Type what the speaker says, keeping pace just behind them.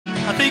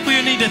think we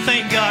need to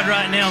thank God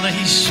right now that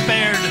He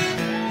spared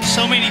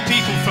so many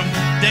people from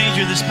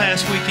danger this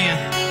past weekend.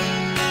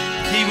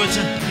 He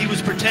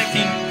was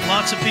protecting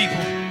lots of people.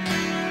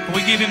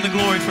 We give Him the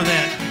glory for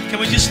that. Can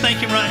we just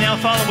thank Him right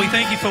now? Father, we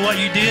thank You for what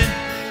You did,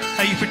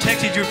 how You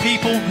protected Your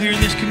people here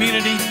in this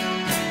community.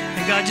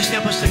 And God, just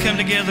help us to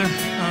come together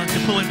to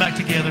pull it back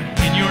together.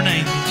 In Your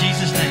name, in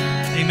Jesus' name,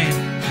 amen.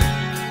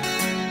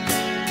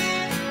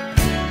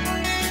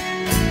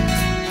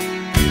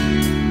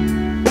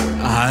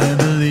 I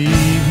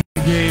believe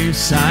You gave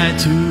sight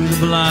to the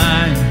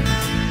blind.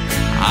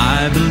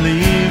 I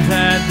believe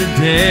that the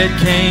dead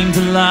came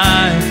to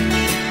life.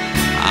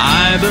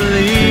 I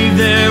believe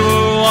there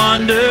were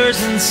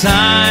wonders and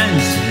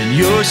signs, and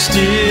You're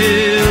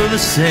still the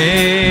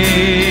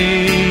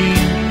same.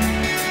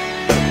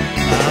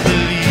 I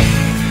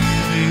believe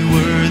every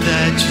word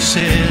that You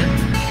said.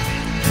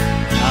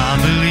 I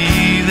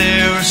believe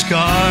there are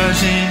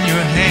scars in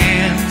Your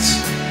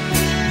hands,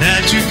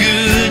 that Your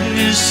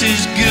goodness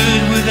is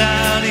good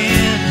without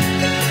end.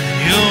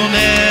 You'll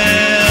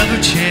never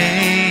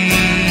change.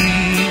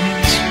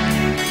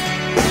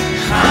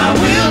 I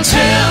will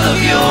tell of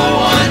Your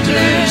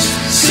wonders,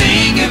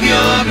 sing of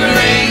Your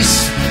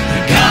grace.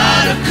 The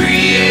God of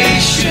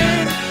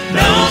creation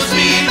knows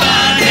me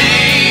by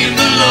name.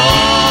 The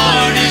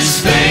Lord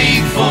is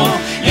faithful,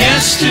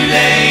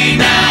 yesterday,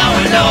 now,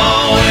 and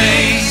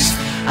always,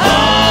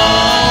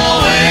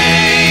 always.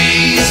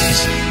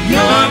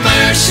 Your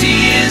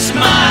mercy is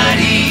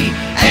mighty,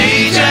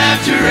 age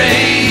after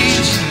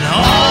age, and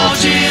all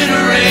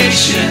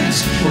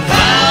generations will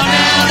bow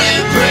down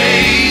and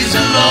praise.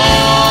 The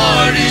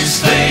Lord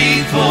is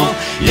faithful,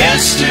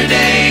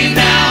 yesterday,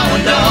 now,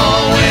 and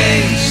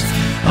always,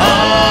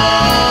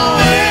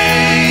 always.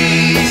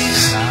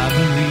 I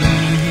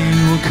believe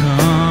You will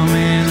come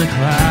in the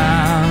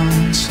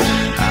clouds.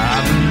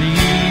 I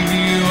believe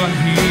You are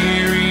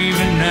here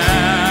even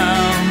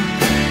now.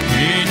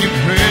 In Your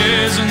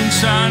presence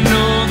I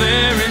know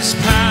there is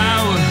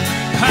power,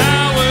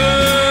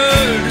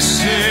 power to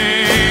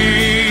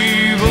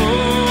save.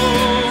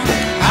 Oh,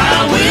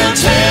 I will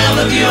tell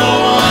of Your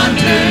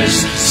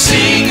wonders,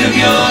 sing of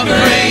Your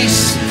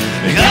grace.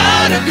 The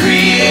God of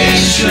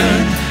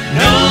creation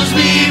knows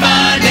me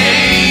by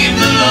name.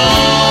 The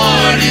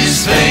Lord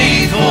is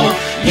faithful,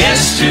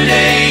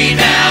 yesterday,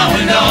 now,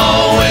 and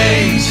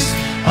always,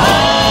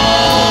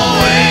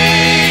 always.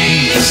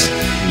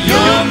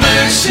 Your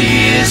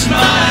mercy is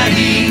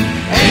mighty,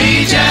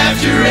 age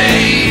after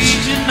age,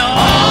 and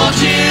all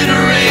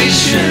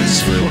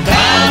generations will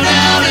bow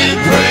down and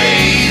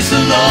praise.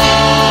 The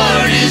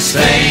Lord is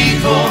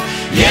faithful,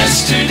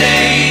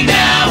 yesterday,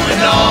 now,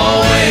 and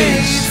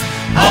always,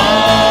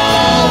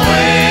 always.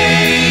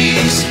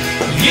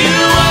 You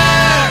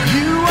are,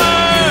 You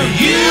are,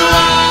 You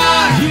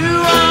are, You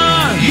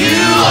are,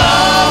 You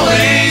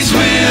always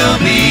will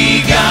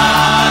be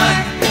God.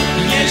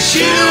 Yes,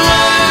 You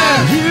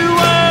are, You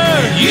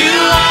are, You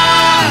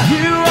are,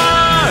 You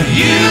are,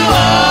 You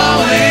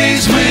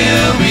always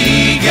will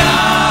be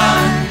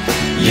God.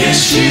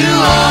 Yes, You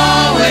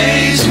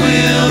always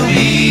will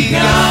be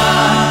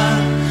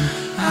God.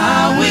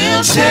 I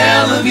will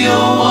tell of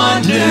Your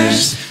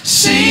wonders,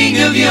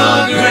 sing of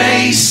Your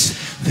grace.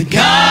 The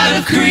God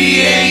of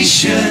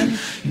creation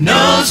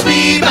knows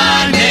me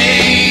by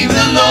name.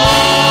 The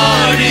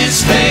Lord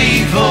is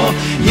faithful,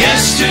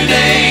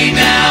 yesterday,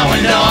 now,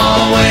 and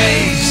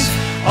always,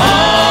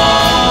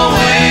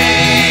 always.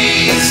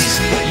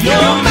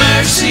 Your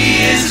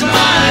mercy is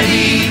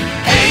mighty,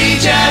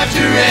 age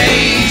after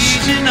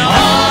age, and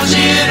all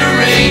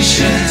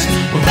generations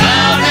will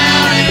bow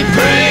down and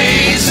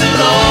praise. The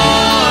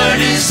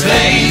Lord is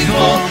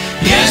faithful,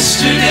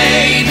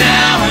 yesterday,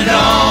 now, and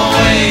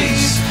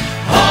always,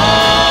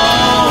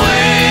 always.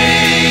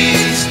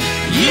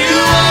 You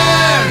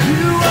are,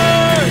 You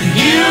are,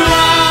 You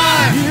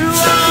are, You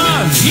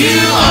are,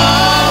 You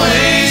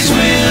always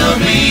will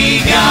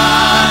be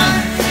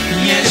God.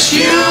 Yes,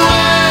 You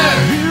are,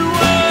 You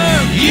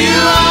are, You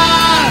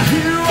are,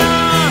 You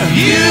are,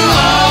 You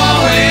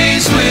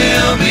always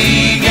will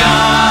be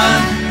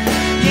God.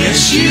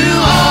 Yes, You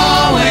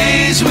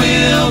always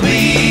will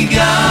be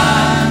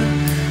God.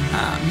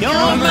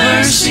 Your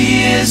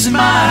mercy is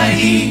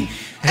mighty,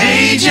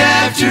 age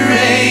after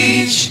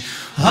age,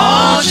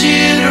 all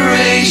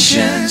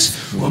generations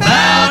will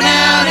bow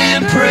down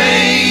and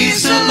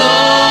praise. The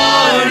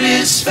Lord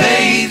is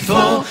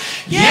faithful,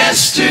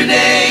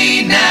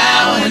 yesterday,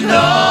 now, and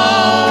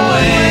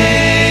always.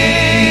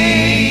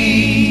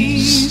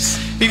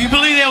 If you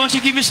believe that, why don't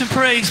you give me some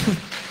praise?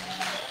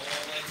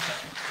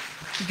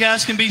 You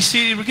guys can be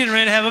seated. We're getting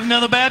ready to have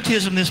another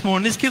baptism this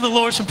morning. Let's give the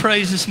Lord some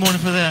praise this morning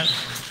for that.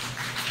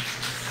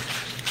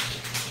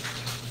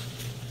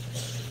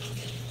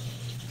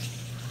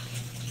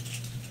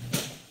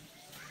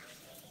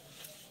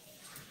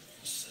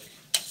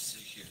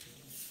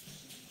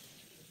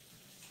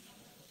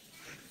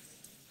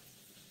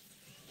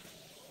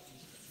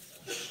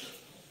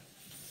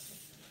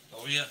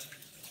 Oh, yeah.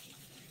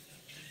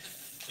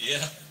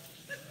 Yeah.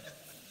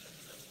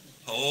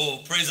 Oh,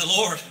 praise the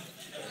Lord.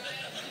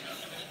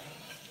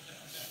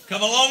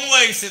 Come a long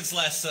way since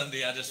last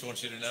Sunday, I just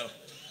want you to know.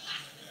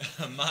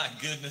 My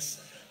goodness.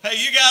 Hey,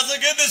 you guys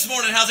look good this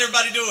morning. How's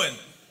everybody doing?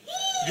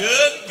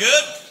 Good,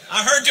 good.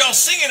 I heard y'all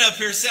singing up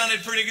here.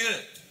 Sounded pretty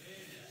good.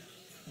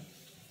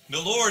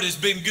 The Lord has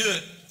been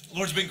good. The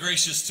Lord's been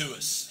gracious to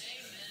us.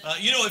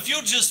 You know, if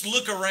you'll just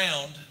look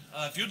around,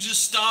 if you'll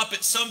just stop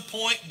at some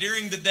point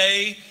during the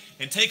day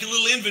and take a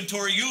little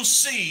inventory, you'll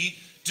see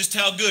just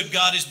how good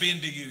God has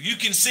been to you. You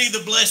can see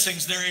the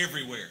blessings. They're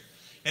everywhere.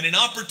 And an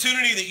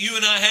opportunity that you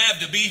and I have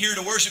to be here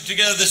to worship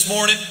together this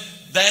morning,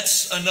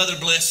 that's another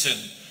blessing.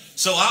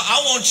 So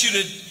I want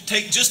you to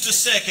take just a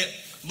second,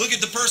 look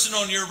at the person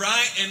on your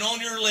right and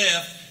on your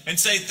left, and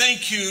say,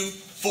 thank you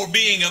for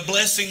being a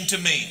blessing to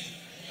me.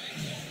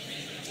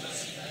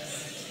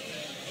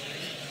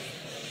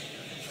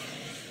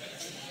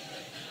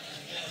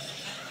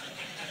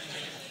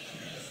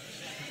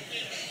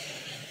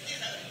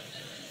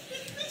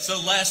 So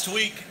last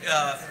week,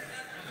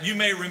 you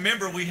may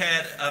remember we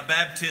had a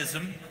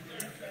baptism,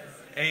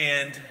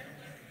 and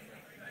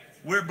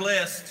we're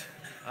blessed.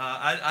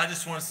 I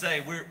just want to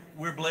say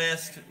we're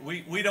blessed.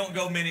 We don't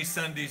go many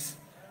Sundays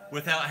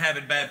without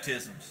having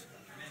baptisms.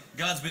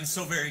 God's been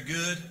so very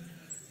good.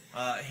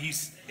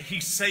 He's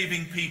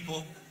saving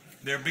people.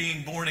 They're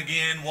being born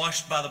again,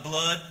 washed by the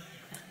blood,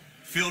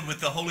 filled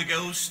with the Holy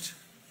Ghost.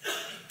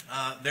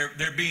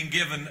 They're being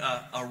given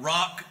a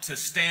rock to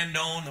stand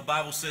on. The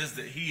Bible says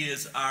that He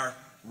is our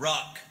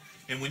rock.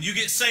 And when you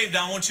get saved,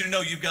 I want you to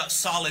know you've got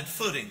solid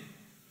footing.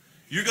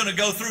 You're going to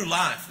go through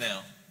life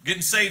now.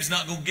 Getting saved is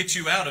not going to get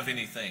you out of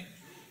anything.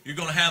 You're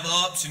going to have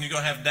ups and you're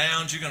going to have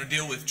downs. You're going to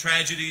deal with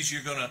tragedies.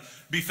 You're going to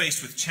be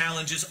faced with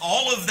challenges.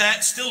 All of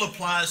that still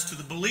applies to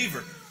the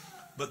believer.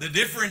 But the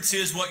difference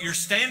is what you're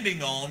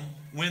standing on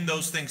when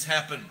those things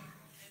happen.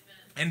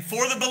 And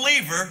for the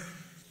believer,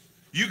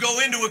 you go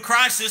into a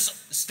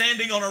crisis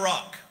standing on a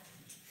rock.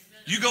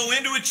 You go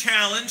into a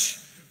challenge.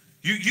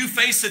 You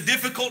face a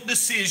difficult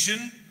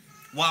decision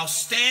while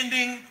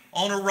standing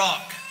on a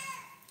rock.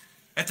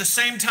 At the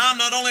same time,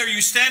 not only are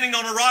you standing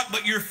on a rock,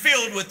 but you're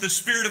filled with the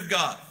Spirit of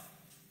God.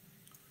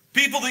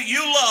 People that you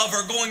love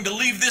are going to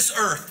leave this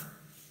earth.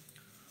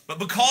 But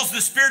because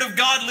the Spirit of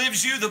God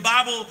lives you, the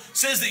Bible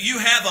says that you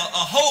have a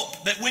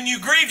hope, that when you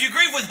grieve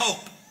with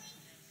hope.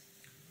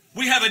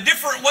 We have a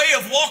different way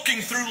of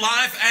walking through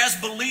life as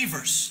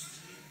believers.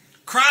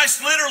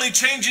 Christ literally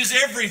changes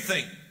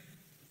everything.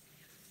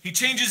 He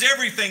changes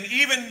everything.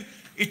 Even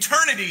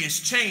eternity is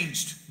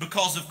changed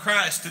because of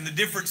Christ and the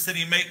difference that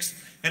He makes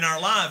in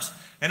our lives.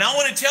 And I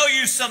want to tell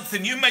you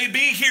something. You may be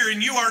here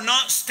and you are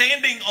not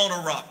standing on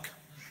a rock.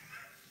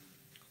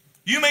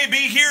 You may be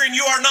here and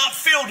you are not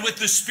filled with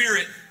the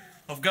Spirit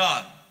of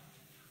God.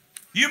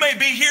 You may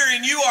be here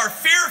and you are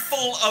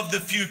fearful of the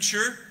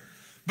future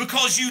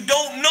because you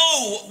don't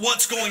know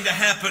what's going to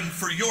happen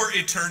for your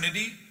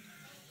eternity.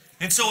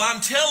 And so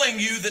I'm telling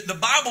you that the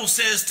Bible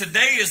says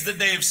today is the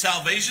day of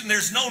salvation.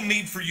 There's no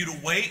need for you to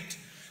wait.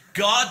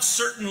 God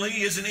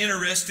certainly isn't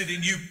interested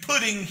in you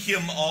putting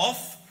Him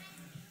off.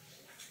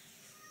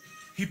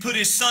 He put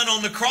His Son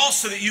on the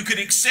cross so that you could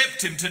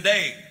accept Him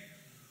today.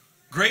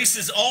 Grace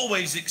is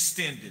always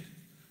extended.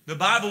 The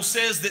Bible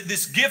says that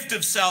this gift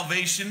of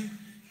salvation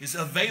is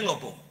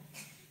available.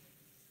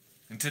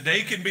 And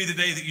today can be the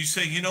day that you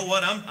say, you know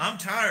what, I'm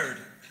tired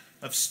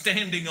of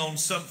standing on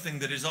something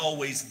that is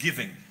always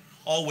giving,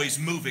 always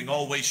moving,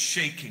 always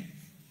shaking.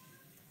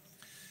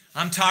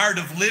 I'm tired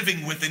of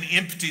living with an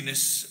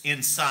emptiness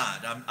inside.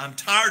 I'm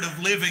tired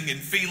of living and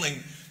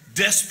feeling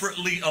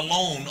desperately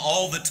alone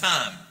all the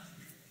time.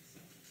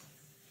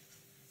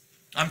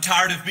 I'm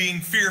tired of being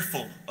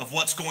fearful of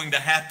what's going to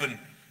happen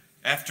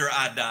after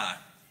I die.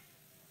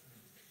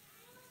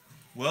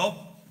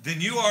 Well, then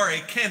you are a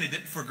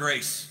candidate for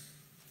grace.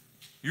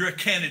 You're a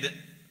candidate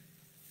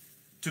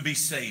to be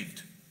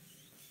saved.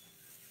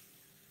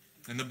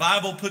 And the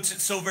Bible puts it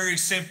so very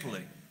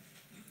simply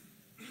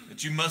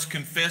that you must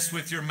confess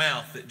with your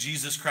mouth that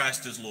Jesus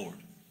Christ is Lord.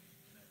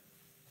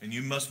 And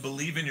you must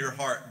believe in your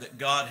heart that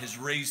God has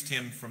raised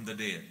Him from the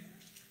dead.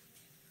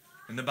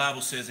 And the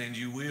Bible says, and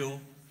you will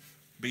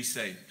be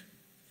saved.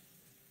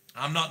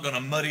 I'm not going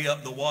to muddy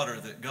up the water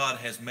that God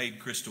has made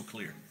crystal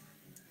clear.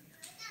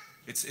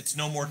 It's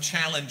no more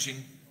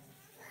challenging.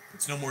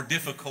 It's no more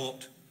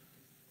difficult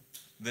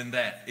than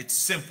that. It's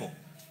simple.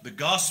 The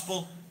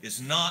gospel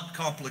is not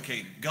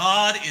complicated.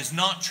 God is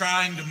not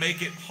trying to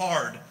make it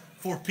hard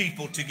for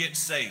people to get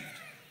saved.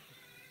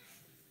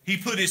 He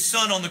put His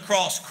Son on the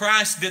cross.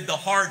 Christ did the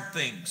hard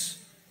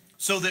things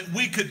so that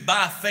we could,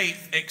 by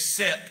faith,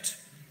 accept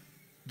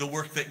the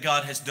work that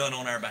God has done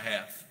on our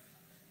behalf.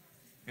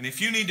 And if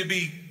you need to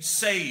be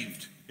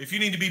saved, if you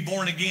need to be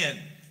born again,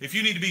 if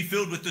you need to be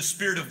filled with the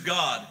Spirit of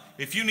God,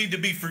 if you need to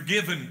be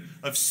forgiven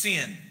of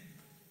sin,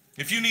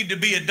 if you need to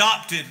be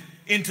adopted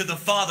into the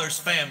Father's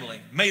family,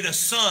 made a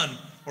son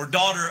or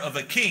daughter of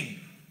a king,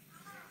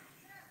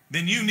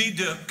 then you need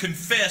to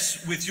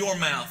confess with your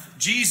mouth,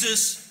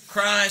 Jesus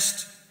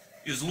Christ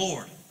is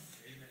Lord.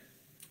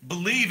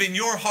 Believe in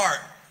your heart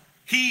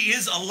He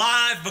is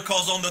alive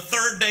because on the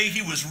third day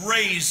He was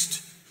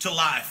raised to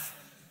life.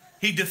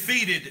 He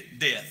defeated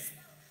death.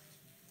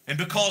 And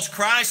because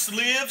Christ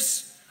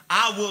lives,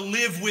 I will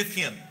live with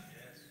him.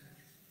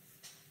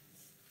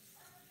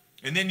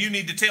 And then you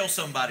need to tell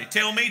somebody.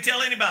 Tell me,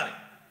 tell anybody.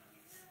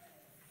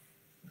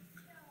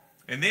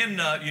 And then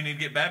you need to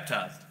get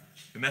baptized.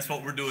 And that's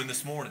what we're doing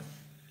this morning.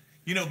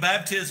 You know,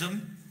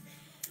 baptism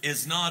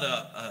is not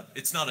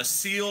it's not a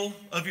seal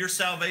of your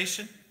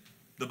salvation.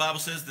 The Bible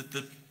says that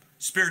the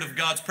Spirit of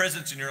God's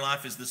presence in your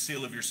life is the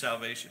seal of your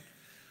salvation.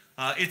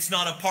 It's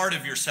not a part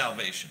of your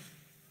salvation.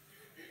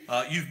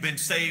 You've been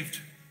saved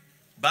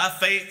by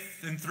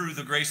faith and through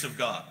the grace of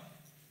God.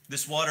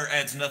 This water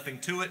adds nothing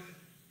to it.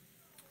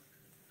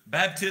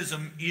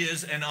 Baptism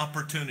is an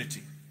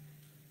opportunity.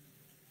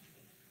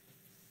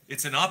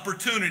 It's an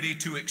opportunity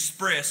to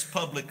express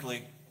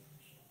publicly,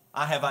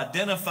 I have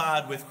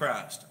identified with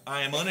Christ.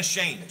 I am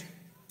unashamed.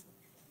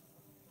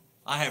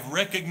 I have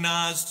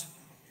recognized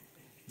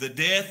the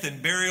death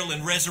and burial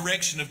and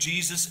resurrection of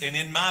Jesus, and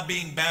in my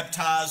being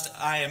baptized,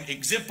 I am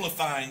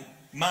exemplifying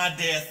my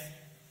death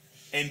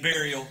and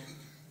burial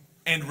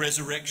and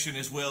resurrection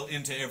as well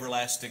into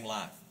everlasting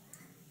life.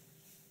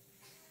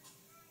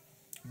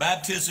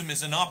 Baptism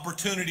is an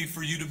opportunity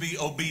for you to be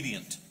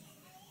obedient.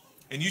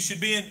 And you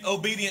should be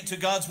obedient to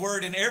God's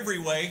word in every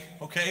way,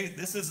 okay?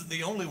 This isn't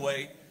the only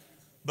way.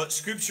 But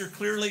Scripture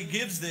clearly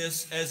gives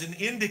this as an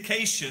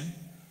indication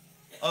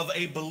of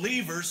a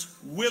believer's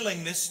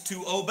willingness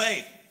to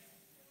obey.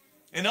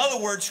 In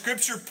other words,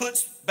 Scripture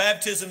puts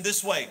baptism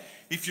this way.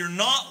 If you're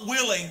not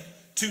willing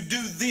to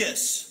do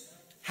this,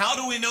 how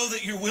do we know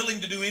that you're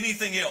willing to do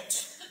anything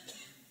else?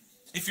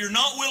 If you're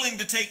not willing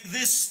to take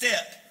this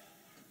step,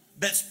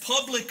 that's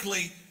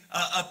publicly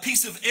a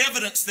piece of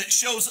evidence that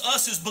shows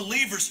us as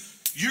believers,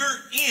 you're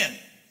in.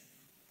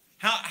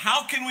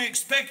 How can we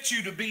expect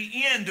you to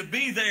be in, to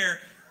be there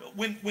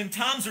when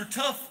times are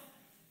tough?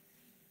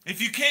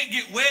 If you can't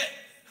get wet,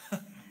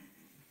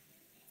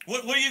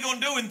 what are you going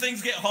to do when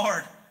things get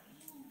hard?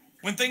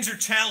 When things are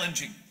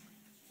challenging?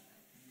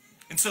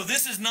 And so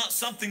this is not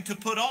something to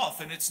put off,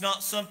 and it's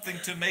not something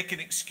to make an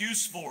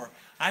excuse for.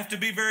 I have to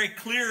be very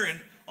clear and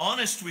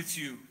honest with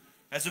you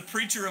as a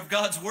preacher of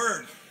God's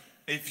word.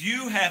 If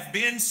you have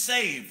been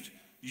saved,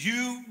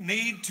 you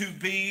need to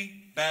be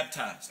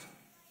baptized.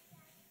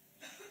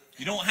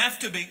 You don't have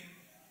to be.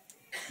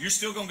 You're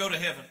still going to go to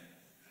heaven.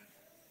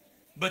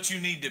 But you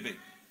need to be.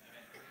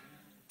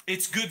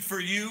 It's good for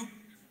you,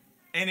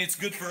 and it's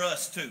good for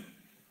us too.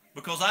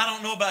 Because I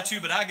don't know about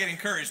you, but I get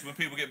encouraged when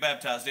people get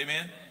baptized.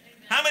 Amen?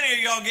 How many of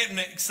y'all getting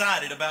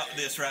excited about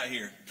this right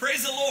here?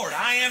 Praise the Lord.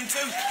 I am too.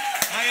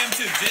 I am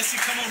too. Jesse,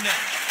 come on down.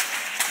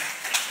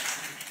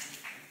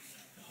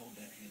 Hold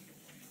that handle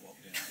when you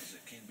walk down because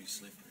it can be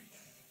slippery.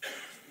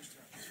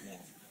 It's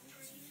warm.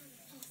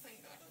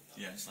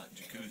 Yeah, it's like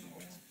jacuzzi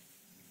warm.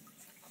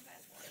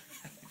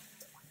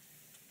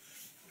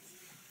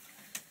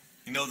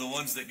 You know, the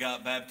ones that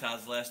got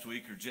baptized last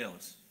week are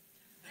jealous.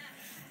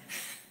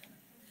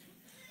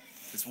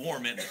 It's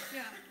warm, isn't it?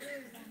 Yeah.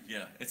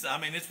 Yeah. It's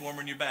warmer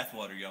than your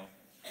bathwater, y'all.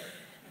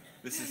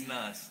 This is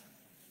nice.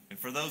 And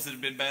for those that have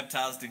been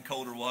baptized in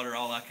colder water,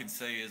 all I can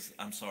say is,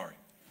 I'm sorry.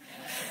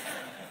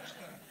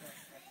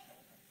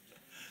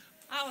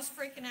 I was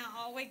freaking out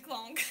all week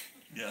long.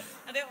 Yeah.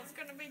 And it was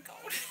going to be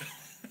cold.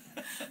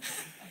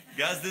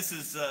 Guys, this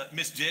is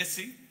Miss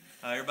Jessie.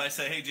 Everybody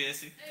say, hey,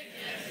 Jessie. Hey,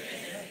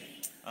 Jessie.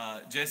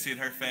 Jessie and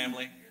her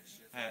family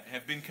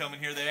have been coming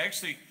here. They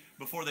actually,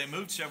 before they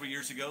moved several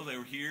years ago, they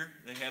were here.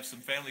 They have some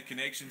family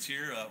connections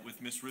here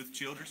with Miss Ruth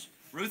Childers.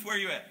 Ruth, where are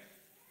you at?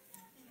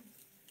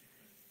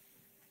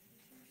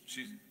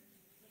 She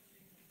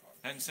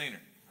hadn't seen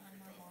her.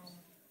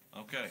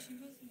 Okay.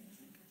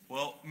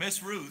 Well,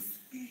 Miss Ruth,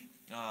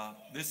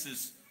 this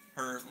is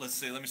her,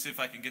 let me see if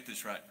I can get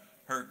this right.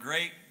 Her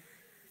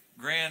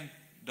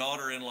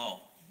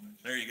great-granddaughter-in-law.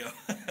 There you go.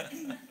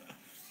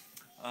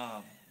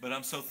 But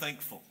I'm so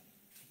thankful.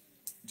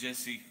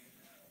 Jesse,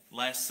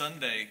 last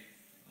Sunday,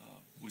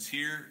 was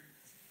here,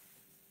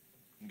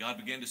 and God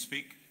began to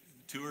speak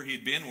to her. He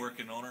had been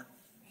working on her,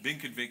 been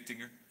convicting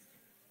her,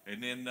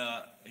 and then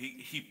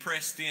he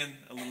pressed in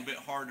a little bit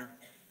harder,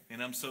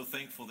 and I'm so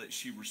thankful that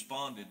she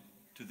responded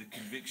to the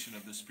conviction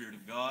of the Spirit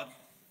of God,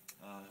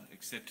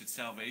 accepted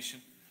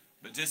salvation.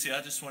 But Jesse,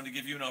 I just wanted to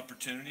give you an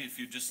opportunity. If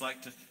you'd just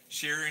like to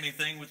share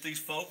anything with these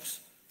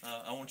folks,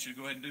 I want you to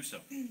go ahead and do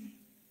so.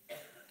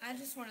 I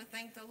just want to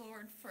thank the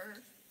Lord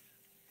for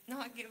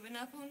not giving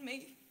up on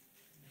me.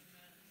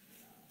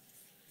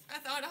 I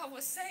thought I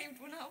was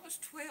saved when I was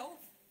 12.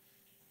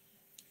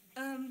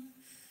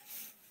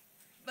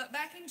 But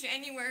back in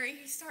January,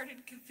 he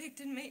started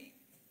convicting me,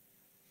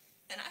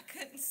 and I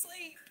couldn't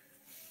sleep.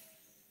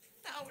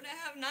 I would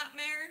have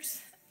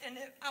nightmares, and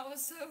I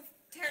was so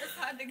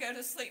terrified to go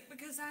to sleep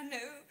because I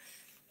knew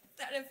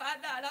that if I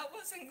died, I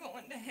wasn't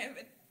going to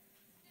heaven.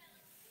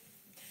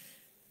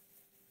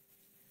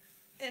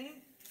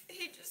 And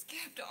he just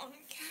kept on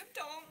and kept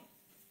on.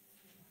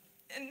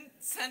 And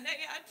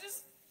Sunday, I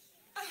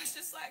was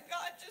just like,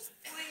 God, just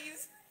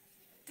please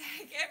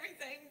take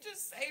everything.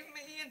 Just save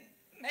me and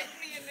make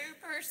me a new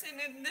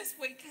person. And this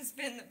week has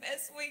been the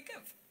best week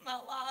of my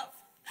life.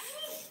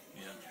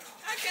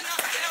 I cannot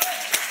tell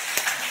it.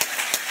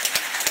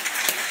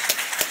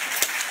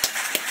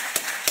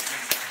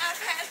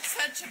 I've had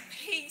such a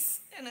peace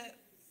and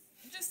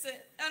just an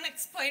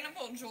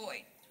unexplainable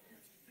joy.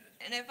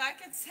 And if I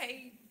could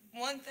say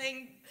one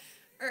thing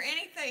or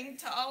anything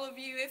to all of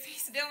you, if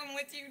he's dealing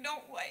with you,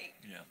 don't wait.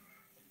 Yeah.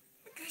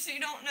 Because you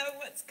don't know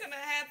what's going to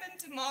happen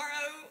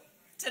tomorrow,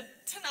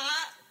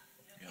 tonight,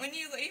 when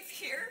you leave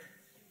here.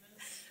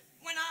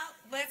 When I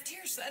left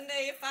here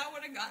Sunday, if I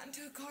would have gotten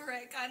into a car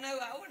wreck, I know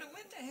I would have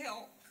went to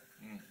hell.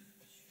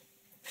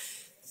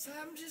 So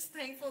I'm just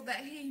thankful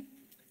that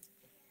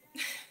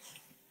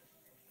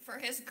for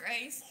his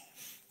grace,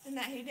 and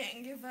that he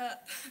didn't give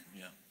up.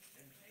 Yeah.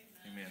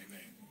 Amen.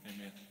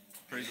 Amen.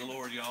 Praise the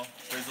Lord, y'all.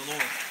 Praise the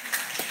Lord.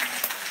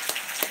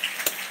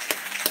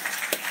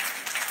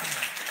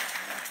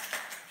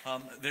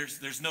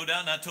 There's no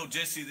doubt, and I told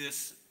Jesse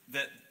this,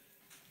 that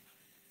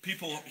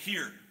people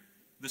here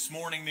this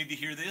morning need to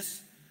hear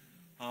this.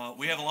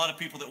 We have a lot of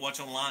people that watch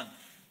online.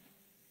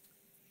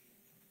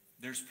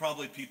 There's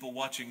probably people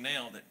watching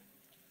now that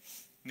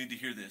need to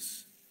hear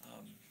this.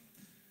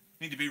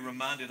 Need to be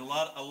reminded. A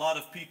lot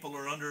of people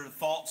are under a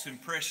false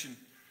impression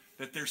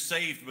that they're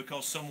saved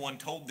because someone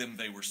told them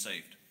they were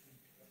saved.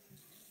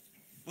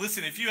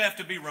 Listen, if you have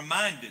to be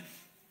reminded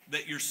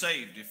that you're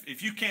saved,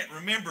 if you can't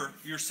remember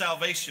your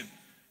salvation,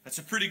 that's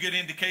a pretty good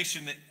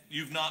indication that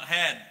you've not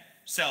had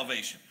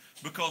salvation.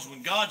 Because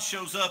when God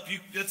shows up,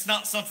 it's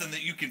not something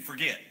that you can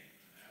forget.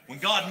 When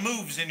God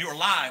moves in your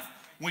life,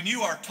 when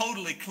you are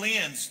totally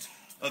cleansed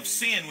of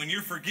sin, when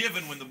you're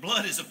forgiven, when the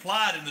blood is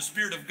applied and the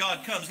Spirit of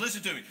God comes,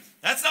 listen to me,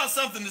 that's not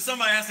something that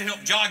somebody has to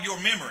help jog your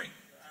memory.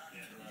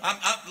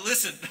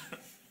 Listen,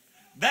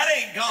 that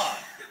ain't God.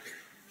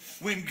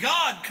 When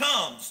God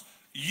comes,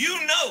 you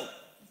know.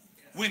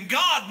 When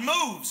God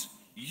moves,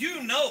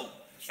 you know.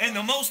 And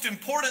the most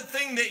important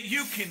thing that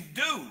you can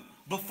do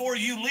before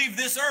you leave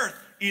this earth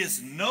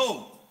is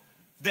know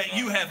that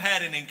you have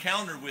had an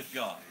encounter with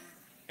God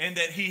and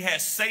that he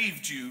has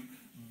saved you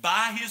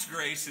by his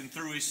grace and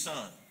through his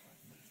Son.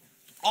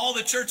 All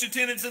the church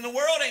attendance in the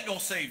world ain't going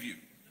to save you.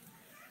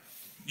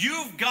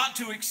 You've got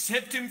to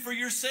accept him for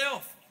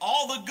yourself.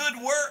 All the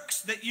good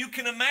works that you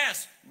can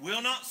amass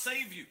will not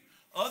save you.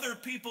 Other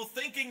people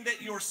thinking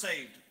that you're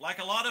saved,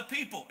 like a lot of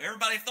people,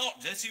 everybody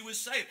thought Jessie was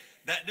saved.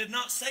 That did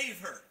not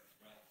save her.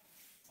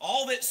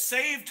 All that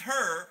saved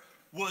her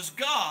was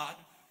God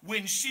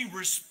when she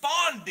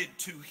responded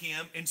to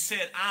him and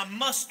said, I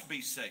must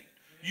be saved.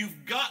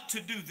 You've got to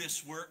do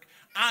this work.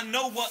 I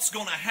know what's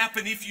going to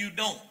happen if you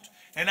don't.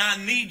 And I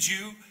need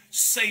you.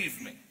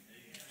 Save me.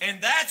 And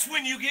that's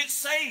when you get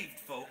saved,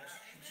 folks.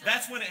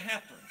 That's when it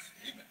happens.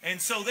 And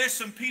so there's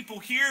some people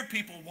here,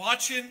 people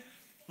watching.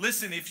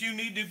 Listen, if you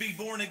need to be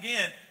born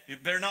again, you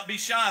better not be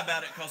shy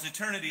about it, because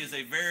eternity is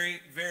a very,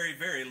 very,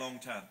 very long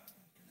time.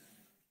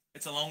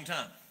 It's a long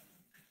time.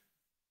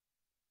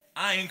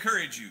 I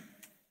encourage you,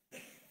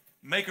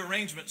 make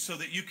arrangements so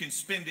that you can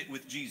spend it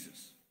with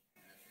Jesus.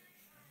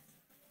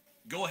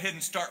 Go ahead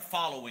and start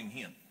following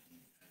him.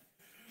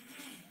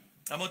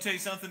 I'm going to tell you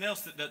something else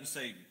that doesn't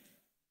save you.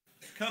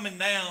 Coming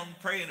down,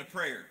 praying a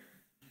prayer.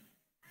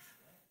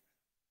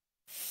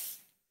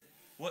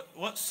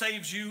 What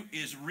saves you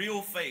is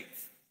real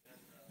faith.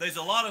 There's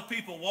a lot of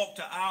people walk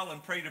to aisle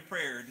and pray to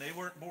prayer and they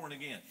weren't born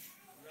again.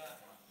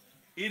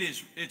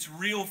 It's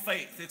real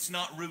faith. It's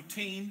not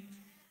routine.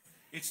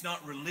 It's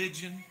not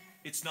religion.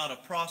 It's not a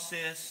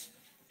process.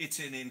 It's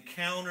an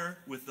encounter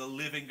with the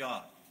living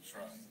God. That's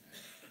right.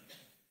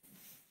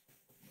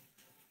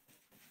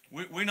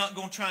 We're not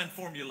going to try and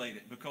formulate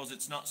it because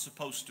it's not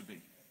supposed to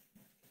be.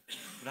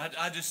 But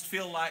I just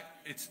feel like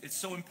it's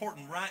so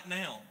important right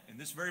now, in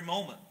this very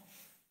moment,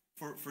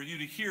 for you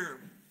to hear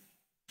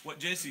what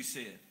Jesse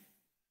said.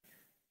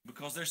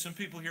 Because there's some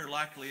people here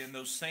likely in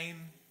those same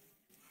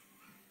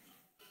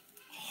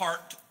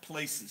heart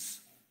places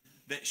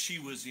that she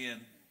was in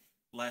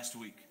last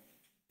week.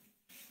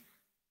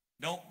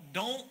 Don't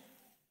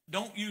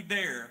you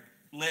dare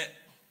let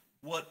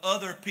what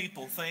other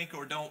people think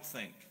or don't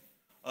think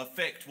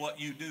affect what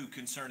you do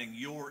concerning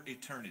your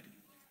eternity.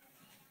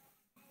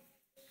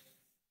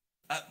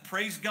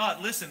 Praise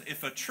God. Listen,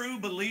 if a true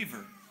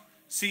believer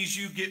sees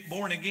you get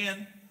born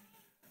again,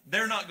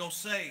 they're not going to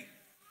say,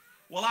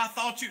 well, I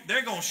thought you,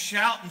 they're going to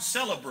shout and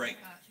celebrate.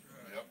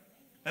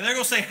 And they're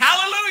going to say,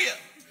 hallelujah.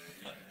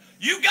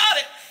 You got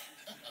it.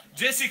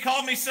 Jesse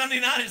called me Sunday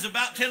night. It's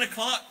about 10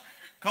 o'clock.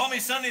 Called me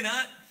Sunday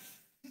night.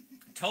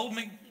 Told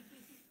me.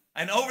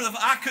 And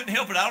I couldn't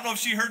help it. I don't know if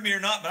she heard me or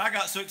not, but I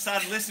got so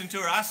excited listening to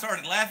her, I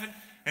started laughing.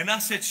 And I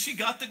said, she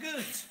got the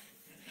goods.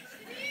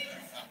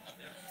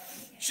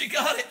 She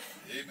got it.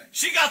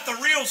 She got the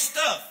real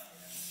stuff.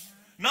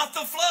 Not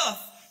the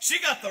fluff. She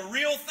got the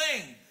real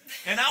thing.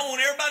 And I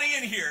want everybody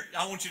in here,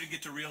 I want you to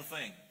get the real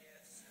thing.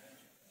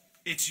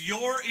 It's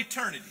your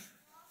eternity.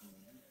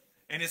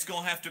 And it's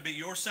going to have to be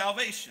your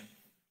salvation,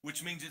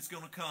 which means it's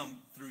going to come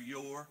through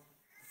your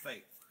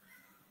faith.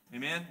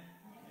 Amen?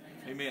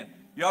 Amen.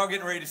 Y'all are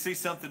getting ready to see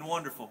something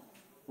wonderful.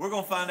 We're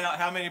going to find out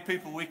how many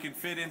people we can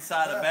fit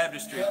inside a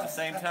baptistry at the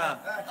same time.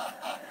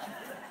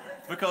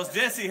 because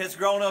Jesse has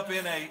grown up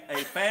in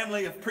a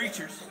family of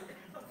preachers,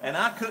 and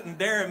I couldn't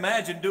dare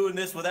imagine doing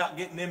this without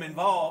getting them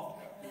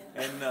involved.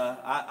 And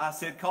I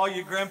said, call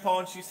your grandpa,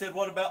 and she said,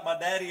 what about my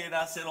daddy? And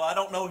I said, well, I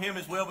don't know him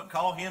as well, but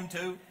call him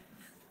too.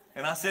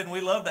 And I said,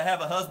 we love to have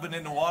a husband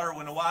in the water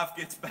when the wife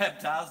gets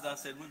baptized. I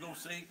said, we're going to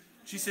see.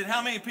 She said,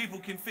 how many people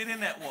can fit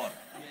in that water?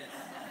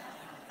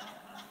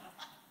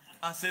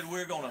 I said,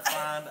 we're going to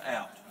find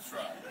out. That's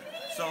right.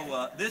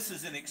 So this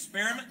is an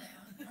experiment.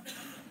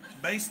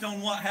 Based on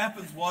what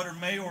happens, water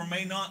may or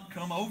may not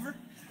come over.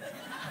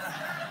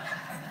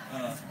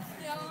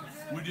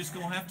 We're just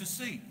going to have to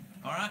see.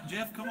 All right,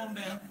 Jeff, come on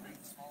down.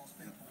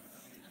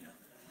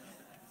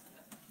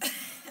 There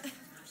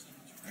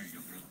you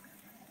go, girl.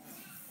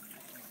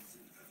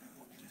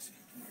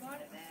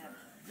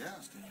 Yeah.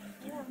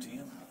 Tim.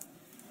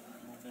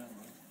 Come on down,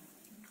 bro.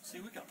 See,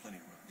 we got plenty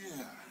of room.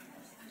 Yeah.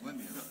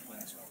 Plenty of room. I'll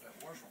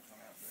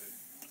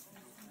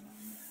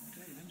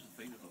tell you, them's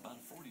the feet of about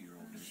a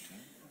 40-year-old dude, Tim.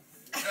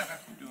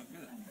 You're doing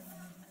good.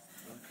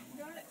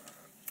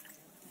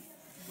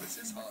 What's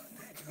this hot?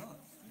 God,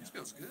 this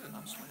feels good.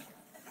 I'm sweating.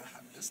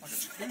 It's like a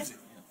jacuzzi.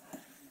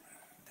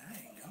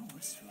 Dang, oh,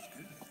 this feels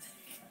good.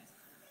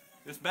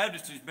 This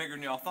baptistry is bigger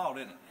than y'all thought,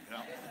 isn't it?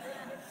 Yeah.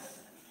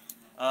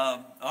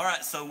 All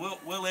right, so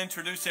we'll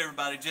introduce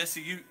everybody.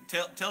 Jesse, you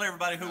tell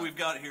everybody who we've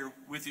got here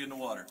with you in the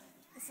water.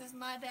 This is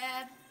my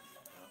dad,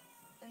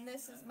 and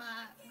this is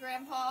my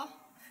grandpa,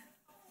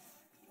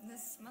 and this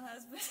is my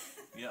husband.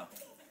 Yeah.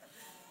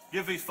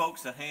 Give these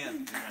folks a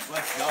hand.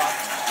 Bless God.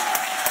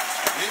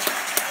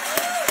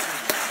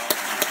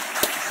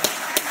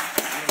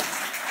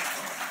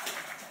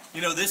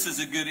 You know, this is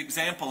a good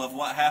example of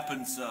what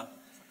happens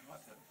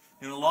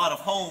in a lot of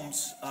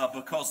homes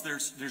because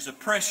there's a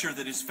pressure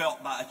that is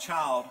felt by a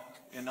child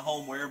in the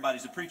home where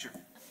everybody's a preacher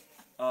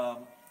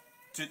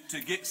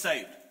to get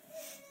saved.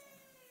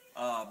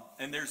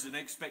 And there's an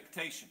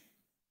expectation.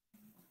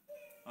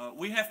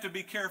 We have to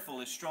be careful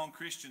as strong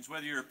Christians,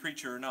 whether you're a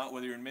preacher or not,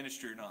 whether you're in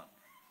ministry or not,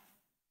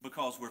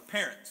 because we're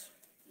parents.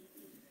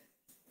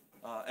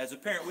 As a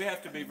parent, we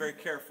have to be very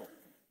careful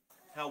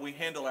how we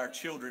handle our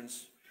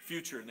children's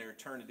future and their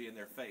eternity and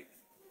their faith.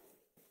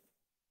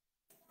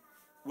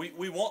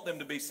 We want them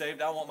to be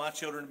saved. I want my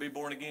children to be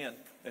born again.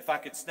 If I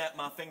could snap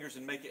my fingers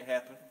and make it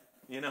happen,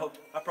 you know,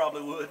 I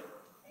probably would.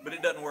 But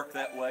it doesn't work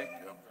that way.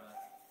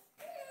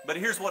 But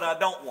here's what I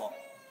don't want.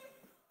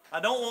 I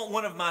don't want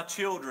one of my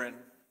children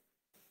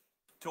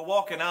to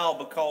walk an aisle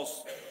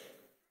because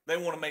they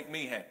want to make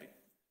me happy.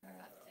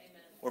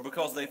 Or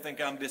because they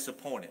think I'm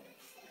disappointed.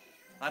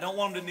 I don't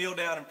want them to kneel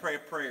down and pray a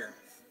prayer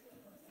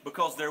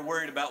because they're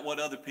worried about what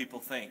other people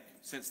think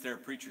since they're a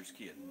preacher's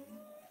kid.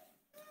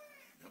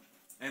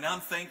 And I'm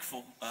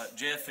thankful,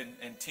 Jeff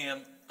and Tim,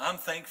 I'm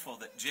thankful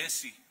that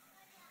Jessie,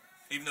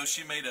 even though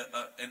she made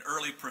an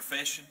early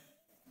profession,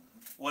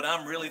 what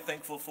I'm really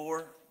thankful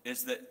for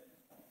is that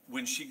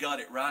when she got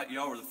it right,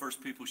 y'all were the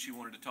first people she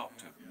wanted to talk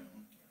to.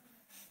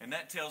 And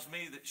that tells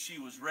me that she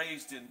was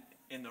raised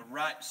in the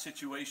right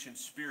situation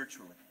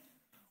spiritually,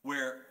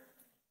 where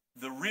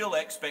the real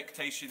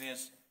expectation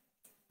is,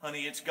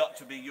 honey, it's got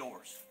to be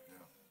yours.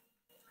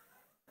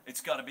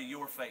 It's got to be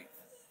your faith.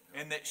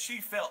 And that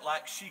she felt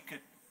like she could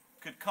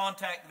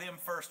contact them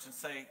first and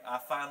say, I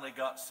finally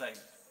got saved.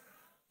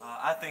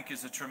 I think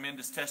is a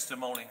tremendous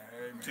testimony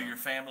to your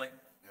family.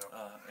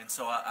 And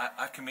so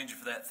I commend you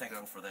for that,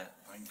 thankful for that.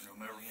 Things you'll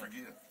never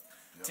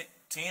forget.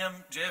 Tim,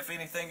 Jeff,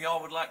 anything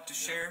y'all would like to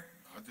share?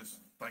 I just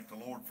thank the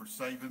Lord for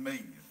saving me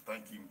and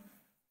thank Him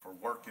for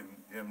working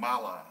in my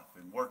life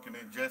and working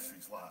in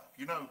Jesse's life.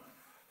 You know,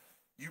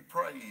 you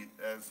pray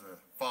as a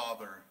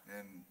father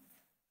and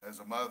as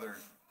a mother,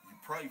 you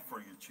pray for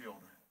your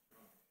children.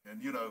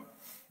 And you know,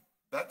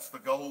 that's the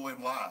goal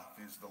in life,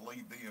 is to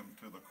lead them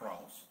to the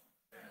cross.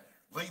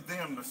 Lead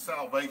them to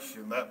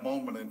salvation, that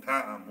moment in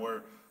time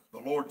where the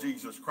Lord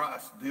Jesus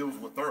Christ deals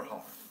with their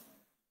heart.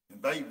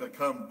 And they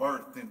become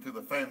birthed into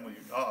the family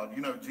of God.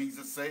 You know,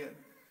 Jesus said,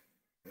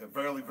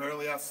 verily,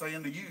 verily, I say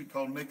unto you,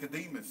 told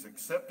Nicodemus,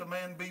 except a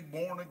man be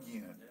born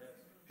again,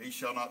 he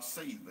shall not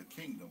see the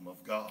kingdom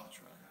of God.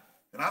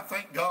 And I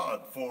thank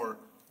God for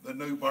the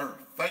new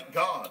birth. Thank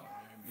God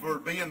for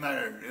being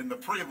there and the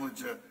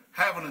privilege of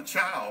having a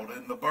child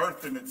and the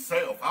birth in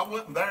itself. I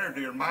wasn't there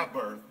during my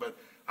birth, but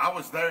I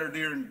was there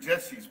during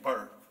Jesse's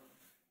birth.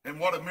 And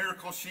what a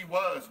miracle she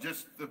was,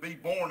 just to be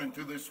born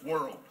into this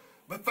world.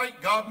 But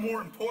thank God,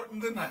 more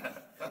important than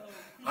that,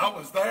 I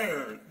was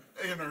there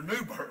in her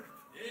new birth.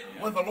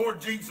 When the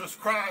Lord Jesus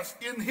Christ,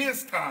 in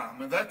His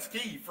time, and that's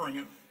key for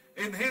Him,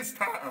 in His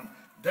time,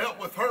 dealt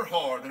with her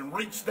heart and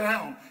reached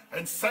down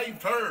and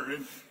saved her.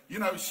 And, you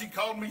know, she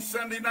called me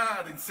Sunday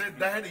night and said,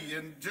 Daddy,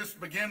 and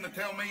just began to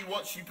tell me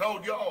what she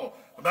told y'all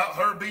about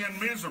her being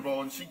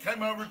miserable. And she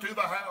came over to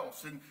the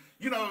house. And,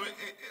 you know,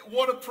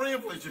 what a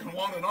privilege and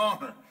what an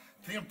honor.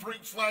 Tim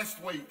preached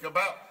last week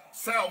about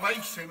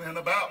salvation and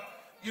about,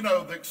 you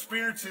know, the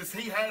experiences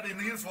he had in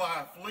his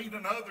life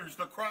leading others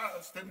to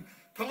Christ, and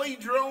to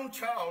lead your own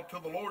child to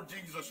the Lord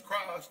Jesus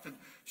Christ and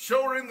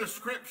show her in the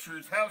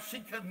scriptures how she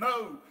can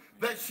know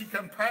that she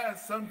can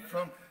pass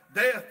from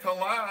death to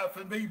life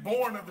and be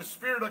born of the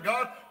Spirit of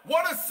God.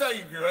 What a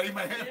Savior,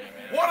 amen.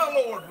 What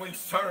a Lord we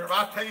serve.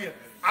 I tell you,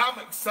 I'm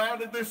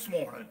excited this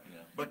morning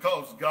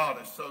because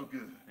God is so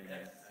good.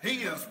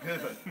 He is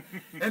good.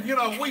 And you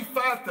know, we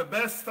fight the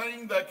best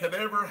thing that could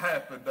ever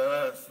happen to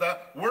us.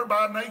 That we're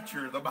by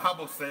nature, the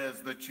Bible says,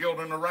 the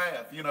children of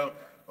wrath. You know,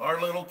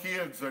 our little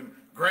kids and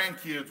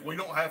grandkids, we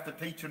don't have to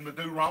teach them to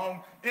do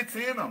wrong. It's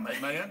in them,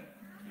 amen.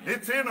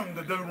 It's in them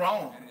to do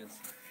wrong.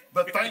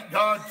 But thank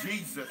God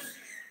Jesus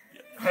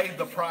paid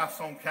the price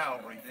on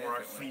Calvary for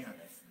our sins.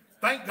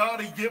 Thank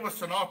God he gave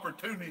us an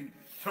opportunity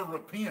to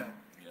repent.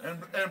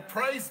 And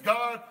praise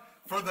God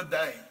for the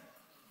day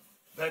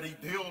that he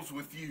deals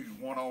with you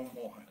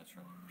one-on-one. That's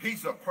right.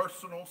 He's a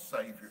personal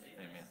Savior.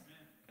 Amen.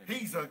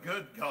 He's a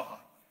good God.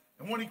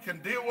 And when he can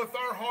deal with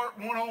our heart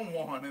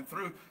one-on-one and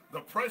through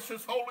the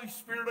precious Holy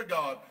Spirit of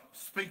God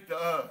speak to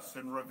us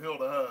and reveal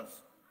to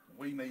us,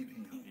 we need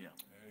him. Yeah.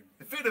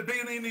 If it had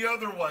been any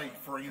other way,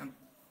 friend,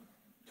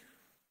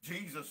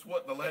 Jesus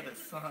wouldn't have let his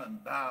son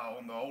die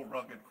on the old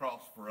rugged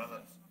cross for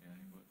us.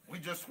 We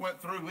just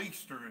went through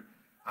Easter.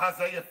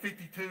 Isaiah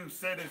 52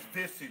 said his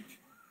visage,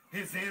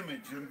 his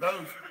image, and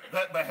those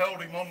that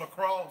beheld him on the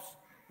cross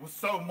was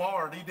so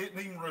marred he didn't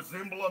even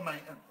resemble a man.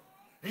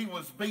 He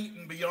was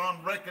beaten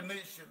beyond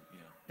recognition.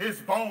 His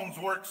bones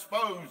were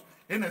exposed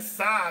in his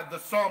side, the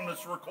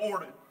psalmist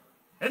recorded.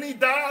 And he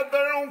died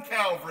there on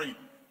Calvary,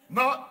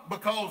 not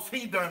because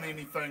he done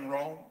anything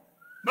wrong,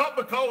 not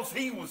because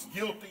he was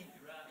guilty.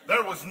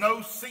 There was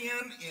no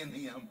sin in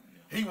him.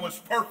 He was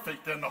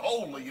perfect and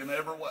holy in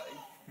every way.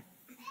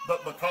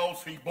 But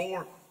because he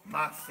bore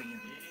my sin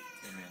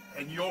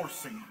and your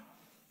sin.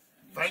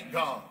 Thank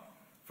God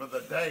for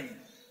the day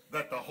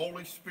that the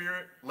Holy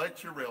Spirit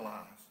lets you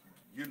realize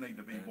you need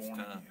to be born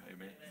again.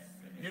 Amen.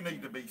 You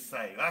need to be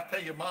saved. I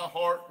tell you, my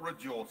heart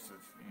rejoices.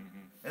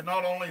 And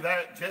not only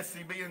that,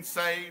 Jesse being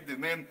saved,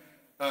 and then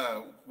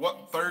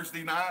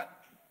Thursday night,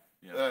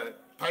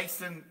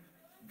 Payson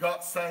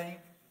got saved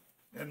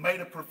and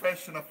made a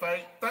profession of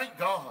faith. Thank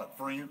God,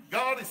 friend.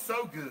 God is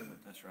so good.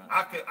 That's right.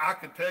 I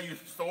could tell you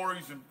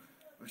stories and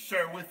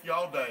share with you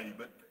all day,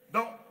 but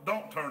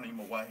don't turn him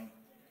away.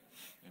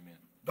 Amen.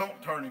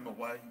 Don't turn him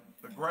away.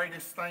 The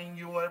greatest thing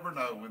you'll ever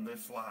know in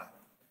this life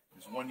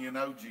is when you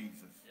know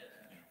Jesus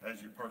as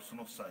your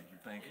personal Savior.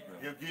 Thank you,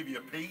 brother. He'll give you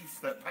a peace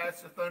that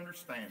passeth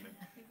understanding.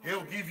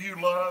 He'll give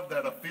you love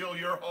that'll fill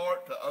your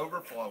heart to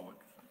overflowing.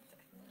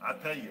 I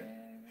tell you,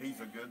 he's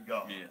a good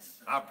God.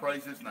 Yes. I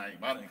praise his name.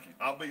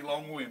 I'll be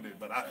long-winded,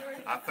 but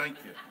I thank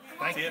you.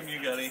 Tim,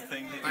 you got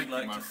anything that you'd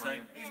like to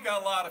say? He's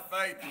got a lot of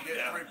faith to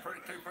get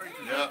two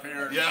preachers up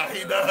here. Yeah,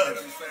 he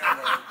does.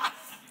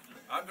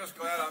 I'm just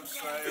glad I'm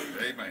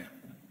saved. Amen.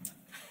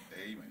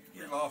 Amen.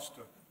 We lost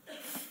a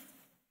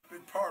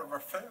big part of our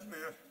family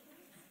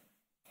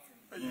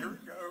a year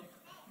ago.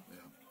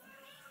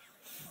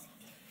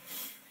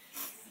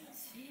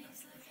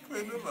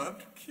 Linda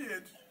loved her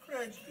kids,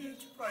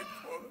 grandkids, prayed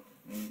for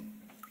them.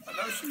 I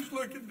know she's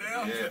looking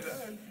down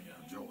today.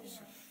 Rejoice.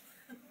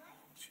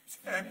 She's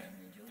happy.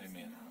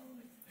 Amen.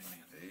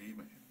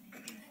 Amen.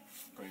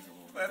 Praise the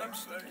Lord. Let them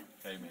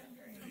say. Amen.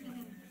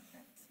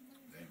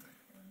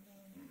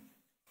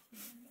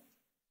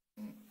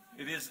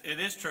 It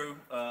is true.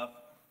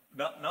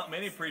 Not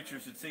many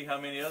preachers would see how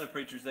many other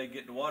preachers they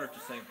get to water at the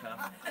same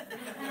time.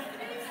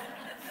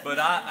 But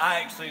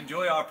I actually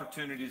enjoy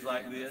opportunities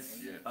like this.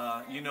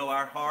 You know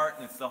our heart,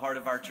 and it's the heart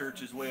of our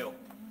church as well.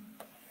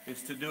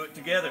 It's to do it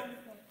together.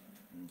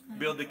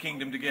 Build the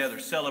kingdom together.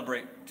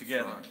 Celebrate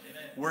together.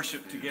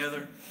 Worship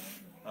together.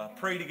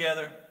 Pray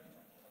together.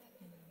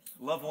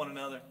 Love one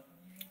another.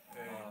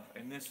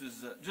 And this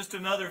is just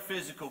another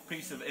physical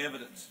piece of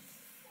evidence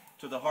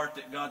to the heart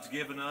that God's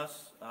given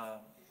us,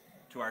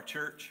 to our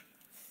church,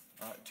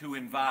 to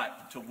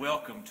invite, to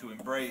welcome, to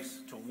embrace,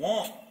 to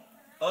want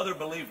other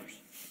believers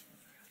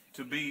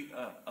to be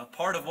a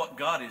part of what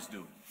God is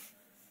doing.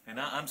 And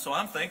I'm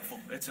thankful.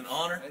 It's an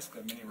honor.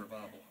 Basically a mini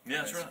revival.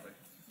 Yeah, that's right.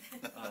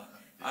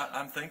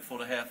 I'm thankful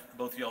to have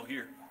both y'all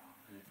here.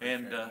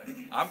 And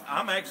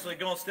I'm actually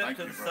going to step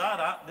to the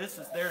side. This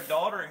is their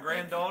daughter and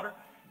granddaughter,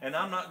 and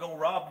I'm not going to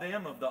rob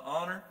them of the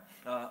honor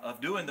of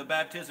doing the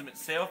baptism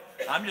itself.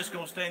 I'm just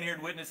going to stand here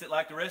and witness it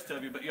like the rest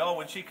of you. But y'all,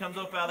 when she comes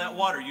up out of that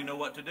water, you know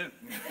what to do.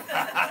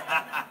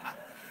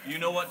 You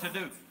know what to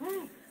do.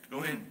 Go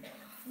ahead.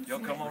 Y'all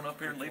come on up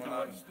here and lead the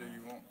way. Do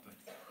you want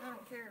to? I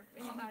don't care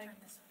if anybody.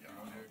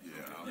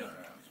 Yeah.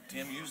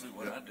 Tim, usually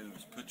what I do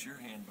is put your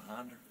hand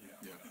behind her,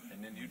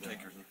 and then you take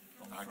her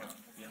on the front.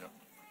 Yeah.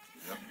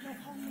 Yep.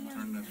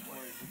 Turn this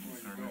way.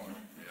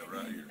 Yeah,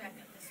 right here.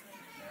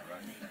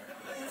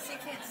 She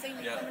can't see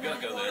me. Yeah,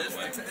 gotta go the other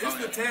way. It's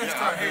the test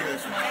right here.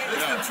 It's the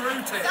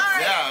true test.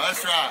 Sorry. Yeah,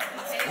 that's right.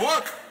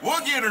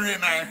 We'll get her in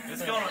there.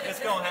 It's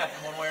gonna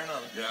happen one way or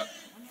another.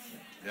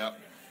 Yep.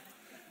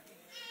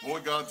 Boy,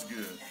 God's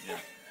good. Yeah.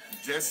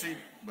 Jesse,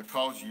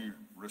 because you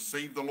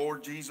received the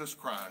Lord Jesus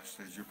Christ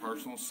as your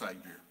personal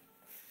Savior,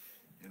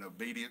 in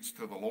obedience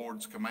to the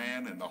Lord's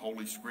command and the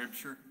Holy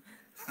Scripture,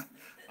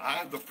 I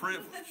have the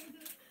privilege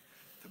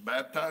to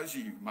baptize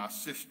you, my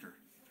sister,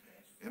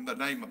 In the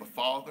name of the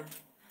Father,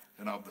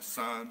 and of the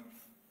Son,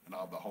 and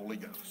of the Holy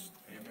Ghost.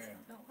 Amen.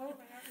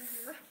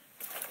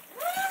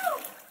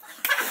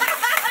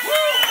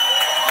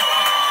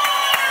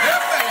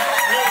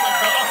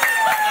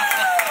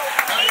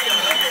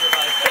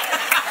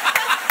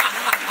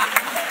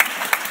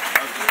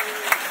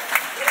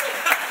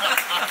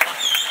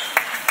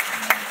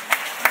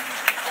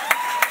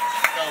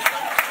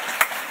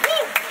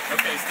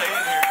 Okay, stay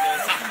in here,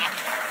 Jesse.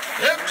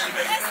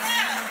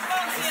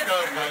 Let's go,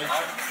 buddy.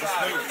 Let's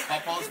do it.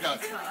 Papa's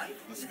got you.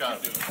 Let's go.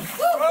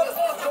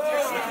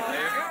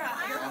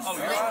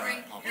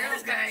 You're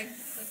okay.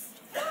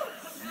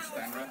 You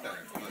stand right there.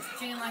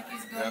 Seem like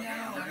he's going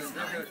down the You're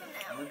good.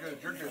 You're good.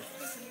 You're good.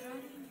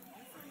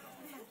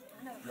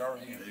 You're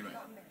already in. Amen.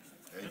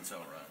 It's all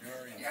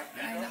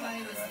right.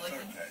 Nobody was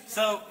looking.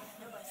 So,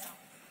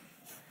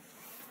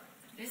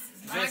 This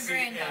is my Jesse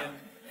granddaughter. and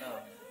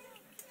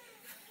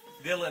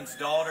Dylan's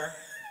daughter,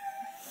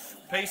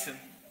 Payson,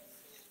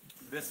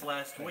 this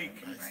last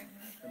week,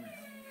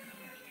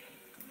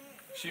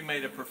 she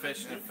made a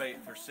profession of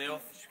faith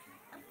herself.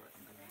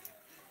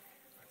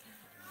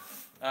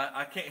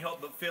 I can't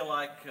help but feel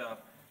like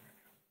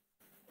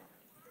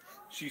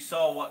she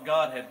saw what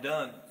God had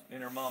done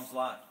in her mom's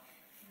life.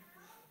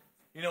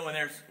 You know,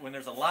 when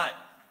there's a light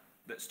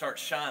that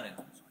starts shining,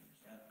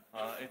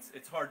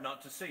 it's hard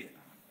not to see it.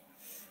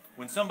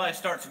 When somebody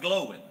starts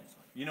glowing,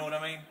 you know what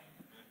I mean?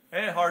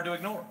 It's hard to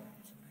ignore.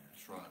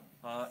 That's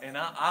right. And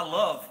I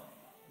love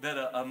that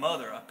a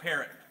mother, a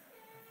parent,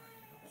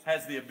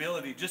 has the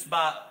ability, just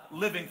by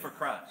living for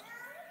Christ,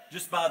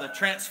 just by the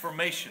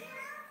transformation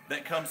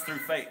that comes through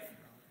faith,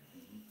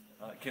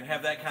 can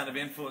have that kind of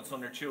influence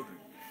on their children.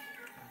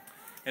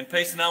 And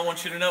Payson, I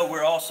want you to know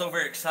we're all so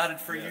very excited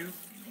for you.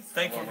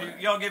 Thankful for you.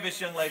 Y'all give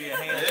this young lady a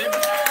hand.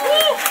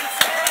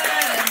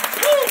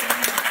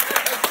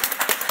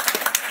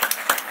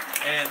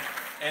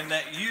 And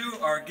that you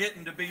are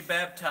getting to be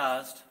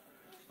baptized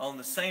on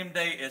the same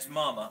day as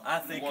Mama, I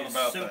think is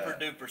super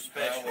duper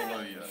special.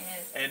 Hallelujah.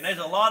 And there's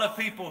a lot of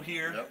people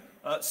here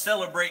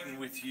celebrating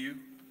with you.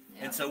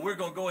 Yep. And so we're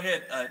going to go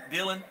ahead.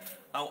 Dylan,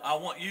 I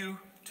want you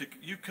to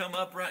come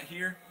up right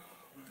here.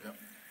 Yep.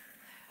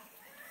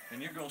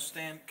 And you're going to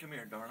stand. Come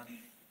here, darling.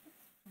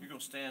 You're going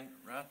to stand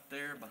right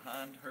there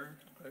behind her.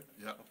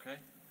 Yep. Okay.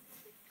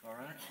 All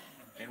right.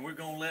 And we're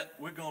gonna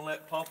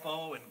let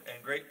Pawpaw and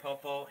Great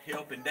Pawpaw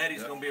help, and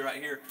Daddy's gonna be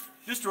right here.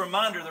 Just a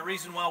reminder: the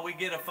reason why we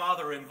get a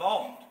father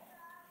involved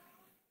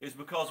is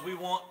because we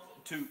want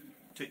to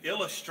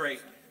illustrate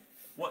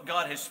what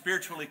God has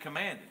spiritually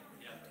commanded,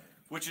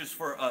 which is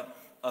for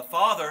a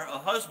father, a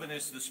husband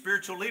is the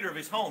spiritual leader of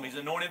his home. He's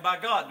anointed by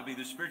God to be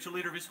the spiritual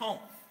leader of his home,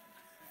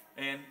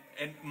 and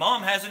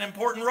Mom has an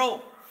important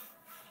role.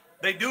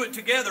 They do it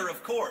together,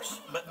 of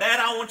course, but Dad,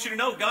 I want you to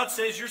know, God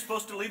says you're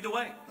supposed to lead the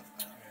way.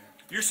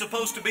 You're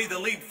supposed to be the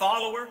lead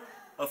follower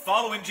of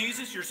following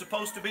Jesus. You're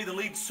supposed to be the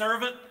lead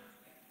servant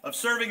of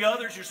serving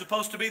others. You're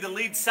supposed to be the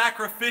lead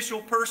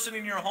sacrificial person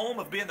in your home,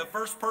 of being the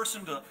first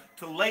person to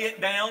lay it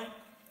down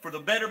for the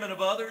betterment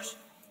of others.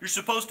 You're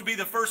supposed to be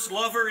the first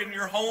lover in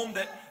your home,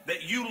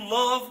 that you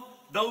love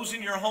those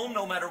in your home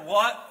no matter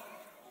what.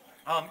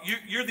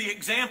 You're the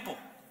example.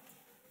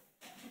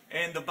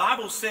 And the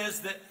Bible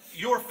says that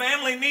your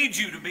family needs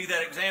you to be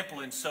that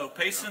example. And so,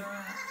 Payson,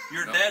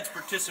 your dad's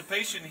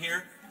participation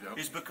here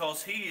is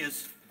because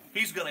he's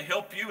going to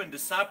help you and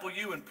disciple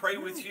you and pray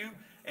with you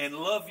and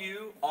love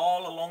you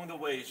all along the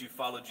way as you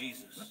follow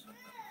Jesus.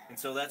 And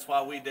so that's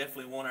why we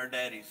definitely want our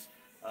daddies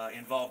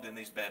involved in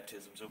these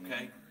baptisms,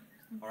 okay?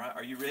 All right,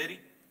 are you ready?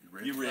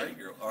 You ready,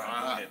 girl? All right,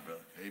 go ahead,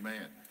 brother.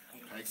 Amen.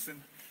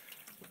 Payson,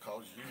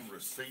 because you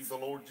receive the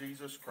Lord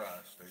Jesus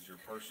Christ as your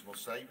personal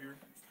Savior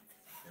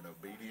in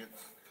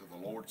obedience to the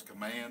Lord's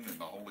command in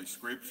the Holy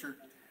Scripture,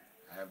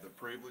 I have the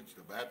privilege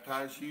to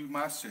baptize you,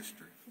 my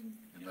sister,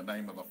 in the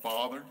name of the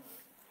Father,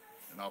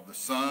 and of the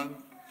Son,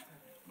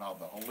 and of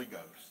the Holy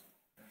Ghost.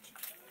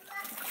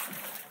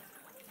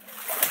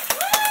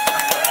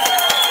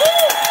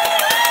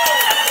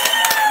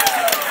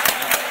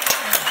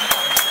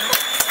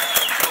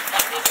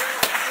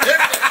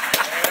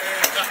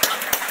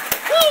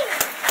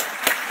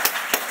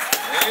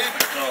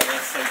 Oh,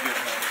 that's so good, man.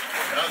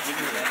 That's good.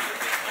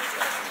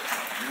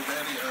 Your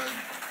daddy hug.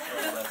 Oh,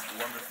 that's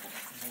wonderful.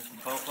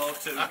 Pawpaw,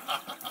 too.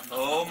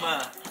 Oh,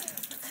 my.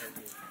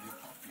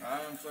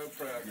 I'm so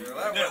proud, girl.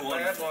 That That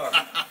wasn't bad, was it?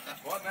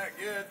 Wasn't that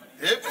good?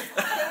 Hip me.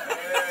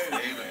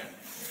 Hey. Amen.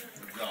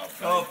 Good job.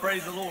 Oh,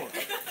 praise the Lord.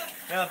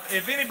 Now,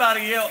 if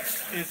anybody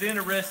else is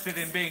interested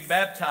in being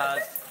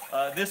baptized,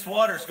 this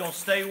water is going to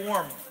stay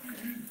warm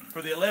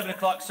for the 11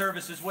 o'clock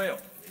service as well.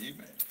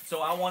 Amen.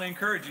 So I want to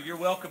encourage you. You're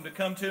welcome to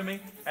come to me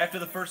after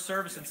the first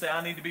service and say,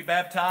 I need to be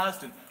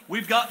baptized. And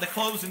we've got the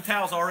clothes and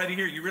towels already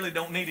here. You really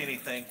don't need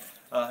anything.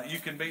 You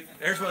can be,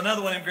 there's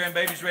another one of them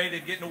grandbabies ready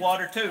to get in the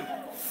water too.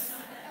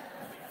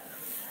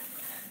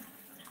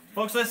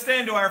 Folks, let's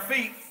stand to our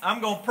feet.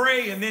 I'm going to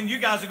pray, and then you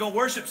guys are going to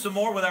worship some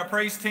more with our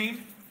praise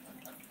team.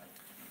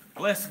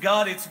 Bless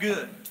God, it's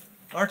good.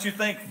 Aren't you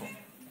thankful?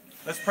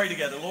 Let's pray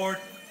together. Lord,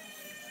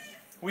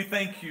 We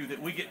thank you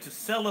that we get to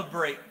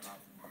celebrate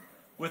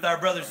with our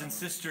brothers and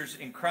sisters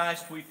in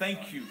Christ. We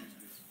thank you.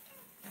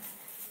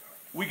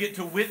 We get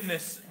to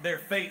witness their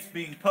faith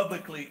being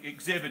publicly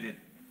exhibited.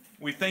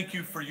 We thank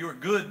you for your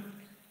good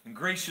and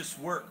gracious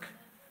work.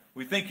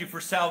 We thank you for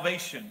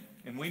salvation,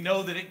 and we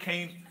know that it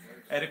came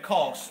at a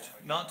cost,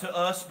 not to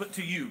us, but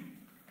to you.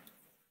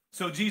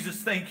 So Jesus,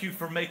 thank you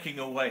for making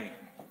a way.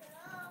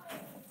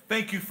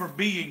 Thank you for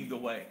being the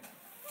way.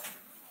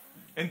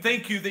 And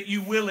thank you that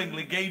you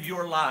willingly gave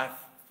your life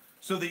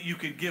so that you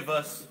could give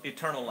us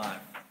eternal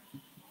life.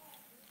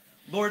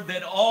 Lord,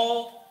 that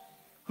all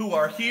who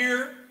are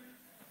here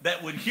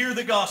that would hear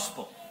the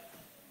gospel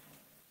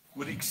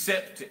would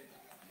accept it,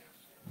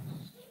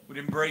 would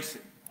embrace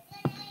it,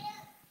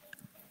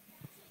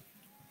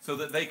 so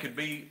that they could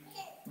be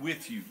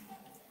with you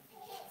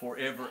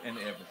forever and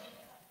ever.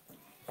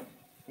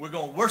 We're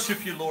going to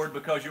worship you, Lord,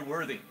 because you're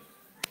worthy.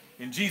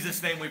 In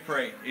Jesus' name we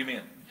pray.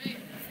 Amen.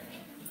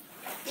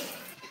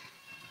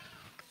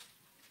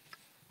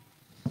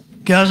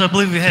 Guys, I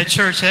believe we had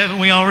church, haven't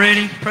we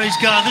already? Praise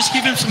God. Let's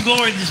give him some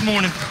glory this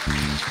morning.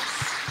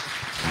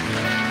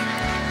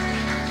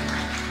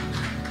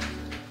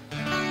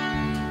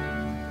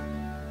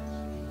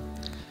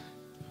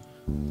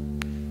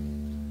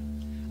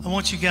 I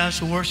want you guys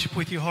to worship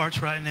with your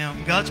hearts right now.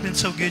 God's been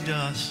so good to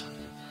us.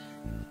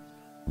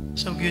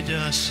 So good to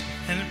us.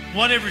 And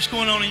whatever's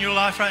going on in your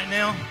life right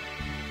now,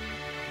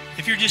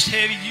 if you're just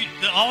heavy,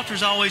 the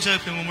altar's always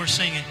open when we're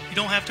singing. You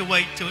don't have to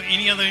wait till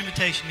any other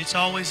invitation. It's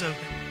always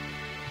open.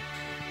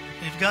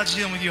 And if God's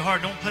dealing with your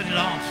heart, don't put it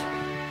off.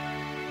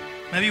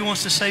 Maybe he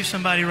wants to save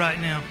somebody right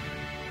now.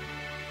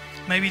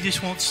 Maybe he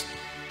just wants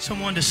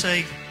someone to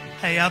say,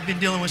 hey, I've been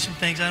dealing with some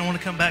things. I don't want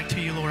to come back to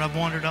you, Lord. I've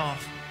wandered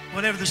off.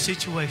 Whatever the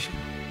situation.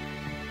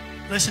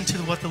 Listen to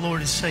what the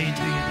Lord is saying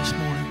to you this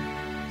morning.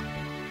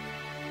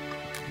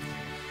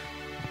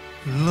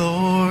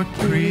 Lord,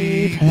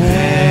 prepare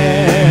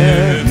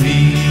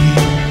me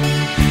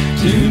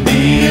to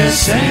be a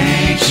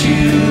sanctuary,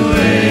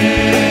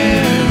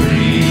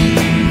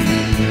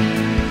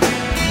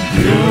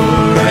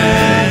 pure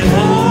and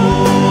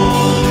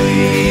holy,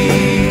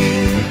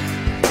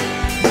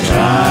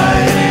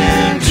 tried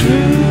and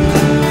true,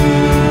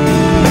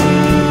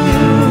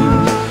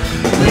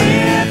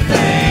 with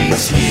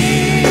thanksgiving,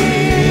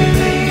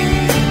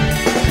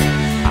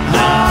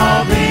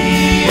 I'll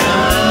be a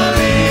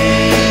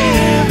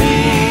living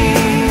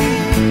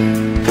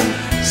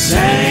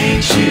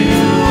sanctuary.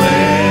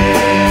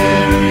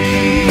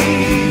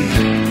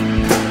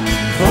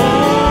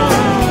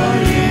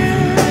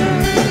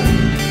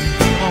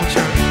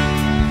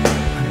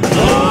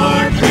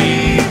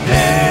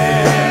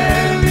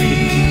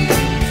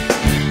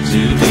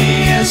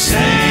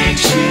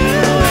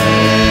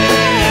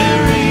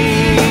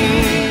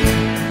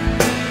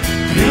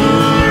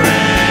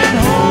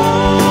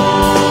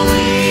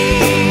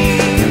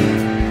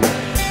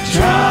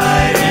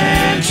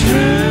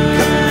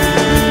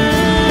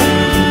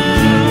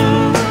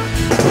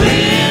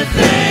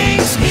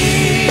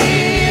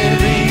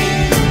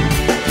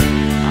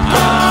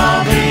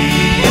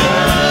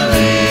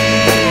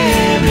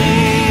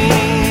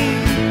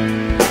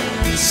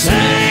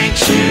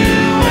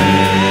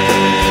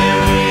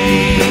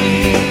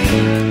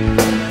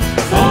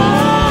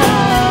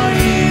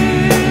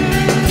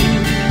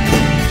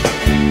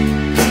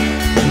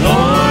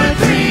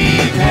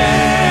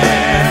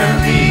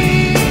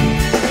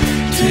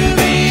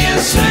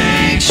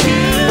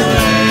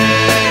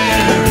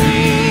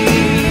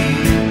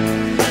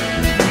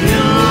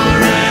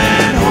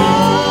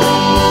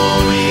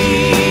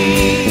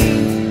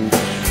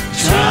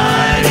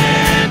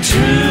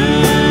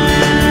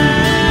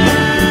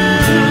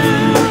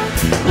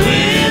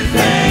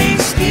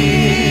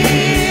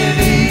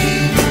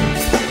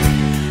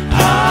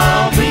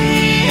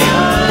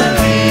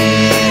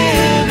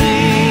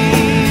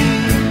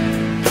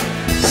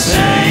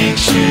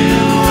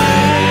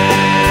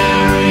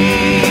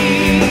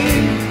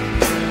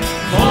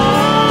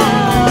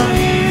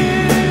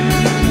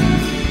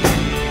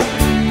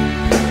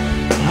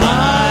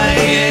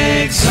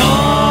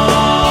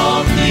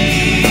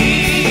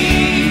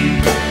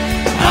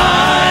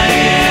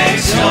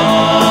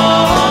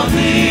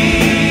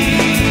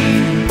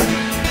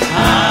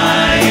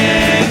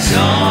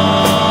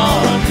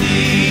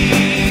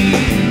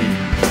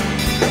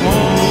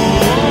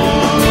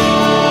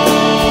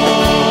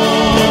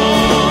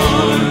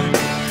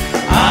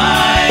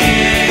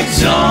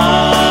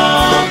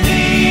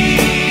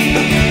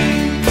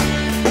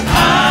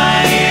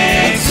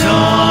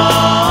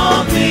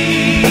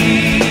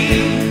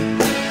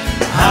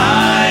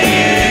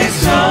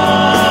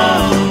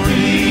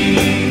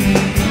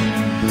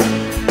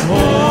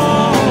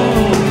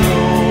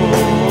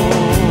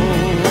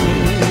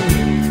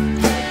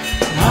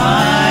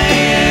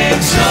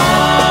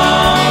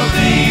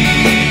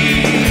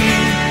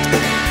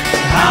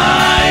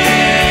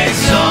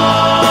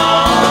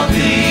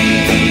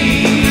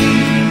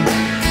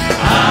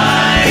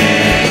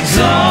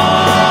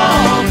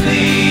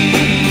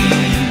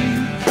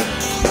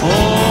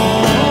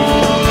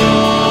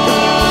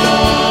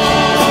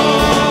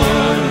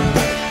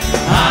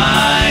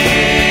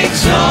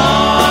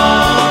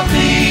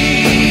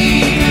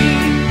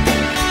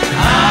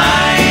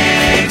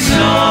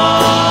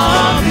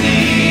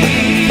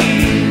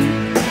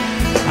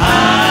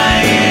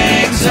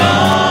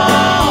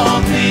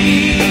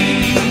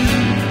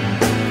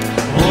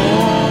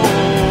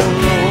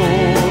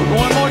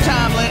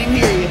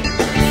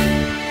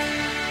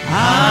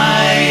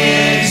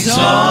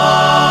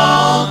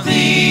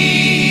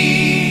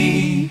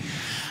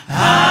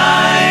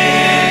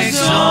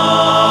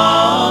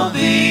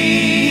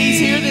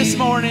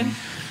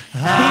 He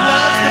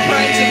loves the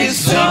praise of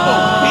his people.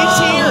 He's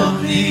here.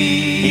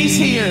 He's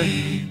here.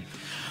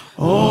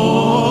 Oh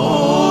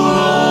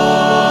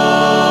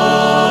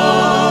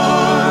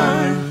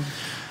Lord,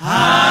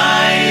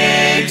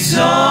 I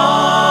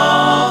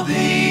exalt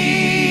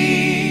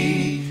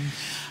thee.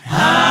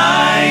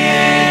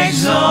 I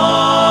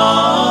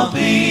exalt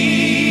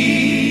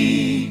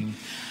thee.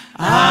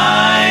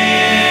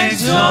 I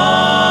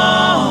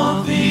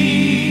exalt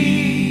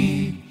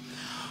thee.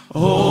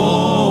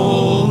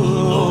 Oh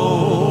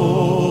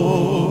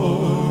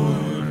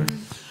Lord,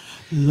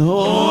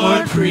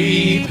 Lord,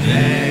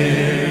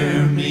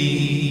 prepare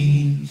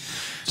me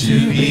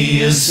to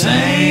be a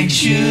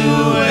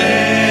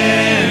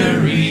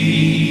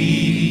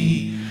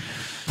sanctuary,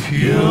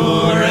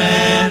 pure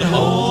and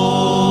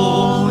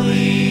holy,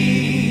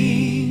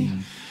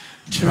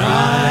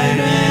 tried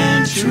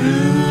and true,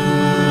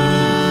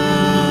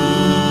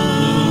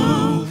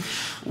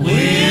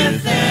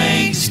 with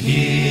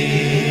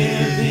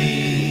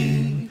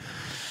thanksgiving,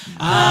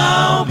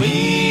 I'll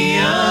be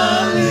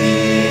a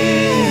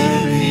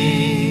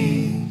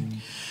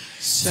living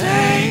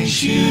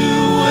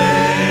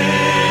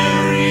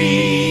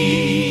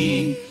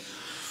sanctuary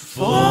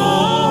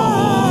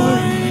for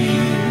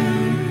you.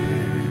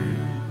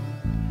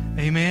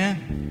 Amen.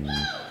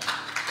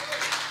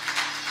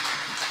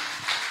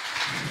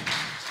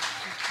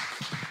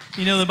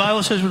 You know, the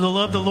Bible says we're to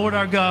love the Lord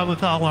our God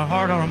with all our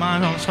heart, our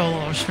mind, our soul,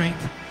 our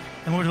strength.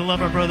 And we're to love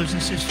our brothers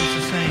and sisters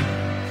the same.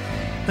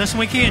 Listen,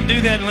 we can't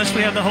do that unless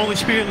we have the Holy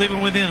Spirit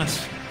living within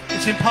us.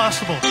 It's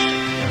impossible.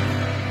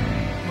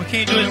 We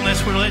can't do it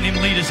unless we're letting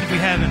Him lead us if we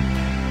haven't.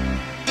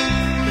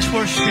 Let's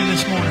worship Him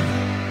this morning.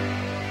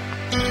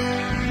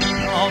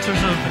 The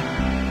altar's open.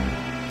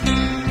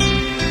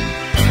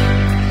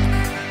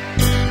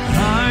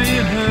 Are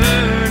you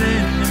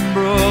hurting and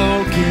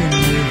broken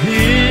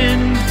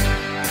within,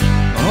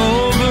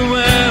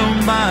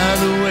 overwhelmed by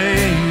the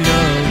weight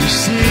of your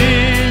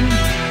sin?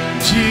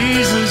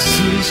 Jesus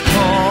is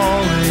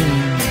calling.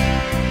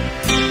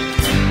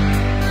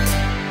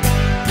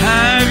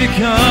 Have you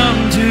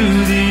come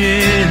to the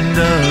end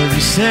of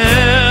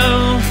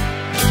yourself?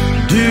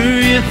 Do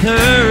you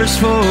thirst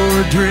for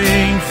a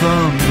drink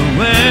from the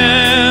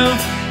well?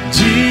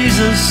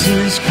 Jesus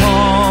is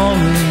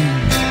calling.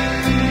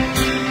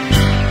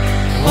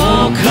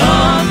 Oh,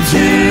 come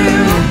to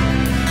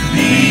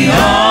the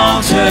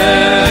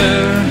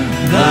altar.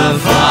 The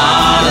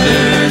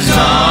Father's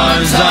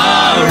arms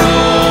are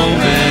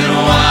open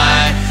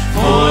wide.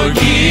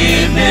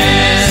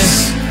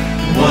 Forgiveness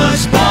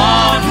was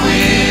bought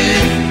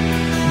with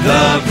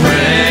the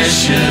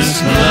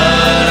precious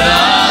blood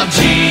of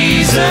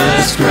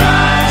Jesus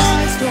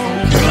Christ.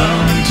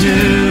 Come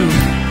to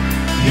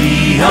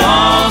the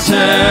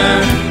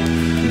altar.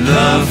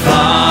 The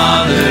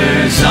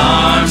Father's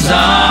arms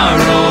are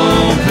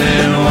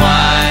open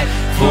wide.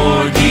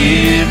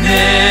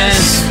 Forgiveness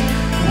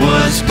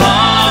was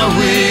bought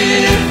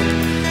with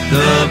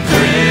the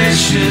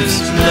precious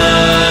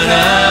blood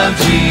of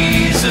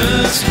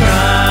Jesus Christ.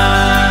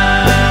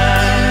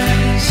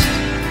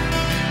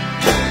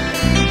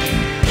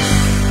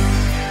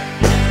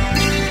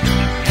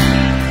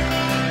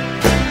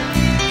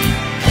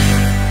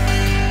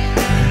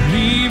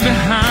 Leave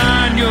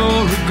behind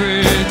your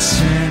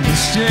regrets and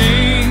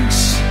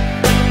mistakes.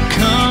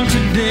 Come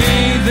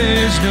today,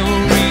 there's no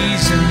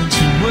reason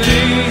to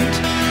wait.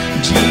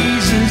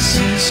 Jesus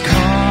is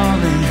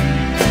calling.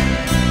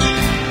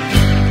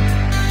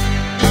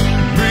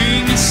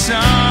 Bring your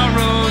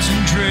sorrows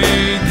and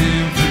trade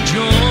them for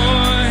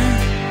joy.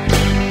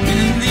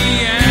 In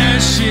the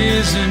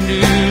ashes a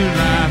new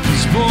life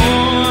is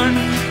born.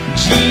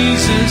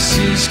 Jesus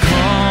is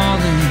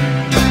calling.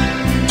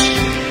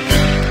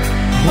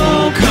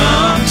 Oh,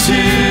 come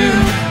to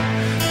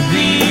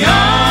the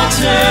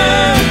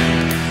altar.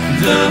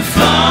 The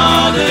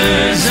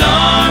Father's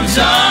arms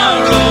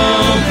are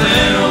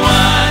open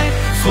wide.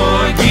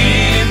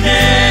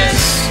 Forgiveness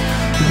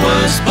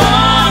was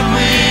bought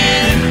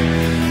with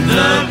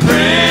the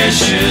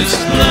precious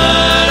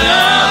blood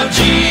of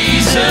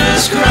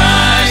Jesus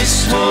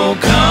Christ. Oh,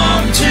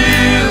 come to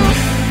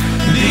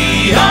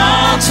the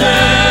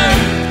altar.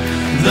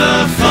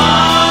 The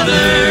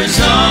Father's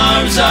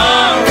arms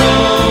are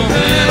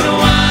open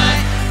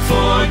wide.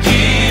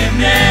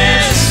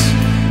 Forgiveness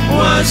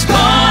was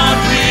bought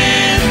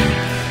with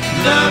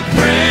the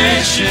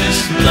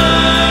precious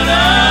blood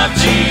of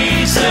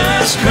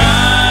Jesus Christ.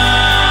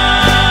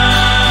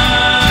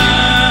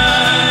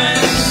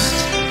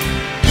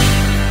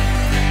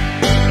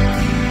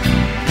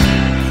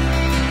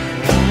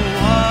 Oh,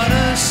 what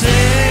a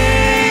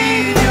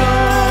Savior!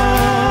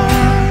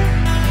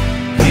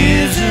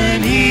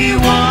 Isn't He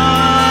wonderful?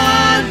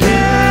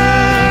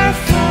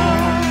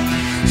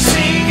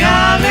 Sing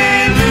hallelujah!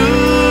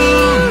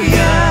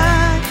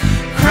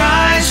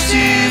 Christ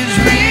is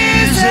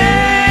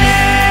risen.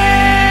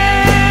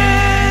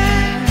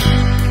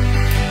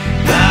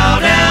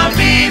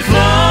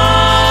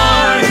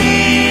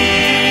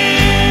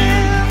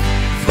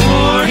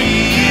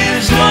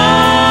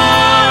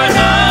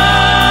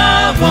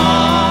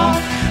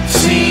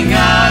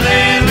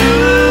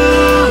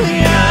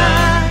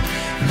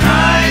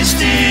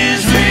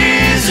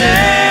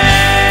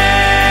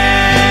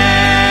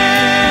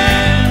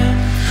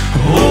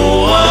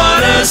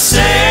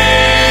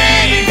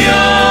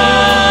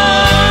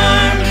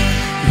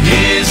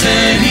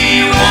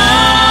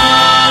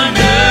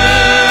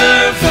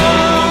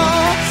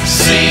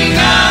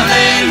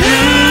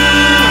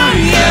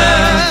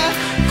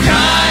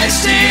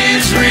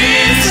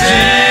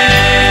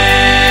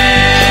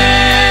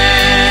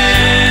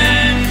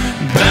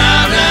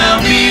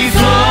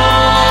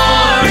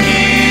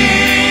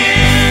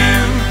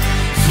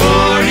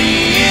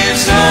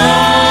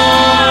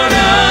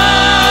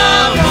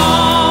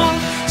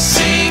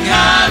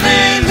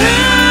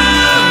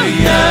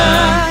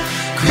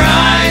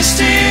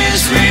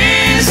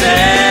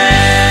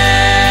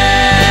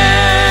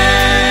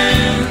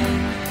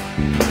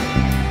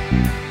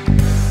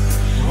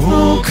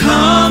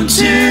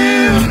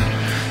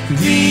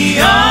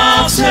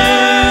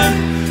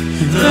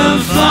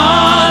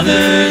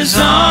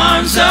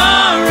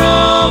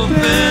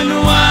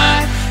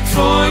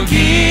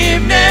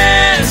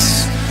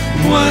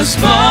 was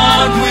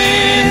bought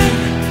with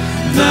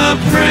the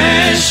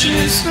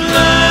precious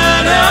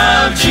blood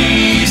of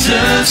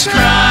Jesus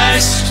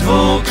Christ.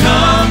 Oh,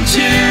 come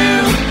to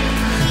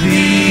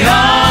the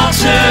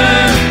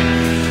altar.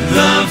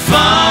 The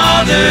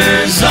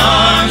Father's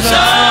arms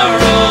are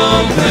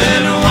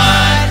open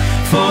wide.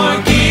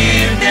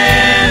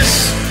 Forgiveness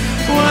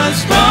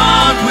was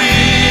bought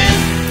with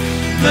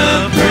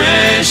the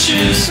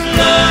precious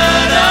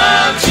blood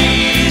of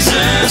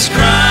Jesus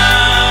Christ.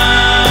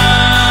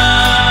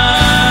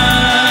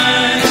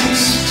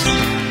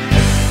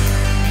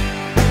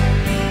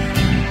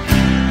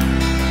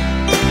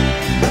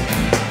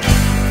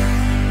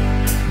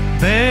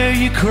 Bear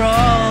your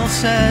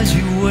cross as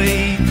you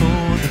wait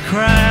for the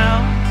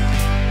crown.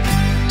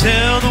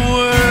 Tell the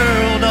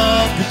world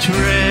of the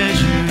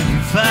treasure you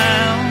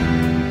found.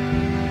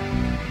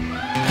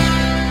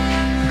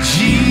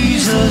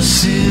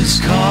 Jesus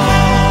is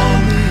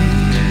calling.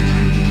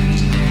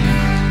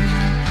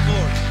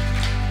 Lord.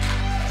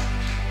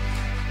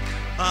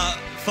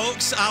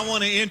 Folks, I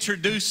want to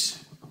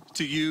introduce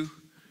to you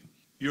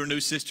your new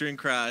sister in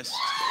Christ,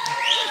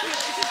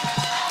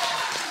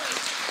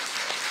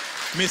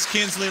 Miss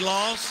Kinsley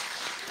Laws.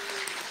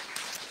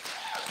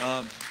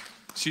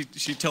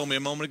 She told me a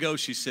moment ago,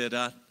 she said,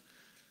 I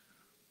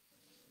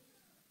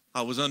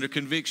was under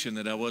conviction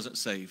that I wasn't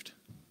saved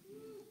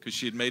because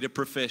she had made a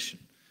profession.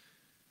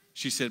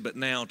 She said, but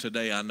now,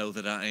 today, I know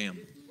that I am.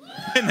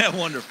 Isn't that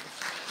wonderful?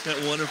 Isn't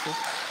that wonderful?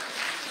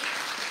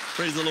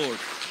 Praise the Lord.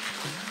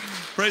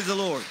 Praise the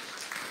Lord.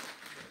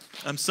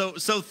 I'm so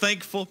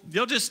thankful.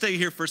 Y'all just stay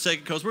here for a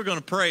second because we're going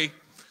to pray.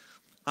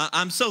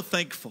 I'm so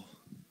thankful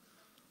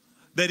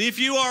that if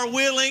you are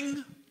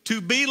willing to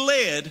be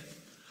led,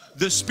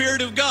 the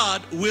Spirit of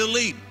God will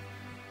lead.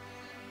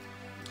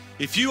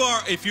 If you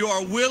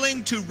are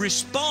willing to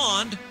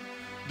respond,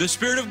 the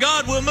Spirit of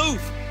God will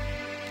move.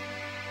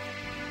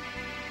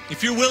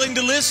 If you're willing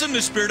to listen,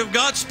 the Spirit of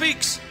God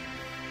speaks.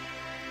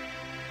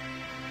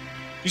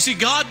 You see,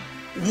 God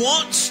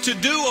wants to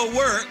do a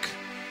work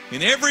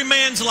in every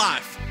man's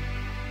life,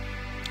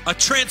 a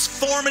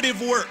transformative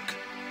work.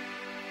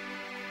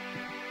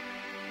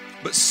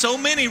 But so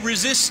many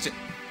resist it.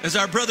 As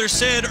our brother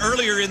said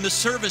earlier in the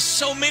service,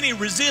 so many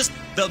resist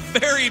the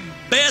very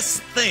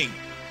best thing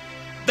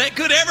that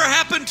could ever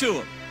happen to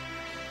them.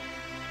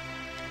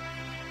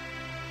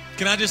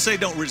 Can I just say,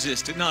 don't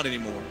resist it? Not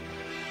anymore.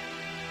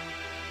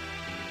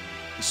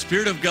 The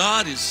Spirit of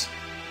God is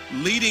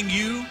leading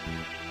you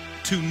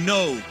to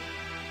know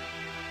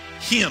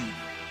Him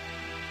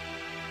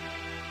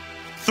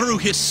through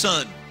His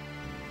Son.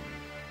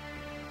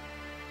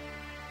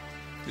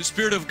 The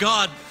Spirit of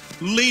God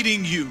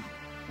leading you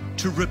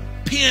to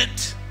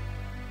repent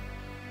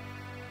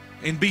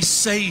and be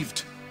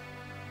saved.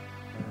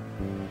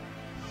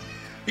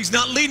 He's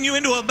not leading you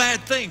into a bad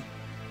thing.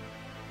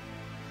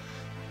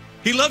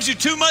 He loves you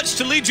too much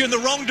to lead you in the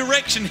wrong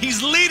direction.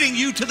 He's leading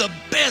you to the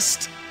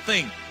best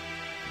thing.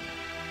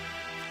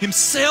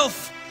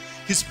 Himself,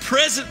 His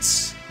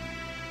presence,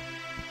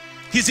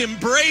 His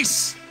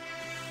embrace,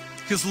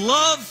 His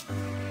love.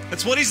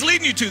 That's what He's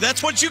leading you to.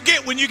 That's what you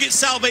get when you get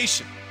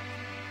salvation.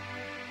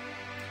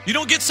 You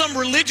don't get some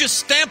religious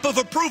stamp of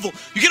approval.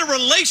 You get a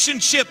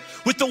relationship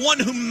with the one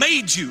who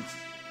made you,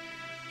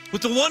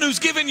 with the one who's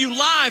given you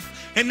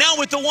life, and now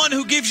with the one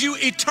who gives you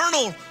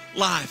eternal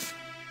life.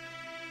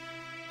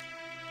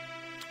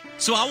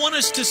 So I want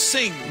us to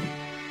sing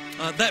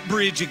that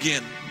bridge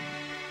again.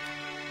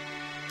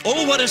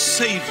 Oh, what a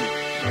Savior.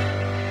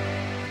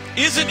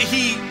 Isn't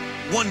He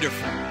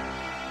wonderful?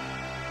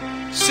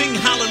 Sing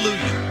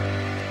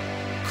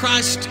hallelujah.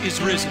 Christ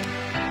is risen.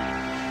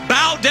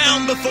 Bow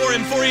down before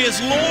Him, for He is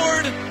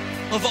Lord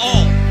of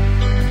all.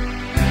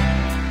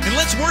 And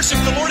let's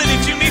worship the Lord. And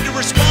if you need to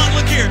respond,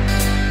 look here.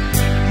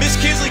 Miss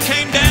Kinsley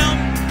came down.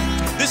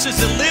 This is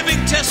a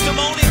living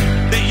testimony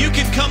that you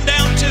can come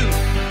down to.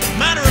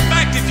 Matter of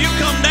fact, if you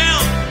come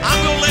down, I'm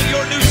going to let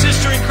your new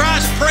sister in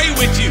Christ pray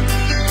with you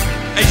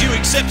as you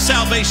accept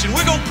salvation.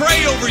 We're going to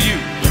pray over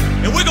you,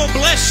 and we're going to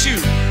bless you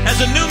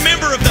as a new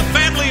member of the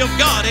family of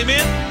God.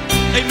 Amen?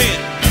 Amen.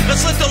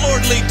 Let's let the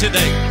Lord lead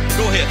today.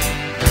 Go ahead.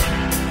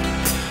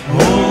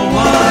 Oh,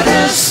 what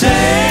a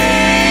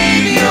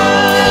Savior,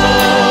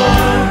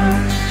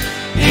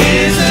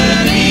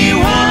 isn't He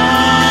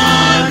wonderful?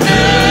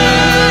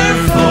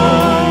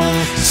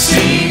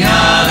 Sing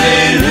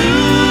hallelujah,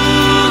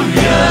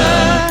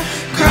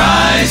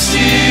 Christ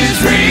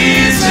is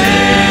risen.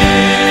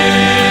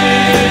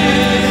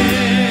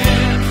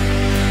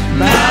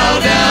 Bow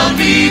down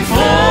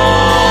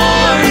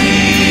before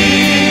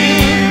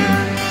Him,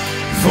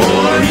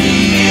 for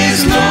He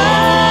is Lord.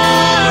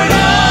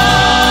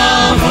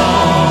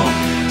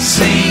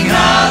 Sing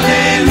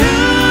hallelujah,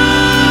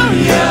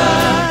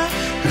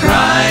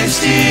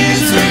 Christ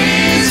is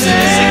risen.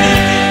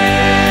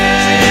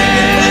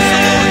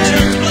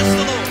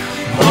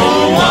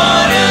 Oh,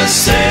 what a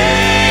Savior,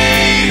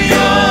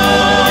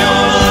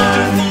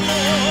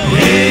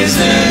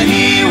 isn't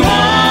He wonderful?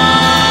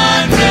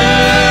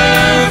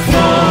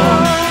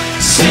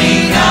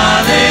 Sing hallelujah.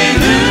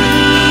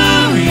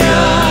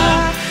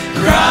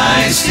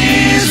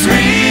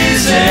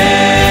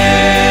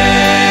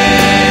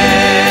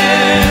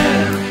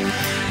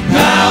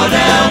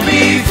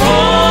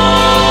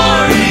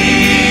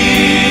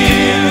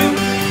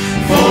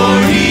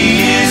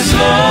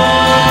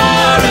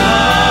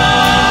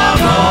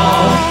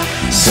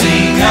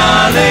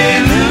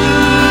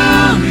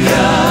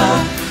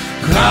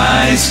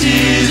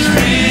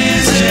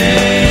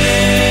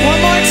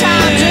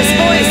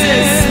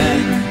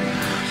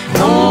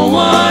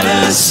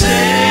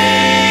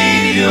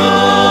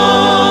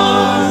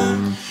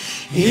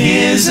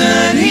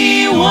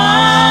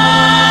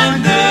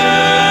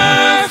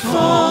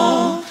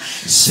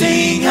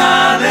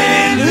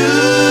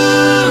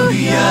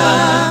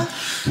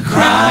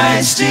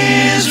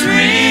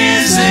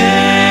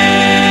 risen.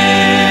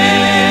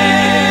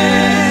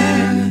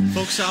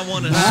 Folks, I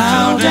want us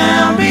Bow to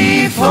down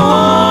keep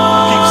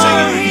before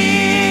singing.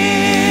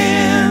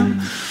 him,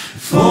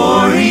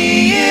 for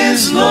he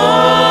is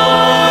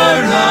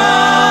Lord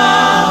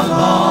of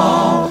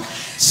all.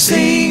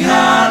 Sing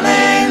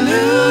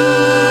hallelujah,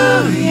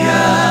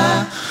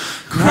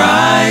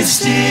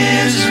 Christ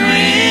is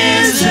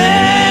risen.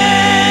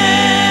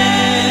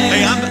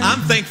 Hey,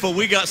 I'm thankful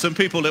we got some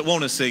people that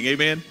want to sing.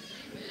 Amen.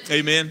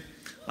 Amen.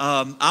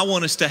 I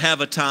want us to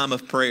have a time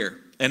of prayer.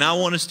 And I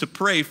want us to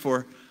pray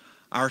for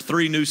our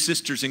 3 new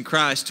sisters in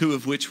Christ, 2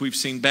 of which we've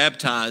seen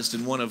baptized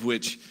and 1 of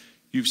which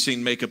you've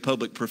seen make a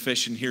public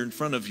profession here in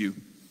front of you.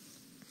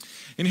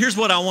 And here's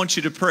what I want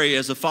you to pray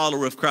as a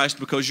follower of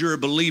Christ, because you're a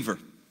believer.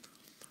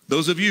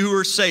 Those of you who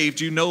are saved,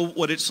 you know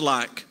what it's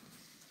like.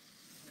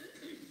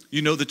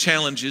 You know the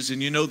challenges,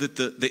 and you know that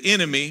the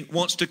enemy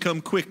wants to come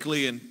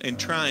quickly and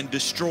try and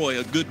destroy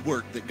a good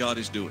work that God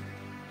is doing.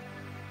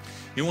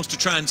 He wants to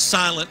try and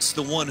silence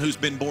the one who's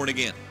been born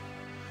again.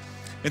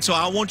 And so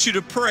I want you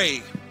to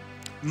pray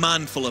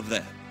mindful of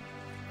that.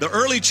 The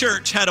early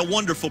church had a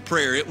wonderful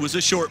prayer. It was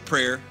a short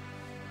prayer.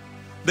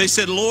 They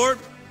said, Lord,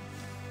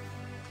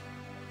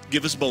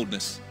 give us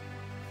boldness.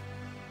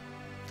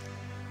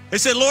 They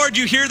said, Lord,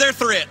 you hear their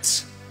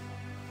threats.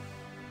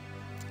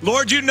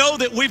 Lord, you know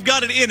that we've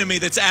got an enemy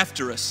that's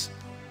after us.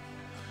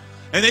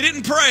 And they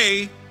didn't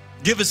pray,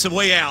 give us a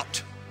way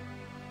out.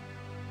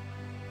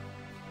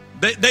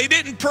 They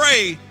didn't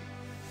pray,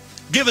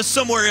 give us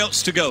somewhere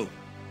else to go.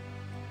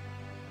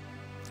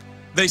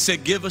 They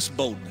said, give us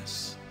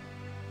boldness.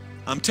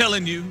 I'm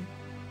telling you,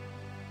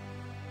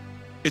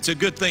 it's a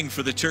good thing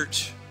for the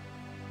church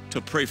to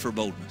pray for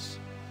boldness.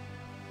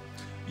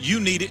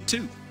 You need it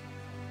too.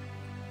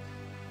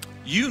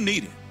 You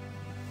need it.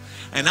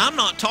 And I'm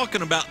not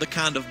talking about the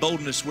kind of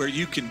boldness where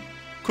you can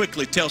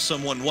quickly tell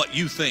someone what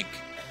you think.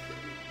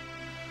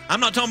 I'm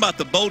not talking about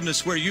the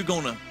boldness where you're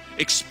going to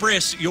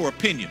express your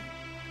opinion.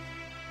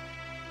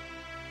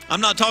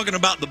 I'm not talking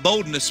about the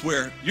boldness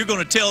where you're going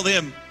to tell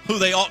them who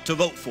they ought to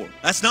vote for.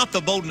 That's not the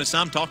boldness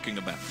I'm talking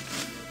about.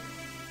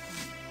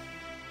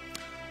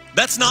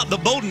 That's not the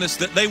boldness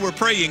that they were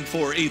praying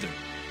for either.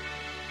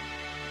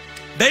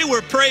 They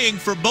were praying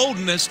for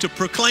boldness to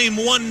proclaim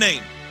one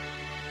name,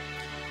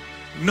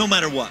 no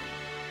matter what.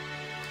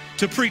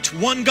 To preach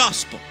one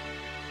gospel,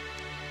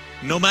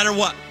 no matter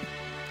what.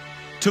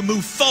 To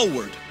move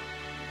forward,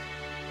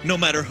 no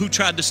matter who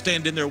tried to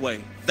stand in their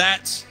way.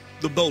 That's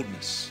the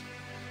boldness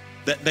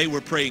that they were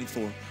praying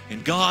for.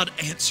 And God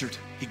answered.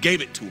 He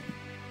gave it to them.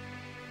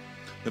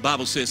 The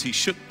Bible says he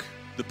shook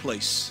the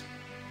place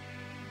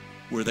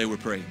where they were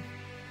praying.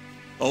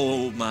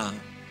 Oh my.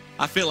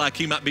 I feel like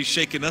he might be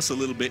shaking us a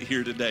little bit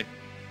here today.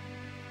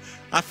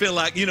 I feel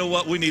like, you know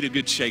what, we need a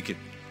good shaking.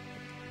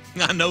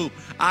 I know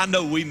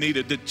we need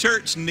it. The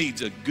church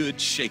needs a good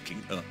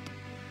shaking up.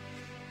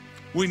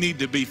 We need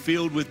to be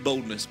filled with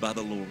boldness by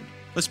the Lord.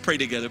 Let's pray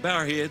together. Bow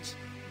our heads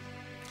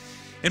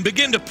and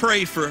begin to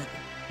pray for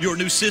your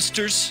new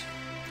sisters,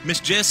 Miss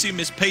Jessie,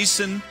 Miss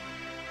Payson,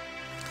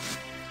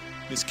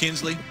 Miss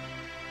Kinsley.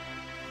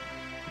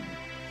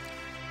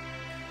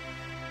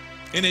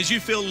 And as you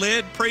feel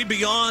led, pray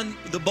beyond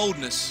the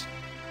boldness.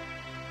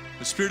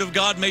 The Spirit of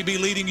God may be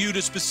leading you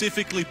to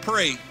specifically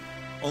pray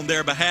on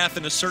their behalf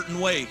in a certain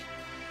way.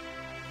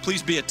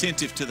 Please be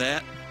attentive to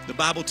that. The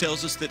Bible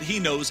tells us that he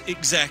knows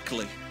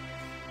exactly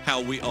how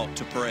we ought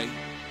to pray,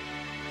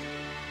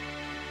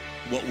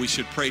 what we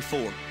should pray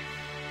for.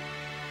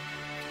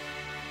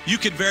 You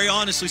could very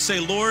honestly say,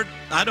 Lord,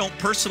 I don't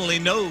personally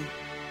know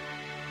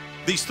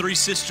these 3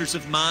 sisters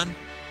of mine,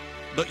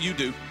 but you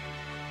do.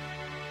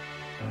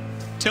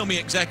 Tell me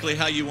exactly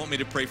how you want me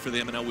to pray for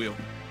them, and I will.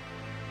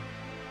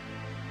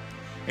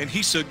 And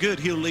he's so good,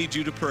 he'll lead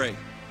you to pray,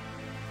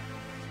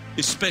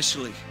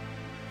 especially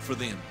for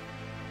them.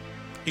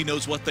 He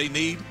knows what they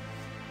need.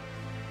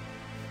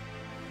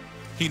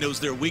 He knows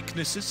their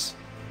weaknesses.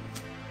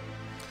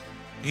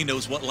 He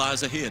knows what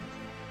lies ahead.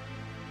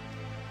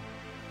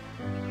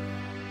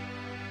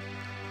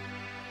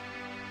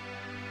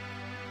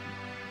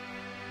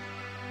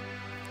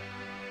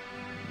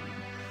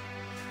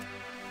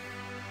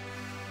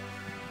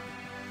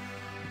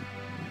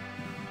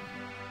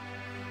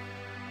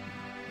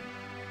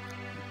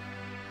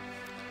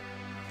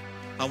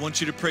 I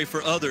want you to pray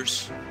for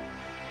others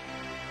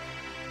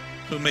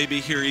who may be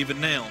here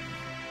even now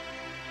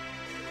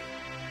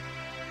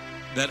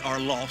that are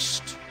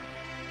lost.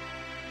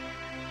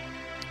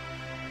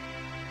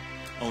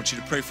 I want you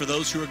to pray for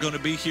those who are going to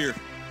be here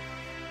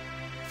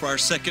for our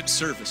second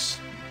service,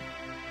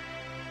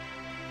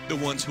 the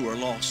ones who are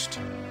lost.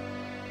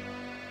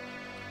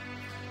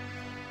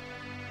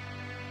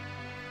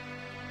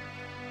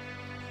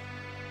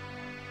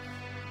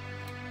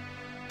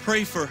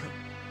 Pray for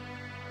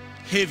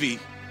heavy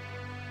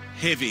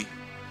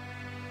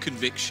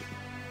conviction.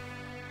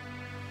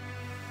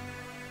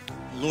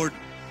 Lord,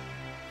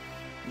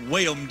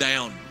 weigh them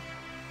down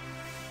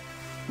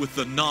with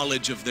the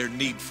knowledge of their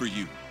need for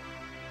you.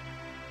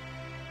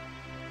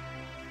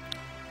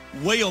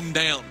 Weigh them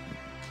down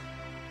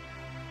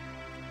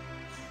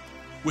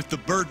with the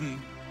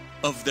burden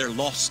of their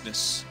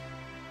lostness.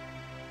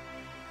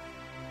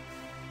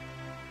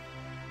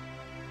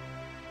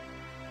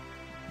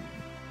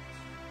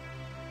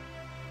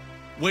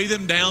 Weigh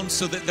them down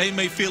so that they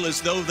may feel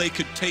as though they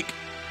could take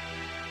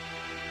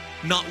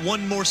not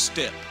one more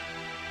step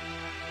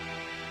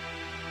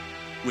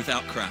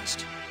without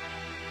Christ.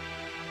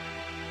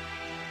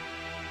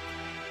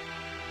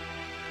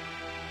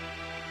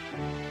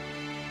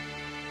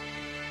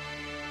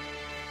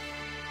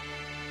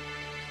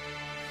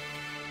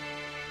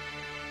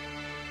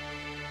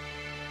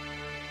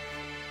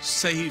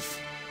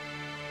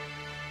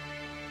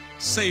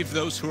 Save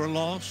those who are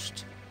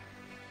lost.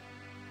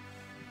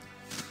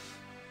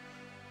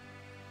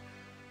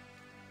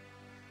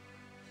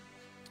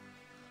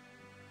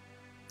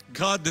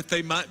 God, that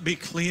they might be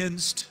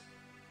cleansed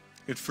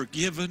and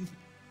forgiven.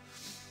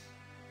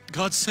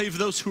 God, save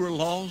those who are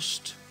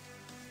lost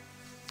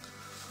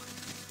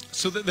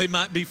so that they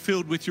might be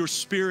filled with your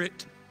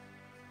Spirit.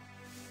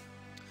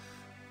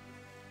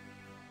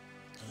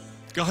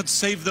 God,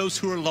 save those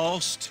who are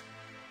lost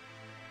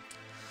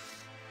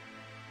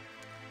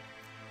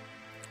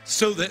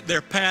so that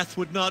their path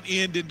would not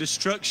end in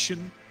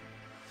destruction,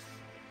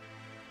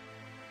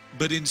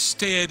 but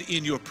instead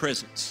in your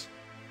presence.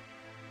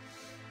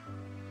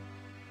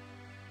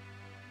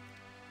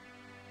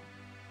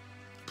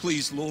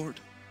 Please,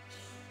 Lord,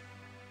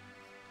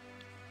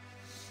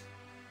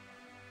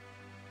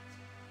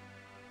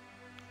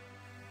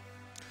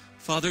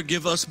 Father,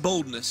 give us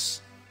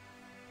boldness.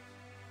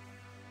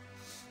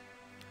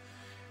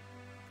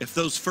 If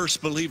those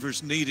first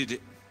believers needed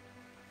it,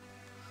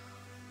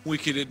 we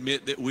can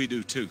admit that we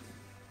do too.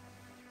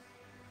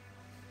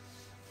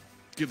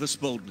 Give us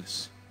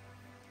boldness.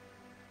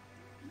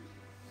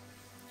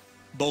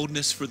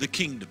 Boldness for the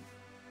kingdom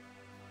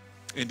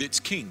and its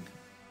king.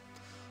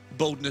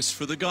 Boldness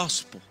for the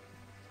gospel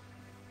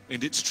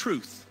and its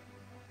truth.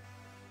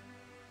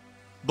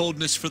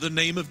 Boldness for the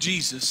name of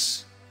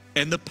Jesus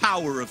and the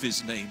power of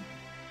his name.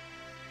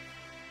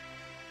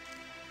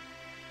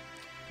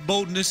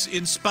 Boldness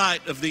in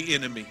spite of the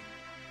enemy.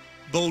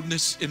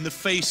 Boldness in the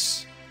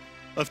face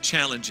of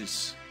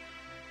challenges.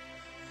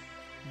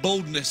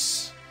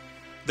 Boldness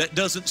that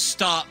doesn't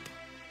stop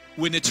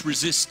when it's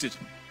resisted.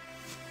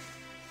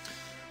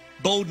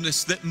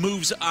 Boldness that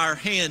moves our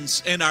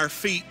hands and our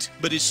feet,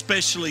 but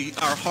especially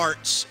our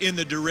hearts, in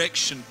the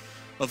direction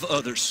of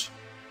others.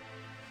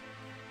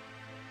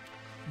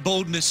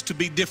 Boldness to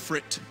be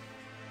different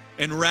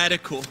and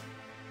radical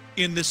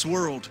in this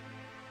world.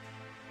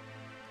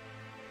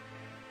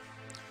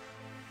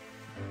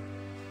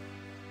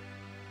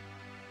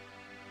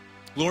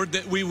 Lord,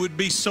 that we would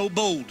be so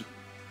bold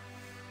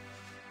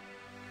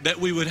that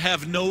we would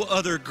have no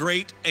other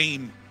great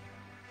aim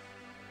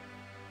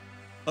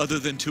other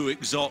than to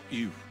exalt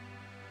you.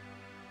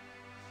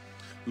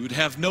 We would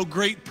have no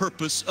great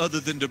purpose other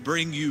than to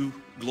bring you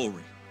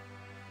glory.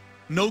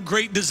 No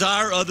great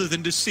desire other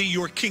than to see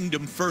your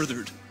kingdom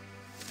furthered.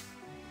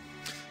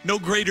 No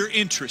greater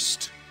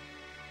interest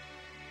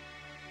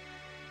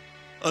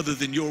other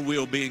than your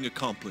will being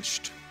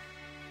accomplished.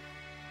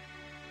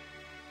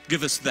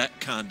 Give us that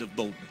kind of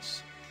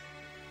boldness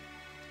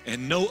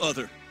and no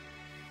other.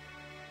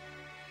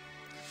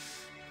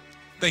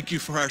 Thank you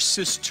for our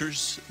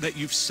sisters that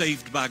you've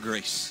saved by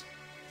grace.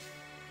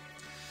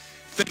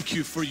 Thank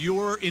you for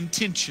your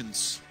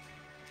intentions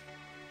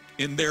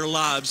in their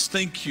lives.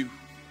 Thank you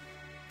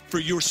for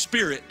your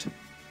Spirit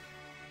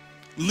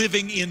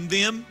living in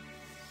them.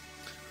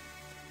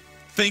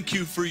 Thank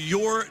you for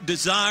your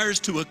desires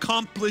to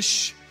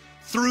accomplish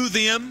through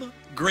them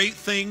great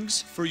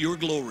things for your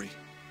glory.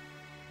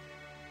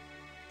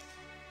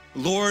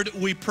 Lord,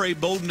 we pray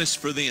boldness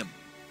for them.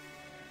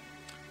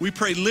 We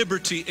pray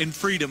liberty and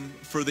freedom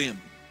for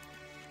them.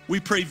 We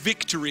pray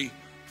victory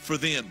for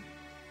them.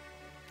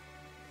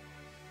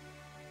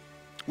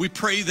 We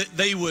pray that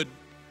they would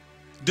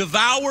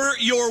devour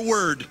your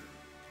word.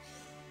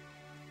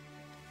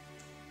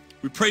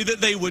 We pray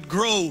that they would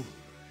grow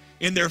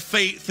in their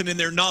faith and in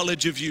their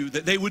knowledge of you,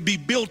 that they would be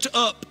built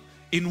up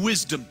in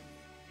wisdom.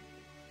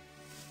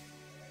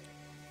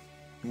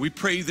 We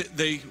pray that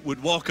they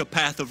would walk a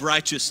path of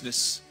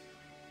righteousness.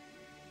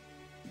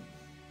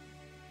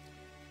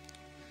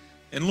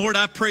 And Lord,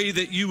 I pray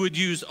that you would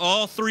use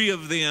all three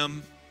of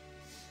them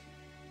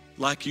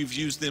like you've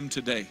used them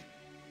today.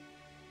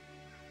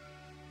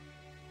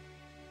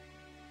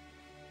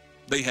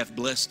 They have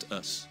blessed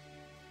us.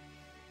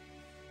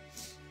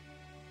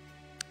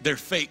 Their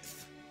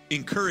faith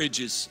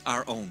encourages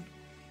our own.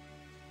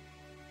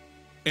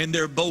 And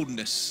their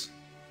boldness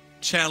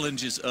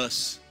challenges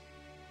us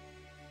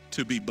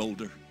to be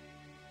bolder.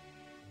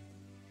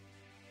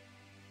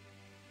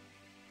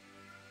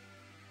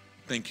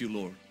 Thank you,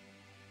 Lord,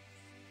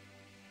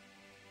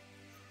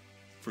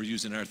 for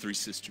using our three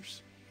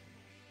sisters.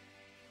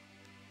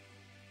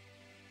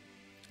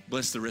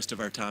 Bless the rest of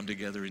our time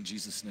together in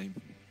Jesus' name.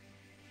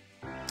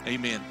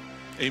 Amen.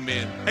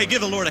 Amen. Hey,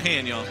 give the Lord a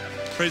hand, y'all.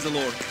 Praise the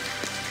Lord.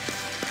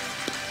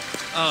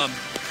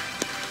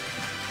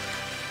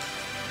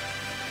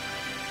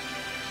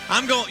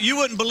 You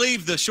wouldn't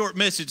believe the short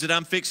message that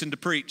I'm fixing to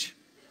preach.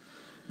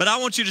 But I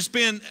want you to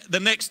spend the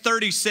next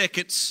 30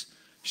 seconds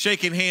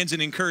shaking hands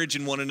and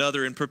encouraging one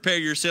another and prepare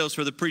yourselves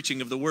for the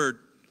preaching of the word.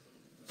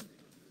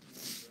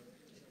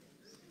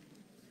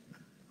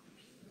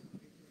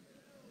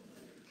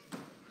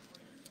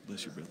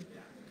 Bless you, brother.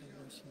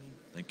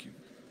 Thank you.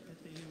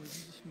 At the end, would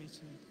you just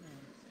mention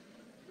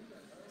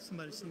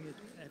somebody singing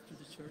after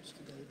the church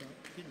today about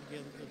getting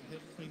together to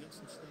help clean up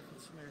some stuff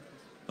in Samaritans?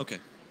 Okay.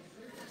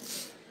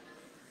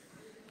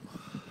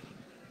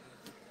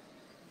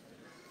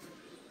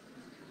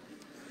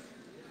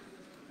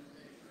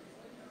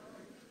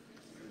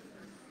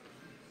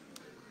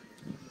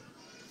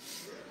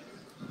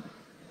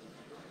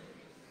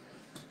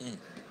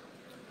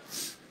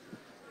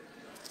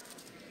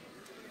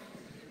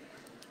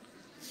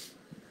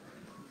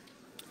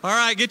 All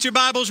right, get your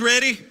Bibles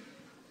ready.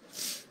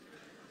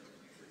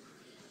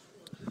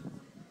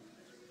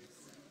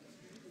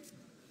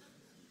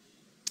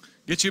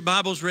 Get your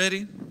Bibles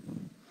ready.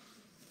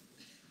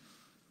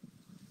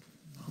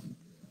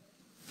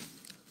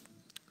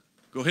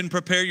 Go ahead and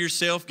prepare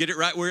yourself. Get it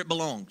right where it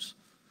belongs.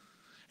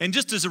 And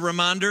just as a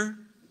reminder,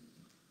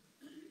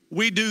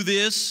 we do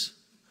this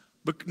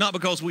not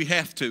because we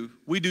have to.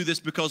 We do this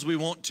because we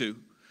want to.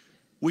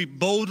 We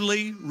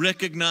boldly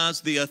recognize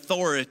the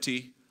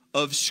authority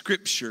of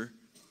Scripture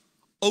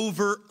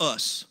over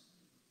us.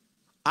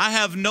 I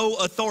have no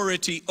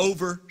authority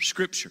over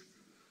Scripture.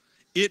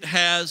 It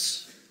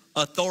has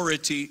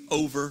authority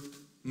over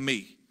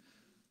me.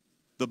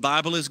 The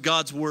Bible is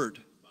God's Word.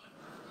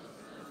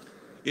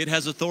 It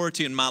has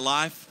authority in my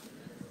life.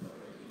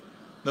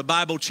 The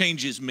Bible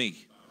changes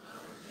me.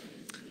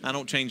 I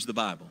don't change the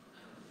Bible.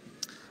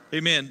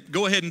 Amen.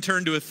 Go ahead and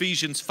turn to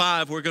Ephesians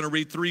 5. We're going to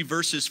read 3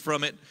 verses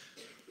from it.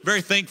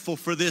 Very thankful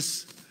for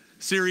this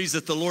series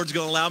that the Lord's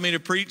going to allow me to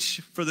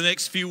preach for the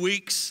next few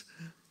weeks.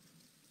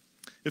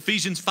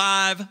 Ephesians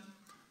 5,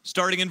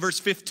 starting in verse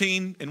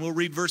 15, and we'll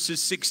read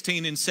verses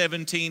 16 and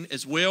 17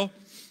 as well.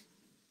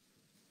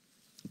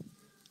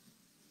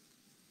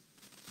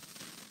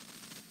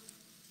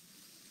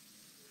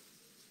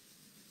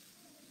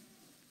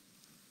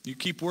 You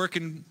keep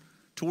working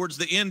towards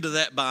the end of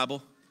that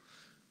Bible.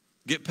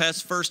 Get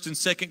past 1st and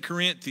 2nd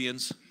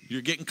Corinthians.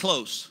 You're getting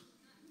close.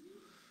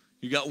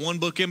 You got one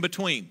book in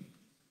between.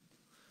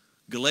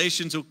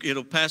 Galatians,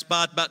 it'll pass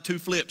by about 2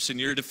 flips and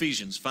you're at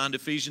Ephesians. Find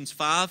Ephesians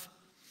 5,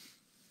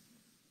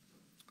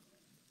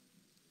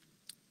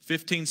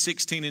 15,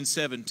 16, and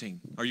 17.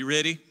 Are you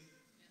ready?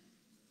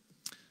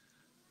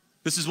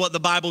 This is what the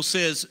Bible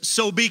says.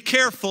 So be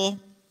careful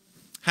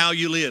how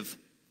you live.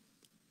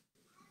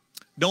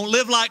 Don't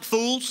live like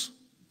fools,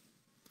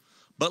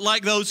 but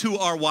like those who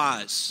are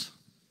wise.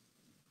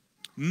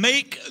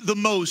 Make the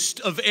most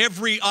of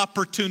every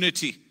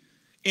opportunity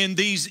in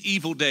these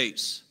evil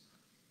days.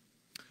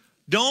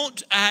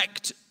 Don't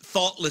act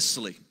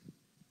thoughtlessly,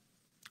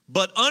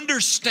 but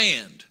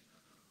understand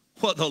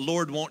what the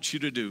Lord wants you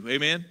to do.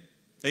 Amen?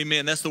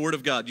 Amen. That's the word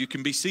of God. You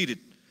can be seated.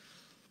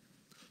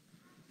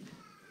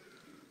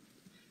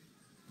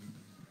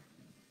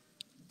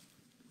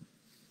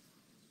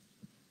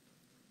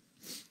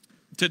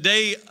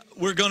 Today,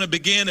 we're going to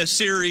begin a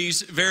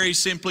series very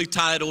simply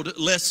titled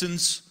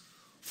Lessons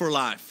for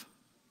Life.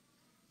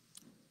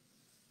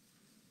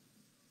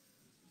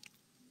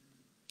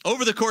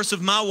 Over the course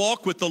of my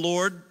walk with the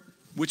Lord,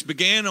 which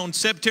began on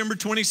September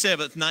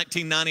 27th,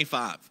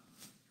 1995,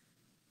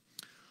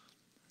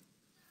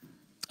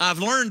 I've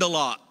learned a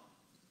lot.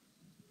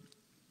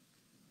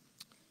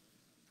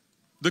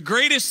 The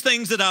greatest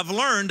things that I've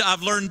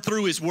learned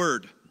through His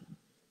Word.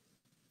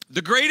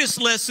 The greatest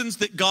lessons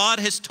that God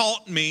has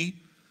taught me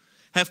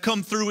have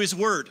come through His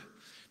Word.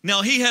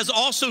 Now, He has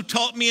also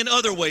taught me in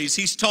other ways.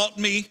 He's taught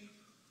me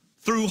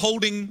through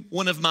holding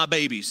one of my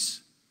babies.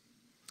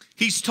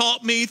 He's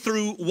taught me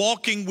through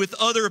walking with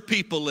other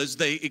people as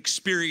they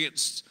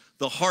experienced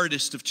the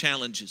hardest of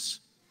challenges.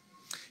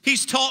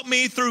 He's taught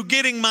me through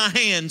getting my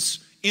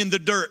hands in the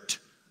dirt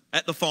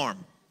at the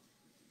farm.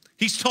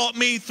 He's taught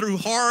me through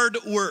hard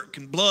work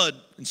and blood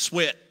and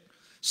sweat,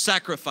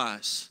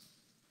 sacrifice.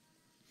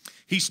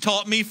 He's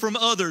taught me from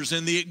others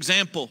and the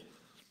example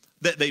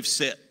that they've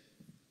set.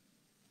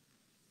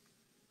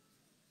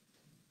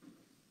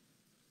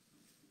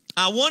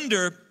 I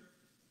wonder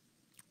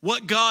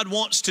what God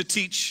wants to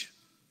teach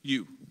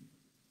you.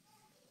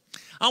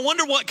 I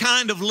wonder what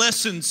kind of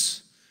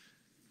lessons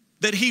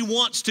that He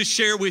wants to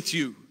share with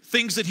you,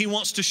 things that He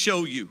wants to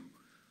show you,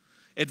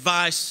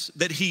 advice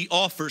that He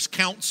offers,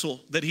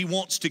 counsel that He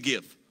wants to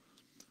give.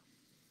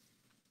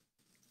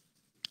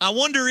 I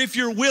wonder if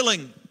you're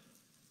willing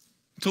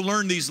to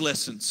learn these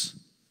lessons.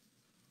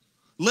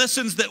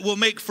 Lessons that will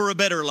make for a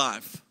better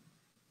life.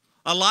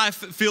 A life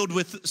filled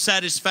with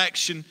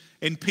satisfaction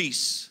and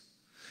peace.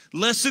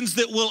 Lessons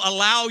that will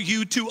allow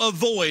you to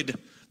avoid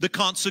the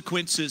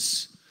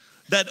consequences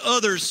that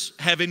others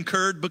have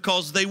incurred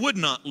because they would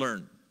not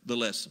learn the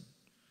lesson.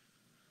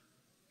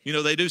 You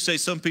know, they do say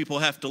some people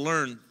have to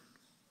learn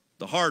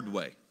the hard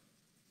way.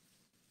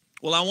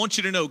 Well, I want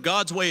you to know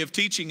God's way of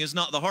teaching is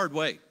not the hard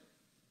way.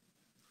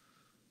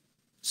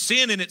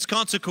 sin and its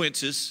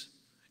consequences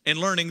and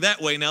learning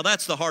that way. Now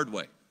that's the hard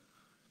way.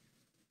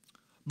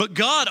 But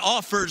God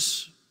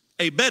offers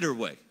a better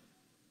way.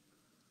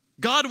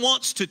 God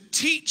wants to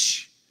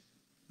teach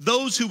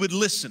those who would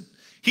listen.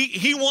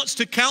 He wants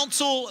to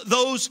counsel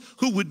those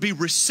who would be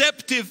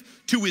receptive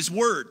to his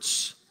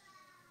words.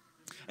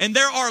 And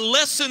there are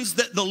lessons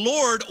that the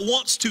Lord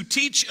wants to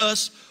teach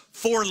us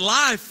for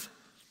life.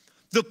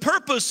 The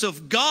purpose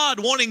of God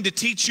wanting to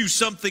teach you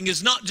something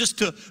is not just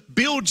to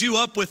build you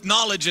up with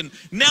knowledge and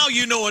now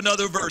you know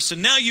another verse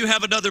and now you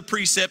have another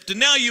precept and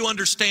now you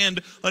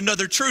understand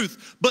another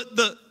truth. But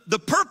the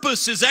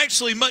purpose is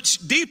actually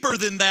much deeper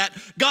than that.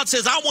 God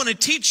says, I want to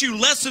teach you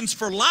lessons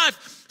for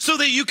life so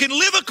that you can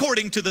live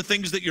according to the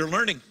things that you're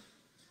learning.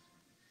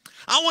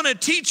 I want to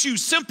teach you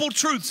simple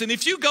truths. And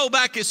if you go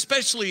back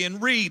especially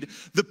and read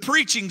the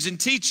preachings and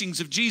teachings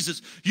of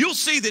Jesus, you'll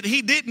see that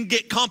he didn't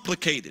get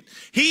complicated.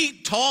 He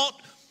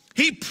taught,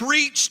 he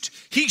preached,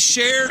 he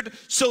shared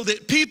so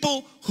that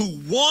people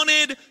who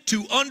wanted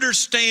to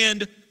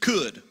understand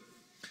could.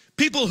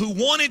 People who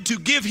wanted to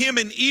give him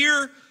an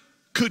ear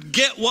could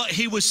get what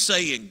he was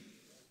saying.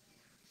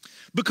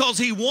 Because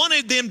he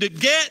wanted them to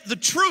get the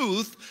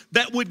truth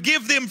that would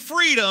give them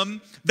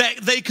freedom that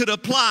they could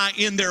apply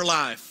in their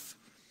life.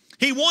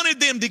 He wanted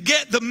them to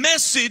get the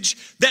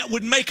message that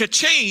would make a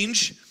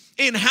change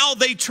in how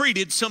they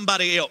treated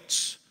somebody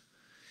else.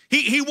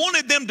 He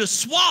wanted them to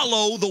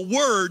swallow the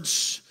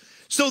words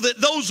so that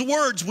those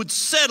words would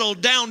settle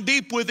down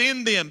deep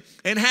within them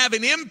and have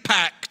an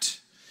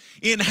impact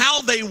in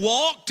how they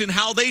walked and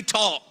how they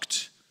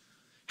talked,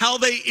 how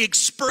they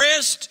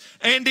expressed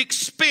and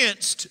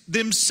expensed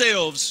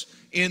themselves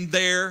in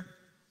their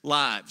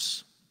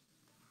lives.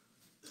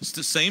 It's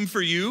the same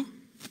for you.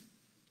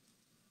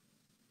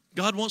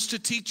 God wants to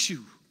teach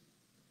you.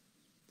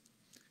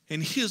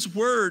 And his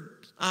word,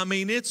 I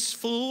mean, it's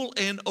full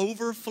and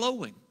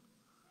overflowing.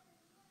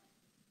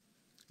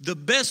 The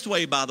best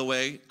way, by the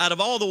way, out of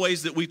all the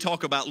ways that we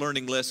talk about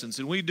learning lessons,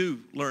 and we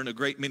do learn a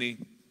great many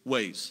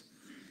ways,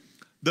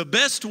 the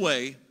best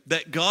way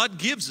that God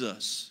gives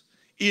us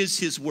is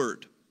his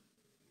word.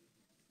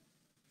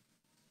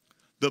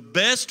 The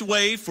best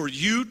way for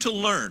you to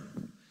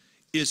learn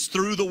is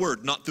through the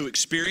word, not through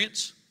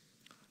experience,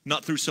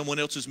 not through someone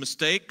else's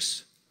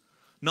mistakes,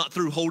 not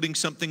through holding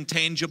something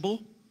tangible.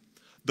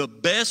 The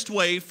best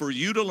way for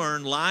you to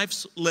learn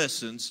life's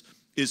lessons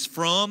is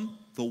from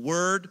the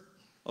Word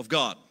of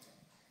God.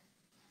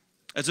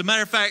 As a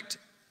matter of fact,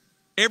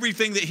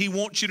 everything that he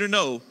wants you to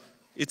know,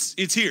 it's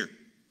here.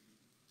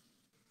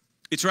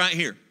 It's right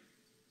here.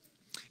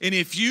 And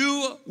if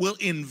you will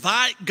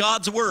invite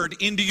God's Word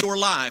into your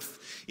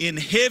life in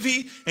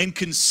heavy and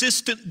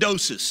consistent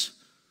doses,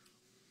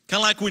 kind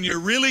of like when you're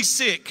really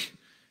sick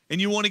and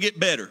you want to get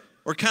better,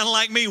 or kind of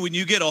like me when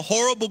you get a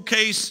horrible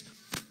case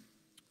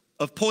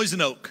of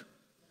poison oak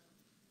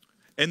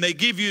and they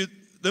give you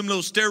them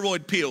little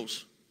steroid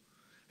pills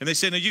and they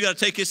say, now you got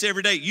to take this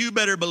every day. You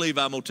better believe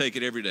I'm going to take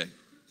it every day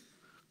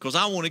because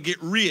I want to get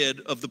rid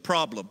of the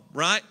problem,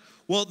 right?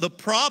 Well, the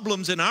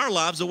problems in our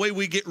lives, the way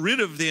we get rid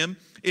of them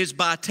is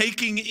by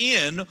taking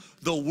in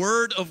the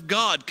Word of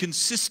God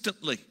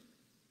consistently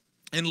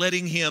and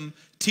letting him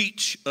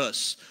teach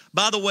us.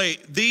 By the way,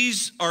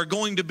 these are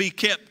going to be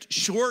kept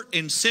short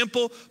and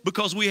simple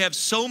because we have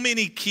so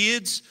many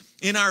kids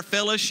in our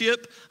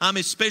fellowship. I'm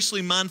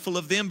especially mindful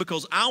of them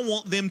because I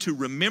want them to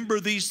remember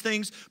these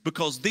things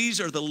because these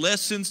are the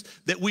lessons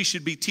that we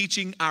should be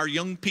teaching our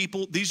young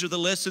people. These are the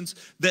lessons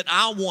that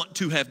I want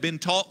to have been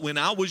taught when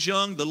I was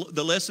young,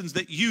 the lessons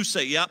that you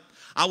say, yep,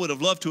 I would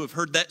have loved to have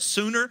heard that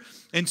sooner.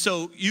 And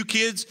so you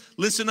kids,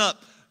 listen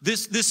up.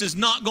 This is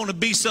not going to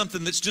be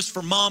something that's just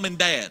for mom and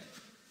dad.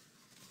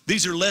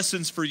 These are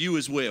lessons for you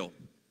as well.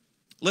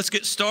 Let's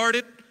get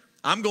started.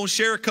 I'm going to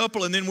share a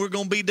couple and then we're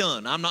going to be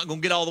done. I'm not going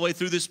to get all the way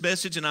through this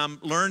message, and I'm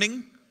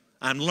learning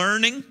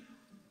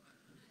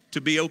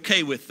to be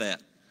okay with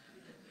that.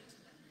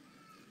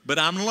 But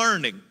I'm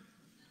learning.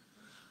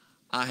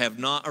 I have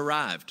not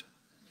arrived.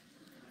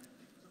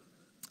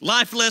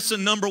 Life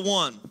lesson number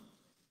 1.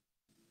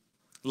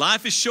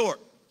 Life is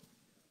short.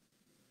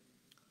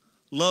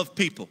 Love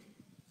people.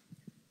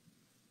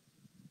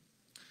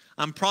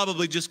 I'm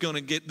probably just going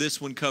to get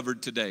this one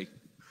covered today.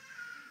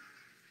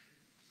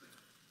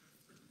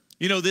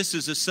 You know, this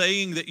is a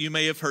saying that you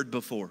may have heard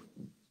before.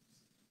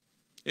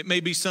 It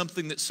may be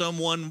something that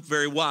someone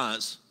very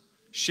wise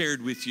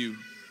shared with you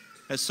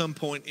at some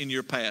point in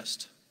your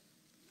past.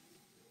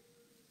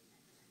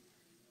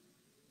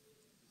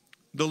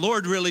 The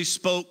Lord really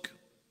spoke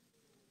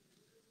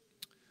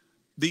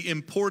the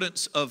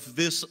importance of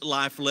this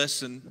life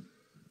lesson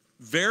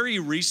very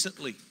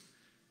recently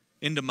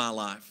into my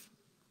life.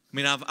 I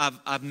mean,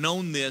 I've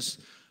known this,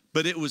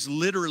 but it was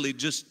literally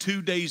just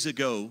 2 days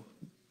ago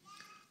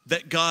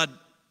that God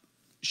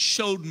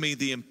showed me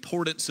the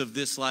importance of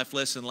this life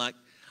lesson. Like,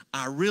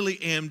 I really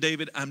am,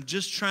 David. I'm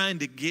just trying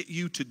to get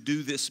you to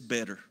do this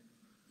better.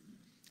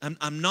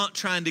 I'm not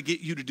trying to get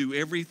you to do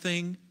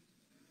everything.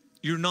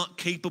 You're not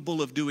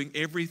capable of doing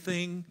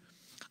everything.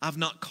 I've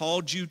not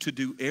called you to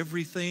do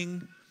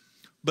everything.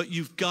 But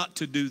you've got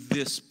to do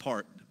this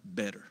part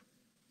better.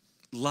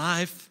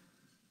 Life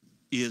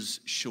is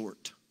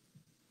short.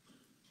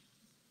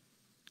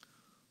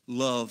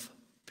 Love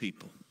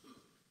people.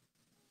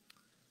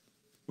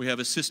 We have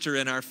a sister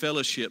in our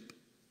fellowship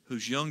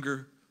whose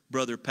younger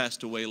brother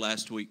passed away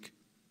last week.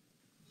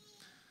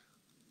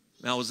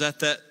 Now, I was at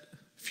that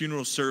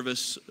funeral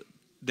service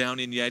down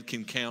in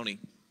Yadkin County,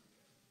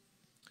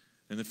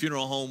 and the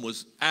funeral home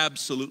was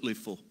absolutely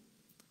full.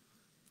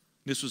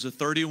 This was a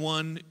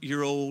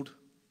 31-year-old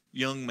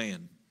young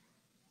man.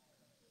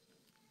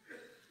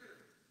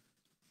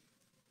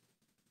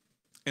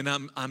 And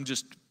I'm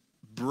just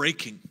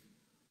breaking.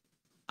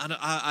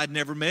 I'd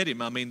never met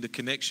him. I mean, the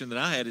connection that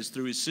I had is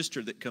through his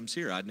sister that comes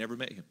here. I'd never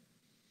met him.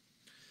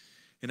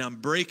 And I'm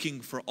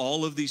breaking for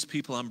all of these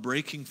people. I'm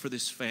breaking for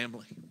this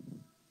family.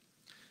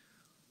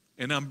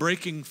 And I'm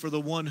breaking for the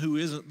one who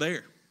isn't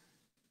there.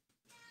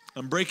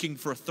 I'm breaking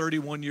for a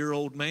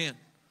 31-year-old man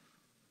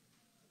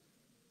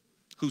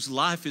whose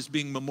life is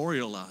being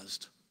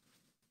memorialized.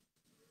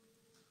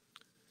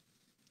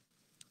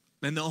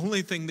 And the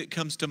only thing that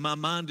comes to my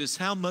mind is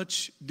how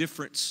much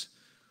difference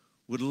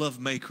would love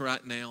make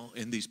right now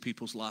in these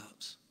people's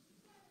lives?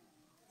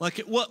 Like,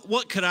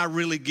 what could I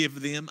really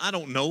give them? I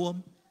don't know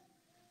them.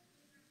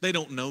 They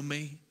don't know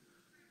me.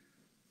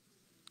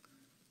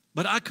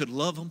 But I could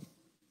love them.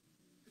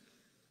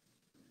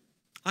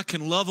 I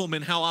can love them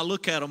in how I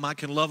look at them. I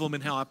can love them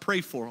in how I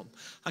pray for them.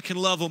 I can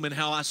love them in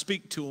how I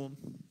speak to them.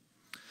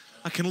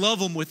 I can love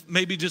them with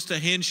maybe just a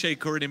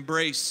handshake or an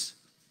embrace.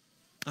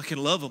 I can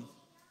love them.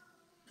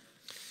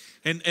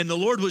 And the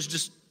Lord was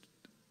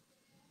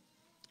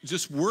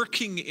just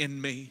working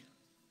in me.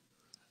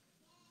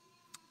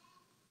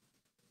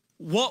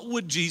 What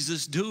would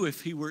Jesus do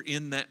if he were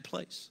in that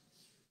place?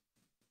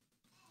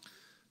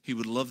 He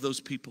would love those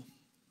people.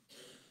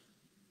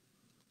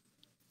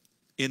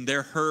 In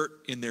their hurt,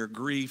 in their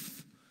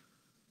grief,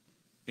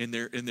 in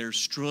their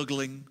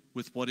struggling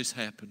with what has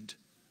happened,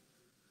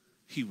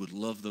 he would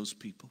love those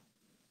people.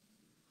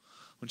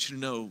 I want you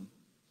to know,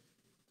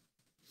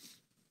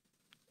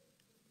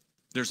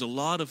 there's a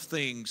lot of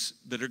things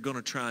that are going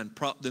to try and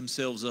prop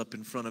themselves up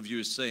in front of you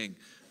as saying,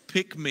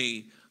 pick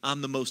me,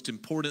 I'm the most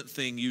important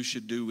thing you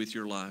should do with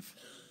your life.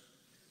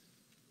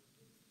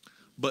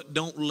 But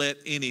don't let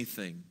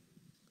anything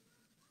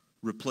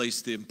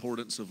replace the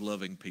importance of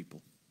loving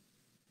people.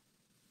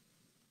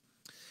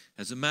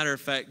 As a matter of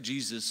fact,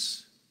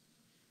 Jesus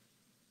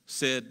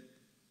said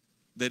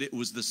that it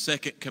was the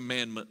second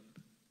commandment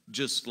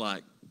just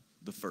like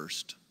the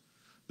first.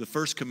 The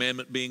first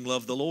commandment being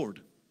love the Lord.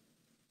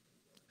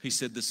 He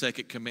said the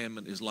second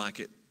commandment is like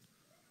it.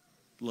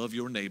 Love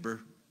your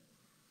neighbor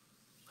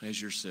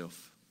as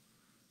yourself.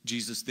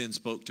 Jesus then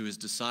spoke to his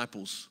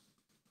disciples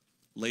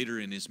later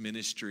in his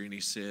ministry, and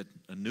he said,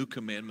 a new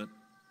commandment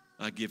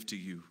I give to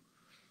you.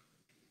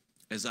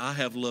 As I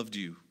have loved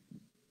you,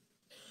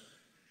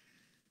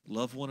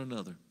 love one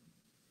another.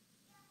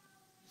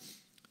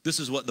 This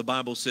is what the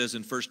Bible says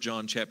in 1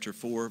 John chapter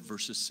 4,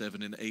 verses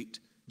 7 and 8.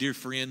 Dear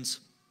friends,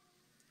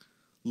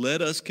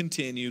 let us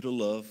continue to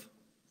love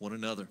one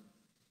another.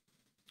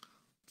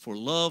 For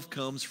love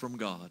comes from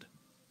God.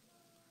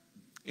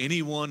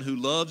 Anyone who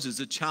loves is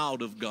a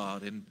child of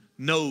God and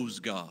knows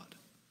God.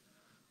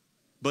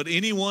 But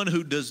anyone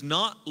who does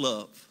not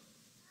love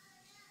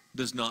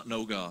does not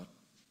know God.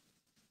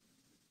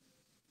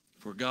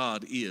 For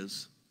God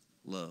is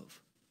love.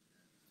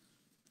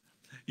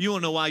 You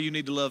want to know why you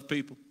need to love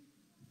people?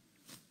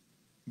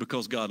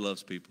 Because God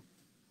loves people.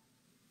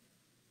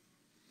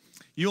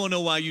 You want to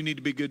know why you need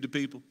to be good to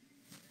people?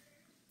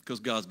 Because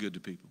God's good to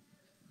people.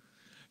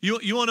 You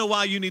want to know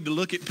why you need to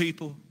look at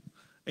people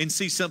and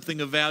see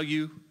something of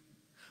value?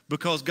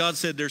 Because God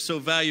said they're so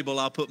valuable,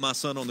 I'll put my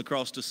son on the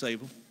cross to save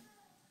them.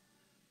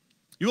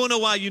 You want to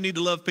know why you need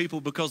to love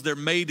people? Because they're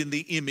made in the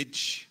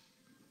image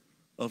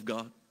of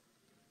God.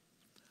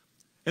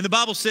 And the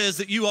Bible says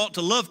that you ought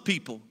to love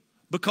people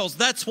because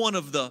that's one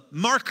of the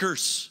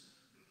markers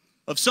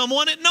of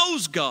someone that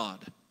knows God.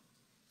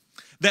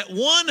 That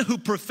one who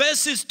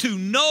professes to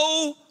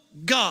know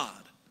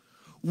God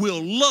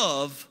will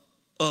love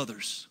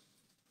others.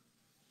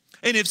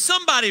 And if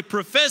somebody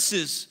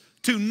professes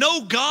to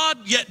know God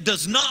yet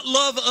does not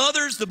love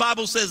others, the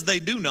Bible says they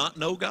do not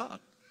know God.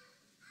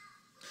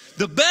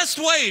 The best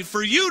way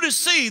for you to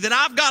see that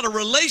I've got a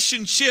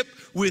relationship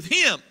with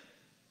Him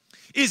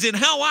is in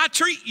how I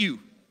treat you,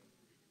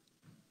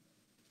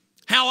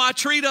 how I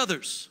treat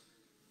others.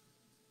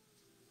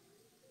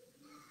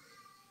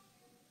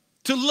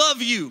 To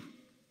love you,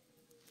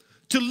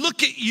 to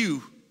look at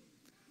you,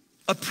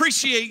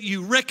 appreciate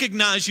you,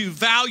 recognize you,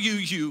 value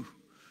you,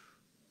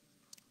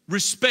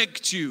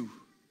 respect you,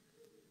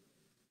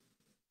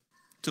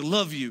 to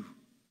love you.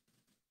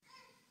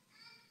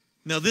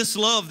 Now, this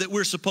love that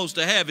we're supposed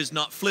to have is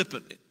not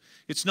flippant.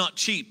 It's not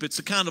cheap. It's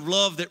the kind of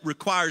love that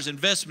requires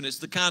investment. It's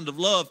the kind of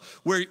love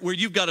where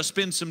you've got to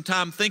spend some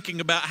time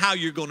thinking about how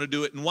you're going to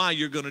do it and why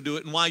you're going to do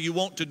it and why you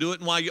want to do it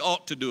and why you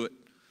ought to do it.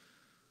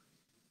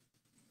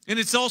 And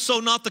it's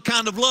also not the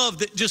kind of love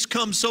that just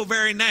comes so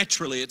very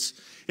naturally.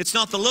 It's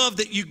not the love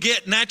that you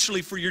get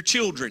naturally for your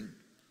children.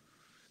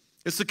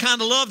 It's the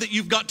kind of love that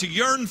you've got to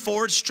yearn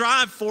for,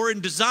 strive for,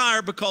 and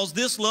desire, because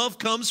this love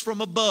comes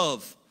from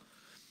above.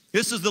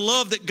 This is the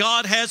love that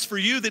God has for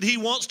you that He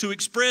wants to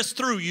express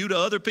through you to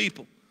other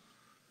people.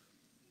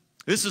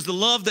 This is the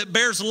love that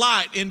bears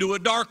light into a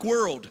dark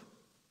world.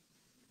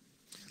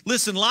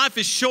 Listen, life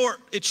is short.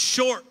 It's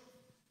short.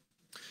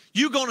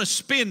 You're going to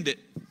spend it.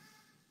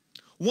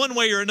 One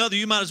way or another,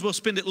 you might as well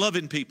spend it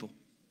loving people.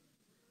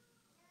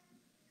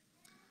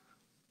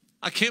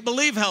 I can't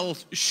believe how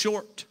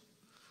short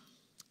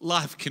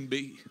life can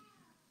be.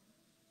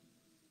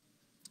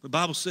 The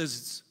Bible says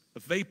it's a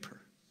vapor.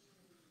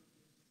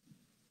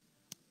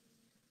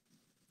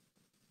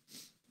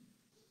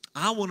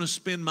 I want to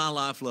spend my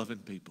life loving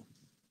people.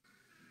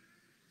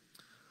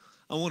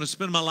 I want to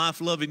spend my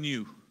life loving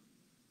you.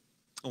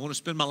 I want to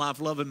spend my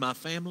life loving my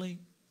family.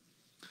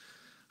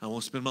 I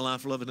want to spend my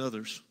life loving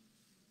others.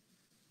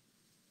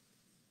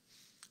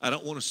 I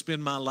don't want to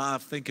spend my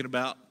life thinking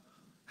about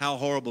how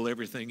horrible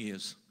everything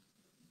is.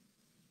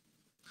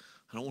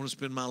 I don't want to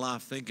spend my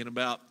life thinking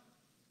about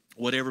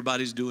what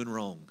everybody's doing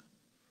wrong.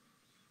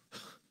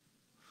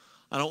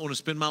 I don't want to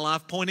spend my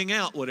life pointing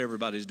out what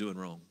everybody's doing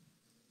wrong.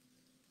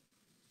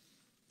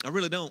 I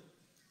really don't.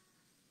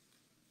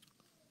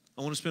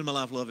 I want to spend my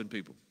life loving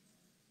people.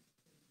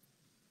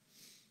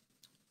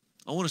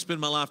 I want to spend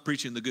my life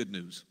preaching the good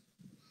news.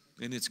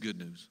 And it's good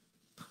news.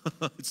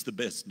 It's the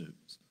best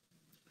news.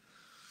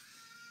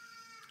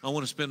 I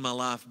want to spend my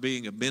life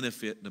being a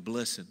benefit and a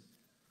blessing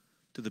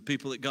to the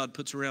people that God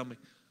puts around me,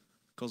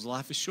 because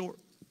life is short.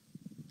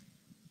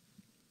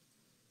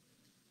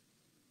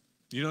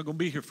 You're not going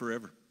to be here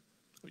forever.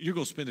 You're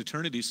going to spend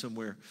eternity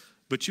somewhere,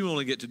 but you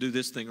only get to do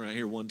this thing right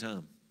here one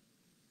time.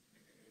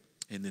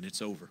 And then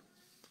it's over.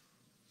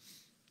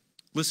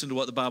 Listen to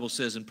what the Bible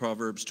says in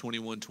Proverbs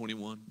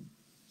 21:21.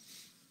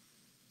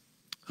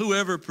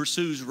 Whoever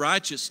pursues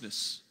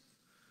righteousness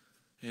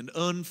and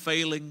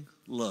unfailing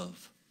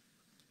love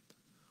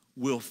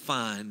will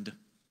find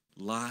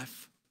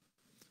life,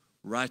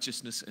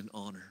 righteousness, and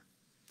honor.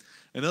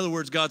 In other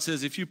words, God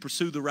says if you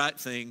pursue the right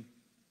thing,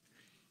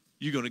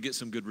 you're going to get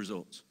some good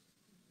results.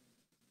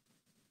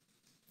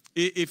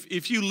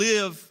 If you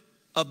live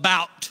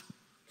about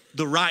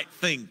the right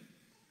thing,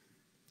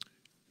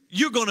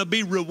 you're going to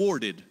be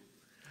rewarded.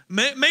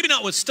 Maybe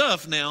not with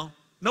stuff now.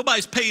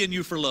 Nobody's paying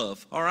you for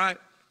love, all right?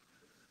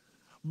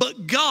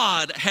 But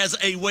God has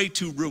a way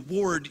to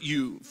reward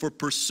you for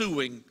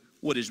pursuing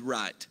what is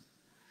right.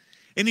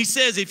 And He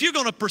says if you're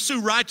going to pursue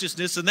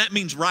righteousness, and that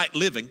means right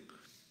living,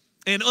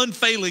 and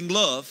unfailing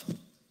love,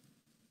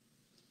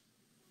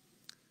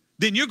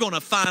 then you're going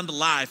to find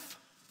life.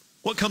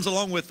 What comes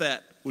along with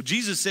that? Well,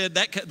 Jesus said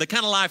that the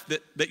kind of life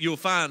that you'll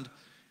find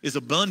is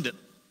abundant.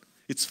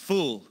 It's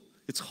full.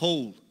 It's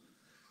whole.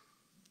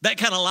 That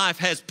kind of life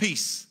has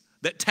peace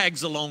that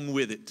tags along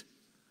with it.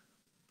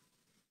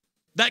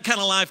 That kind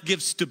of life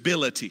gives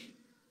stability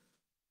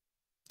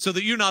so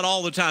that you're not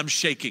all the time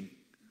shaking.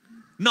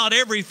 Not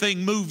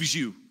everything moves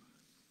you,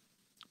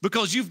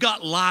 because you've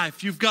got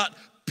life, you've got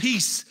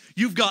peace,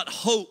 you've got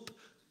hope.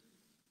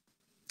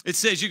 It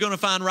says you're going to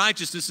find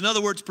righteousness. In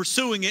other words,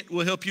 pursuing it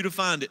will help you to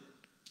find it.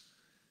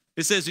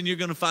 It says, and you're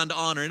going to find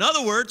honor. In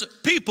other words,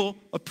 people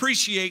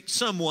appreciate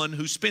someone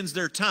who spends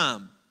their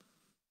time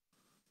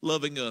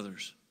loving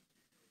others.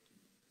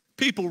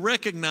 People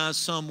recognize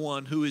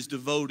someone who is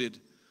devoted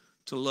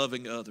to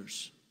loving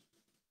others.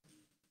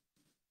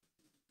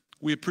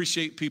 We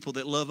appreciate people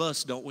that love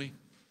us, don't we?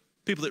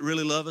 People that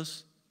really love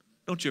us.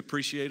 Don't you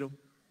appreciate them?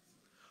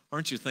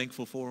 Aren't you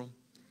thankful for them?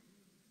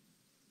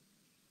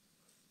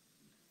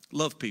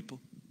 Love people.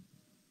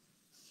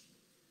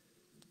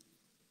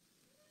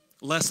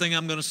 Last thing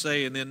I'm going to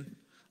say, and then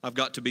I've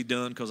got to be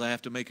done because I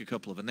have to make a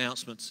couple of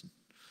announcements.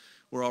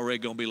 We're already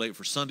going to be late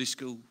for Sunday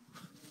school.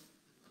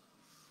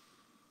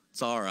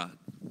 It's all right.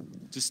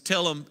 Just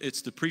tell them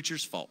it's the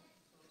preacher's fault.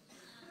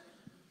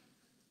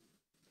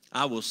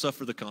 I will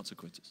suffer the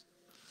consequences.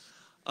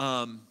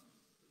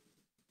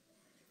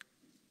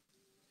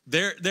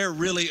 There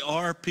really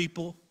are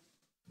people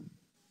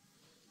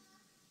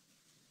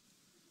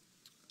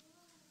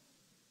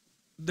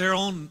they're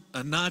on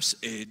a knife's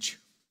edge.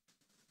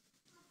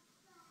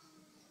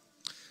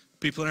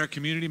 People in our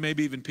community,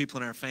 maybe even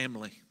people in our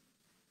family,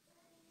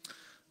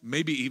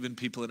 maybe even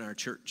people in our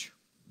church.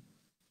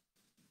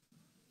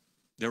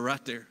 They're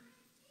right there.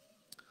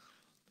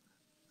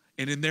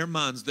 And in their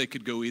minds, they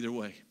could go either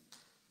way.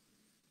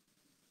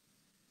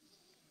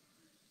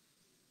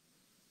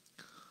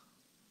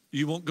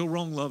 You won't go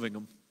wrong loving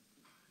them.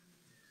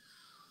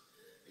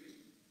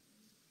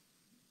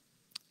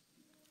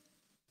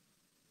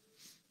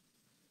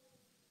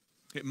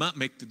 It might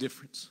make the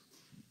difference.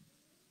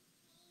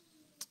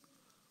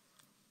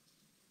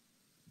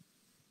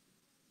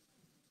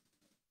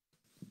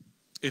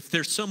 If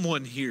there's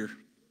someone here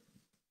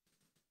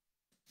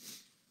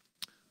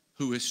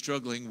who is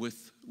struggling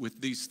with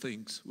these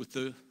things, with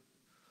the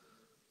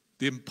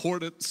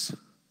importance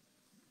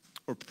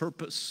or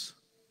purpose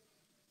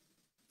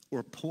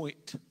or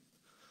point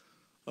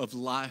of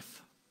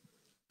life,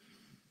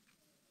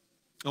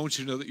 I want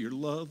you to know that you're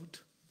loved.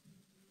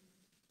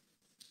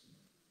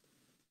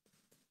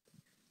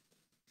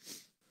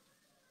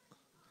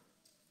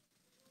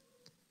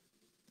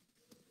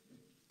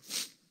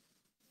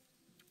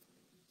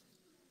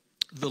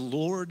 The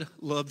Lord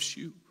loves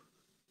you.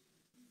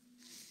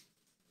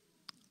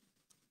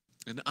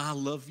 And I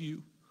love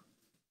you.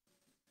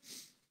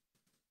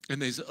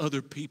 And there's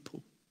other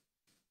people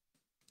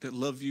that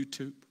love you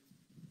too.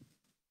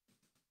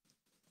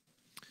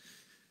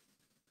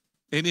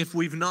 And if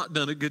we've not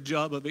done a good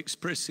job of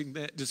expressing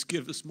that, just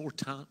give us more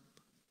time.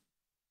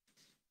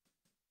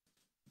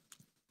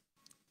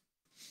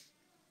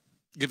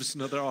 Give us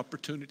another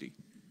opportunity.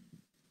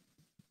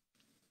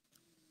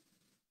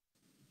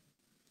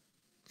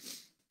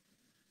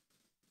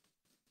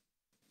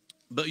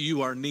 But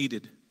you are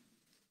needed.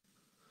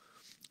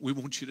 We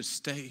want you to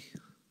stay.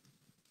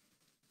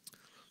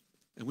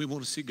 And we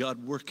want to see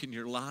God work in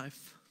your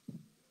life.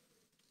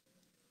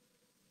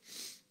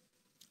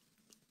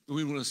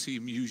 We want to see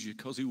Him use you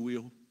because He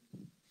will.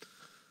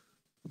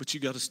 But you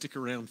got to stick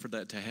around for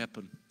that to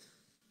happen.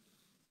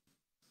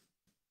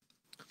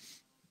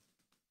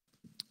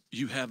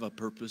 You have a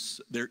purpose.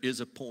 There is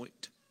a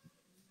point.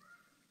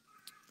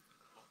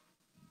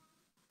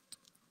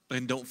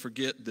 And don't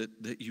forget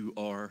that you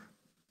are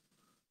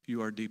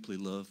deeply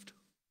loved.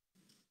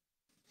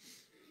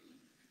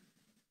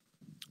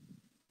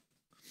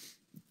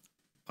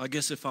 I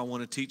guess if I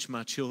want to teach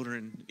my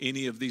children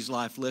any of these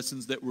life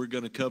lessons that we're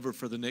going to cover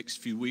for the next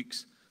few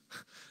weeks,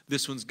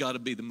 this one's got to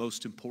be the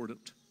most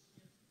important.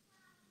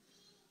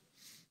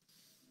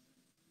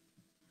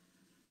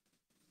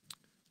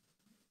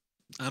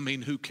 I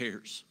mean, who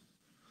cares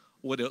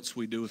what else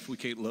we do if we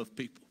can't love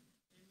people?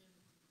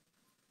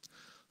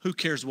 Who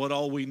cares what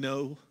all we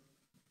know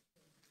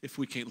if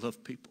we can't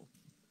love people?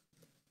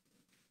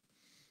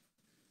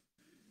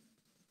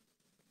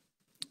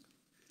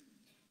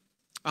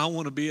 I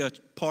want to be a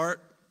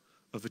part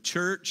of a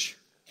church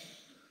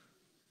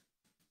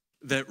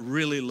that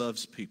really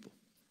loves people.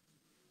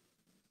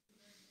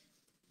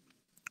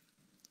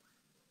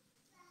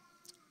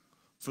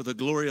 For the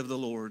glory of the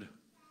Lord,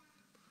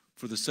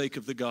 for the sake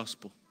of the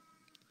gospel.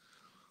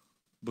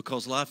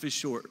 Because life is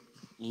short.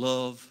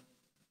 Love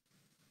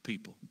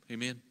people.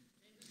 Amen?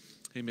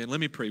 Amen. Let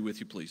me pray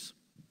with you, please.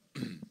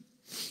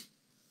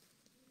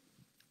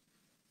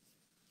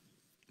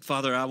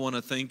 Father, I want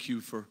to thank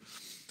you for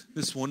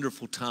this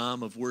wonderful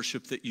time of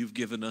worship that you've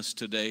given us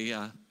today.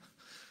 I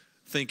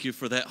thank you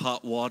for that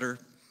hot water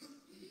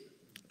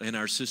and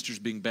our sisters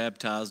being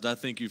baptized. I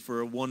thank you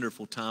for a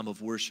wonderful time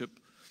of worship.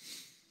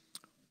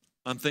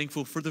 I'm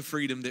thankful for the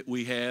freedom that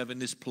we have in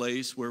this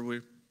place where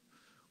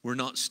we're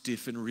not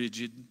stiff and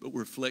rigid, but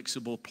we're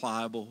flexible,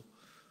 pliable.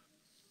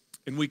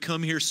 And we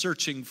come here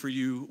searching for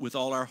you with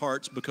all our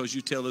hearts because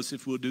you tell us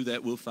if we'll do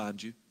that, we'll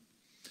find you.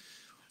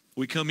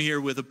 We come here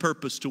with a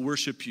purpose to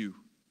worship you,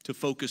 to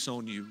focus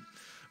on you,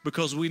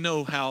 because we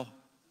know how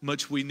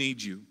much we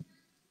need you.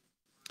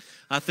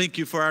 I thank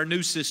you for our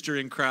new sister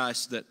in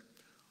Christ that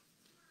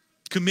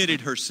committed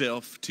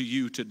herself to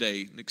you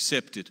today and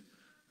accepted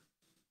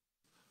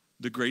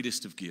the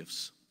greatest of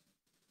gifts.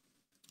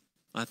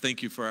 I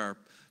thank you for our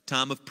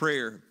time of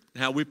prayer,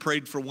 how we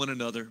prayed for one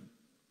another,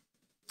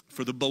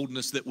 for the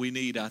boldness that we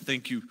need. I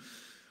thank you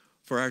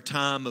for our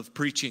time of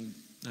preaching.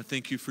 I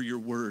thank you for your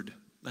word.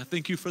 I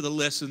thank you for the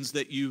lessons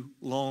that you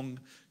long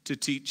to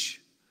teach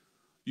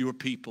your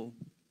people.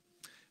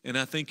 And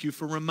I thank you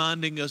for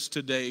reminding us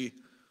today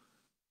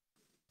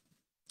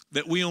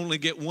that we only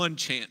get one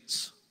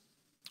chance,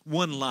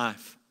 one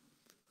life.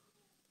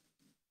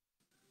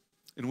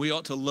 And we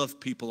ought to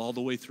love people all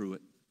the way through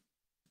it.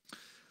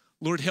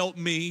 Lord, help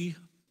me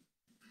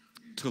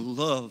to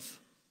love,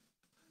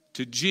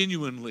 to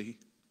genuinely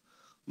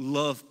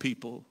love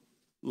people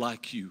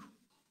like you.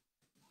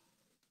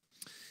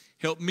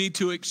 Help me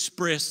to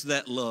express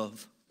that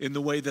love in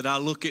the way that I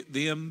look at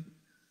them,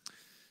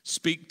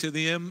 speak to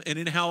them, and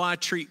in how I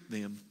treat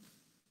them.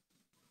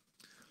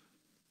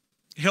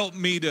 Help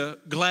me to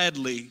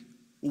gladly,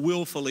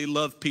 willfully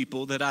love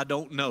people that I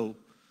don't know,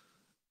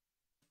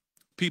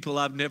 people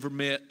I've never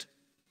met.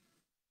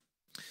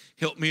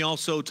 Help me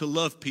also to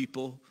love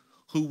people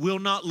who will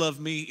not love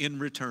me in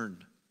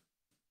return.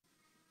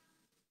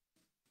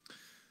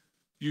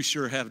 You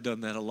sure have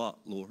done that a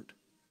lot, Lord.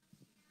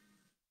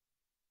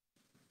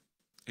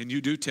 And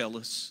you do tell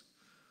us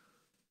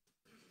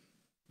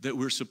that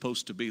we're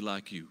supposed to be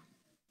like you.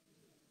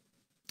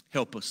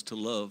 Help us to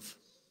love,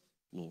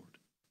 Lord.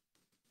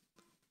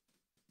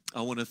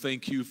 I want to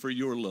thank you for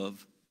your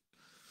love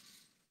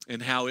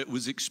and how it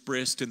was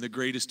expressed in the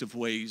greatest of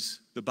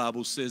ways. The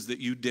Bible says that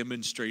you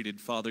demonstrated,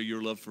 Father,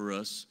 your love for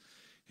us,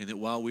 and that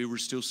while we were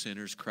still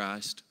sinners,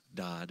 Christ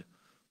died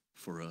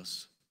for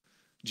us.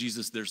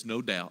 Jesus, there's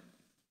no doubt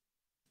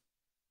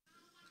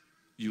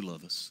you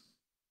love us.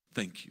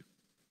 Thank you.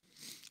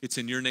 It's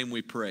in your name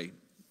we pray.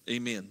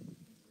 Amen.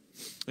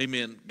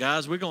 Amen.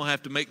 Guys, we're going to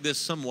have to make this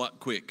somewhat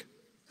quick.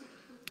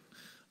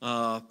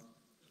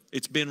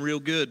 It's been real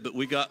good, but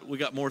we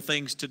got more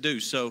things to do.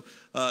 So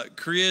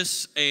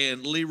Chris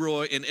and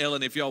Leroy and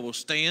Ellen, if y'all will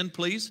stand,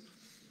 please.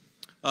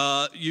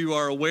 you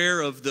are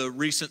aware of the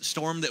recent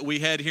storm that we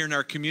had here in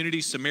our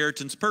community,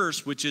 Samaritan's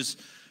Purse, which is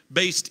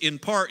based in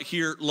part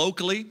here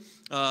locally.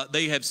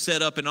 They have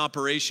set up an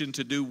operation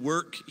to do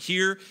work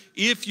here.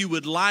 If you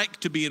would like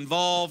to be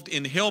involved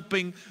in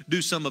helping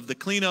do some of the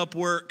cleanup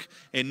work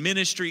and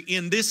ministry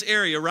in this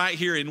area right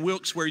here in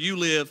Wilkes where you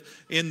live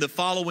in the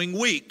following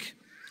week,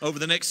 over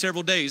the next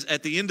several days,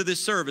 at the end of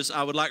this service,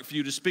 I would like for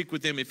you to speak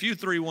with them. If you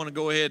three want to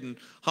go ahead and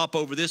hop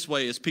over this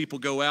way as people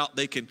go out,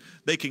 they can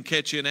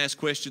catch you and ask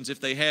questions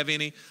if they have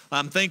any.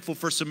 I'm thankful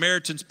for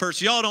Samaritan's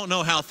Purse. Y'all don't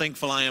know how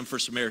thankful I am for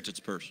Samaritan's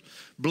Purse.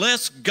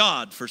 Bless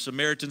God for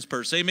Samaritan's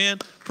Purse. Amen.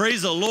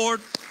 Praise the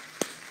Lord.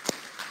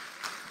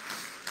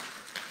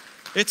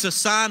 It's a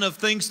sign of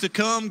things to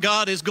come.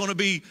 God is going to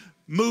be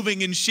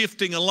moving and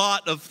shifting a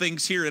lot of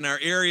things here in our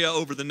area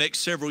over the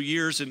next several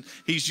years, and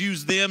he's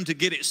used them to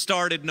get it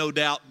started, no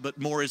doubt, but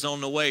more is on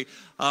the way.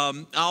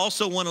 I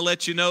also want to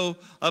let you know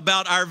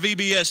about our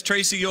VBS.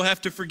 Tracy, you'll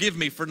have to forgive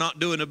me for not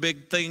doing a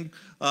big thing.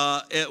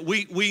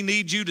 We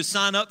need you to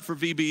sign up for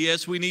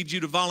VBS. We need you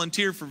to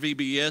volunteer for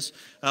VBS.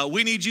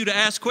 We need you to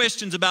ask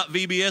questions about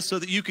VBS so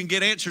that you can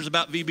get answers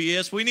about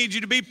VBS. We need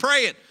you to be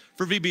praying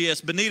for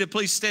VBS. Benita,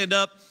 please stand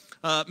up.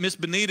 Miss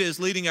Benita is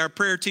leading our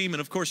prayer team,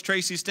 and of course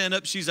Tracy, stand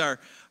up. She's our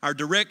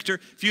director.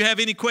 If you have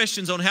any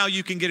questions on how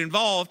you can get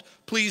involved,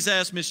 please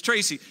ask Miss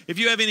Tracy. If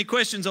you have any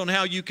questions on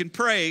how you can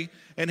pray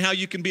and how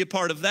you can be a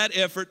part of that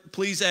effort,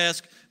 please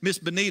ask Miss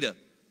Benita.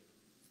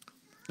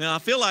 Now, I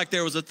feel like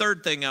there was a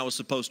third thing I was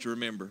supposed to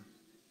remember.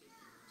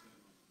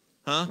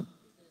 Huh?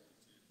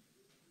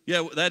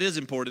 Yeah, that is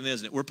important,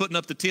 isn't it? We're putting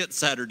up the tent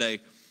Saturday.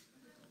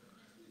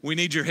 We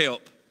need your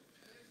help.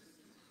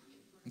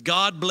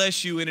 God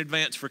bless you in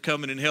advance for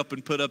coming and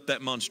helping put up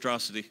that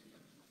monstrosity.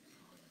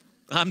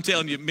 I'm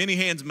telling you, many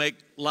hands make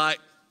light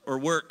or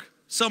work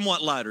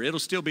somewhat lighter. It'll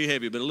still be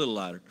heavy, but a little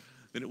lighter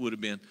than it would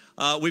have been.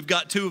 We've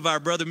got two of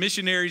our brother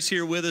missionaries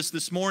here with us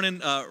this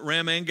morning,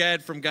 Ram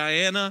Angad from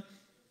Guyana.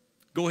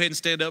 Go ahead and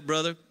stand up,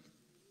 brother.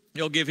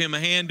 You'll give him a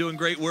hand, doing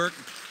great work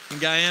in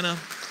Guyana.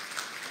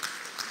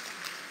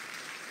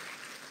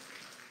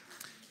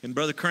 And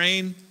Brother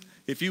Crane,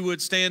 if you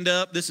would stand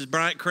up. This is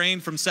Bryant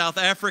Crane from South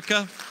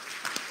Africa.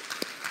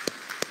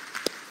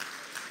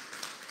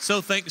 So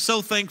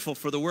thankful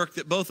for the work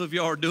that both of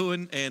y'all are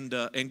doing, and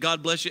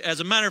God bless you. As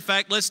a matter of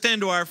fact, let's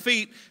stand to our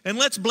feet and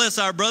let's bless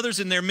our brothers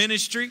in their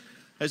ministry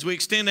as we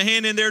extend a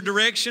hand in their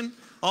direction.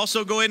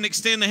 Also go ahead and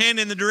extend a hand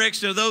in the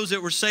direction of those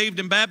that were saved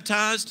and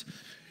baptized.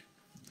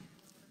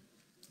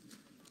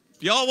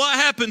 Y'all, what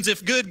happens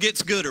if good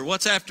gets gooder?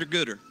 What's after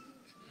gooder?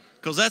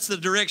 Because that's the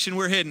direction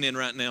we're heading in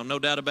right now, no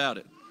doubt about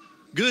it.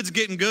 Good's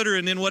getting gooder,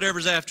 and then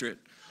whatever's after it.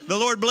 The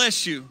Lord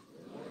bless you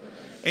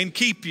and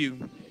keep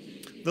you.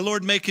 The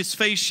Lord make his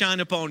face shine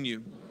upon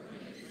you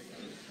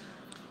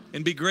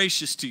and be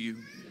gracious to you.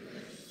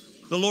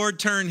 The Lord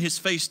turn his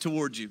face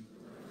towards you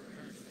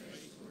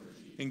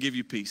and give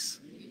you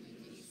peace.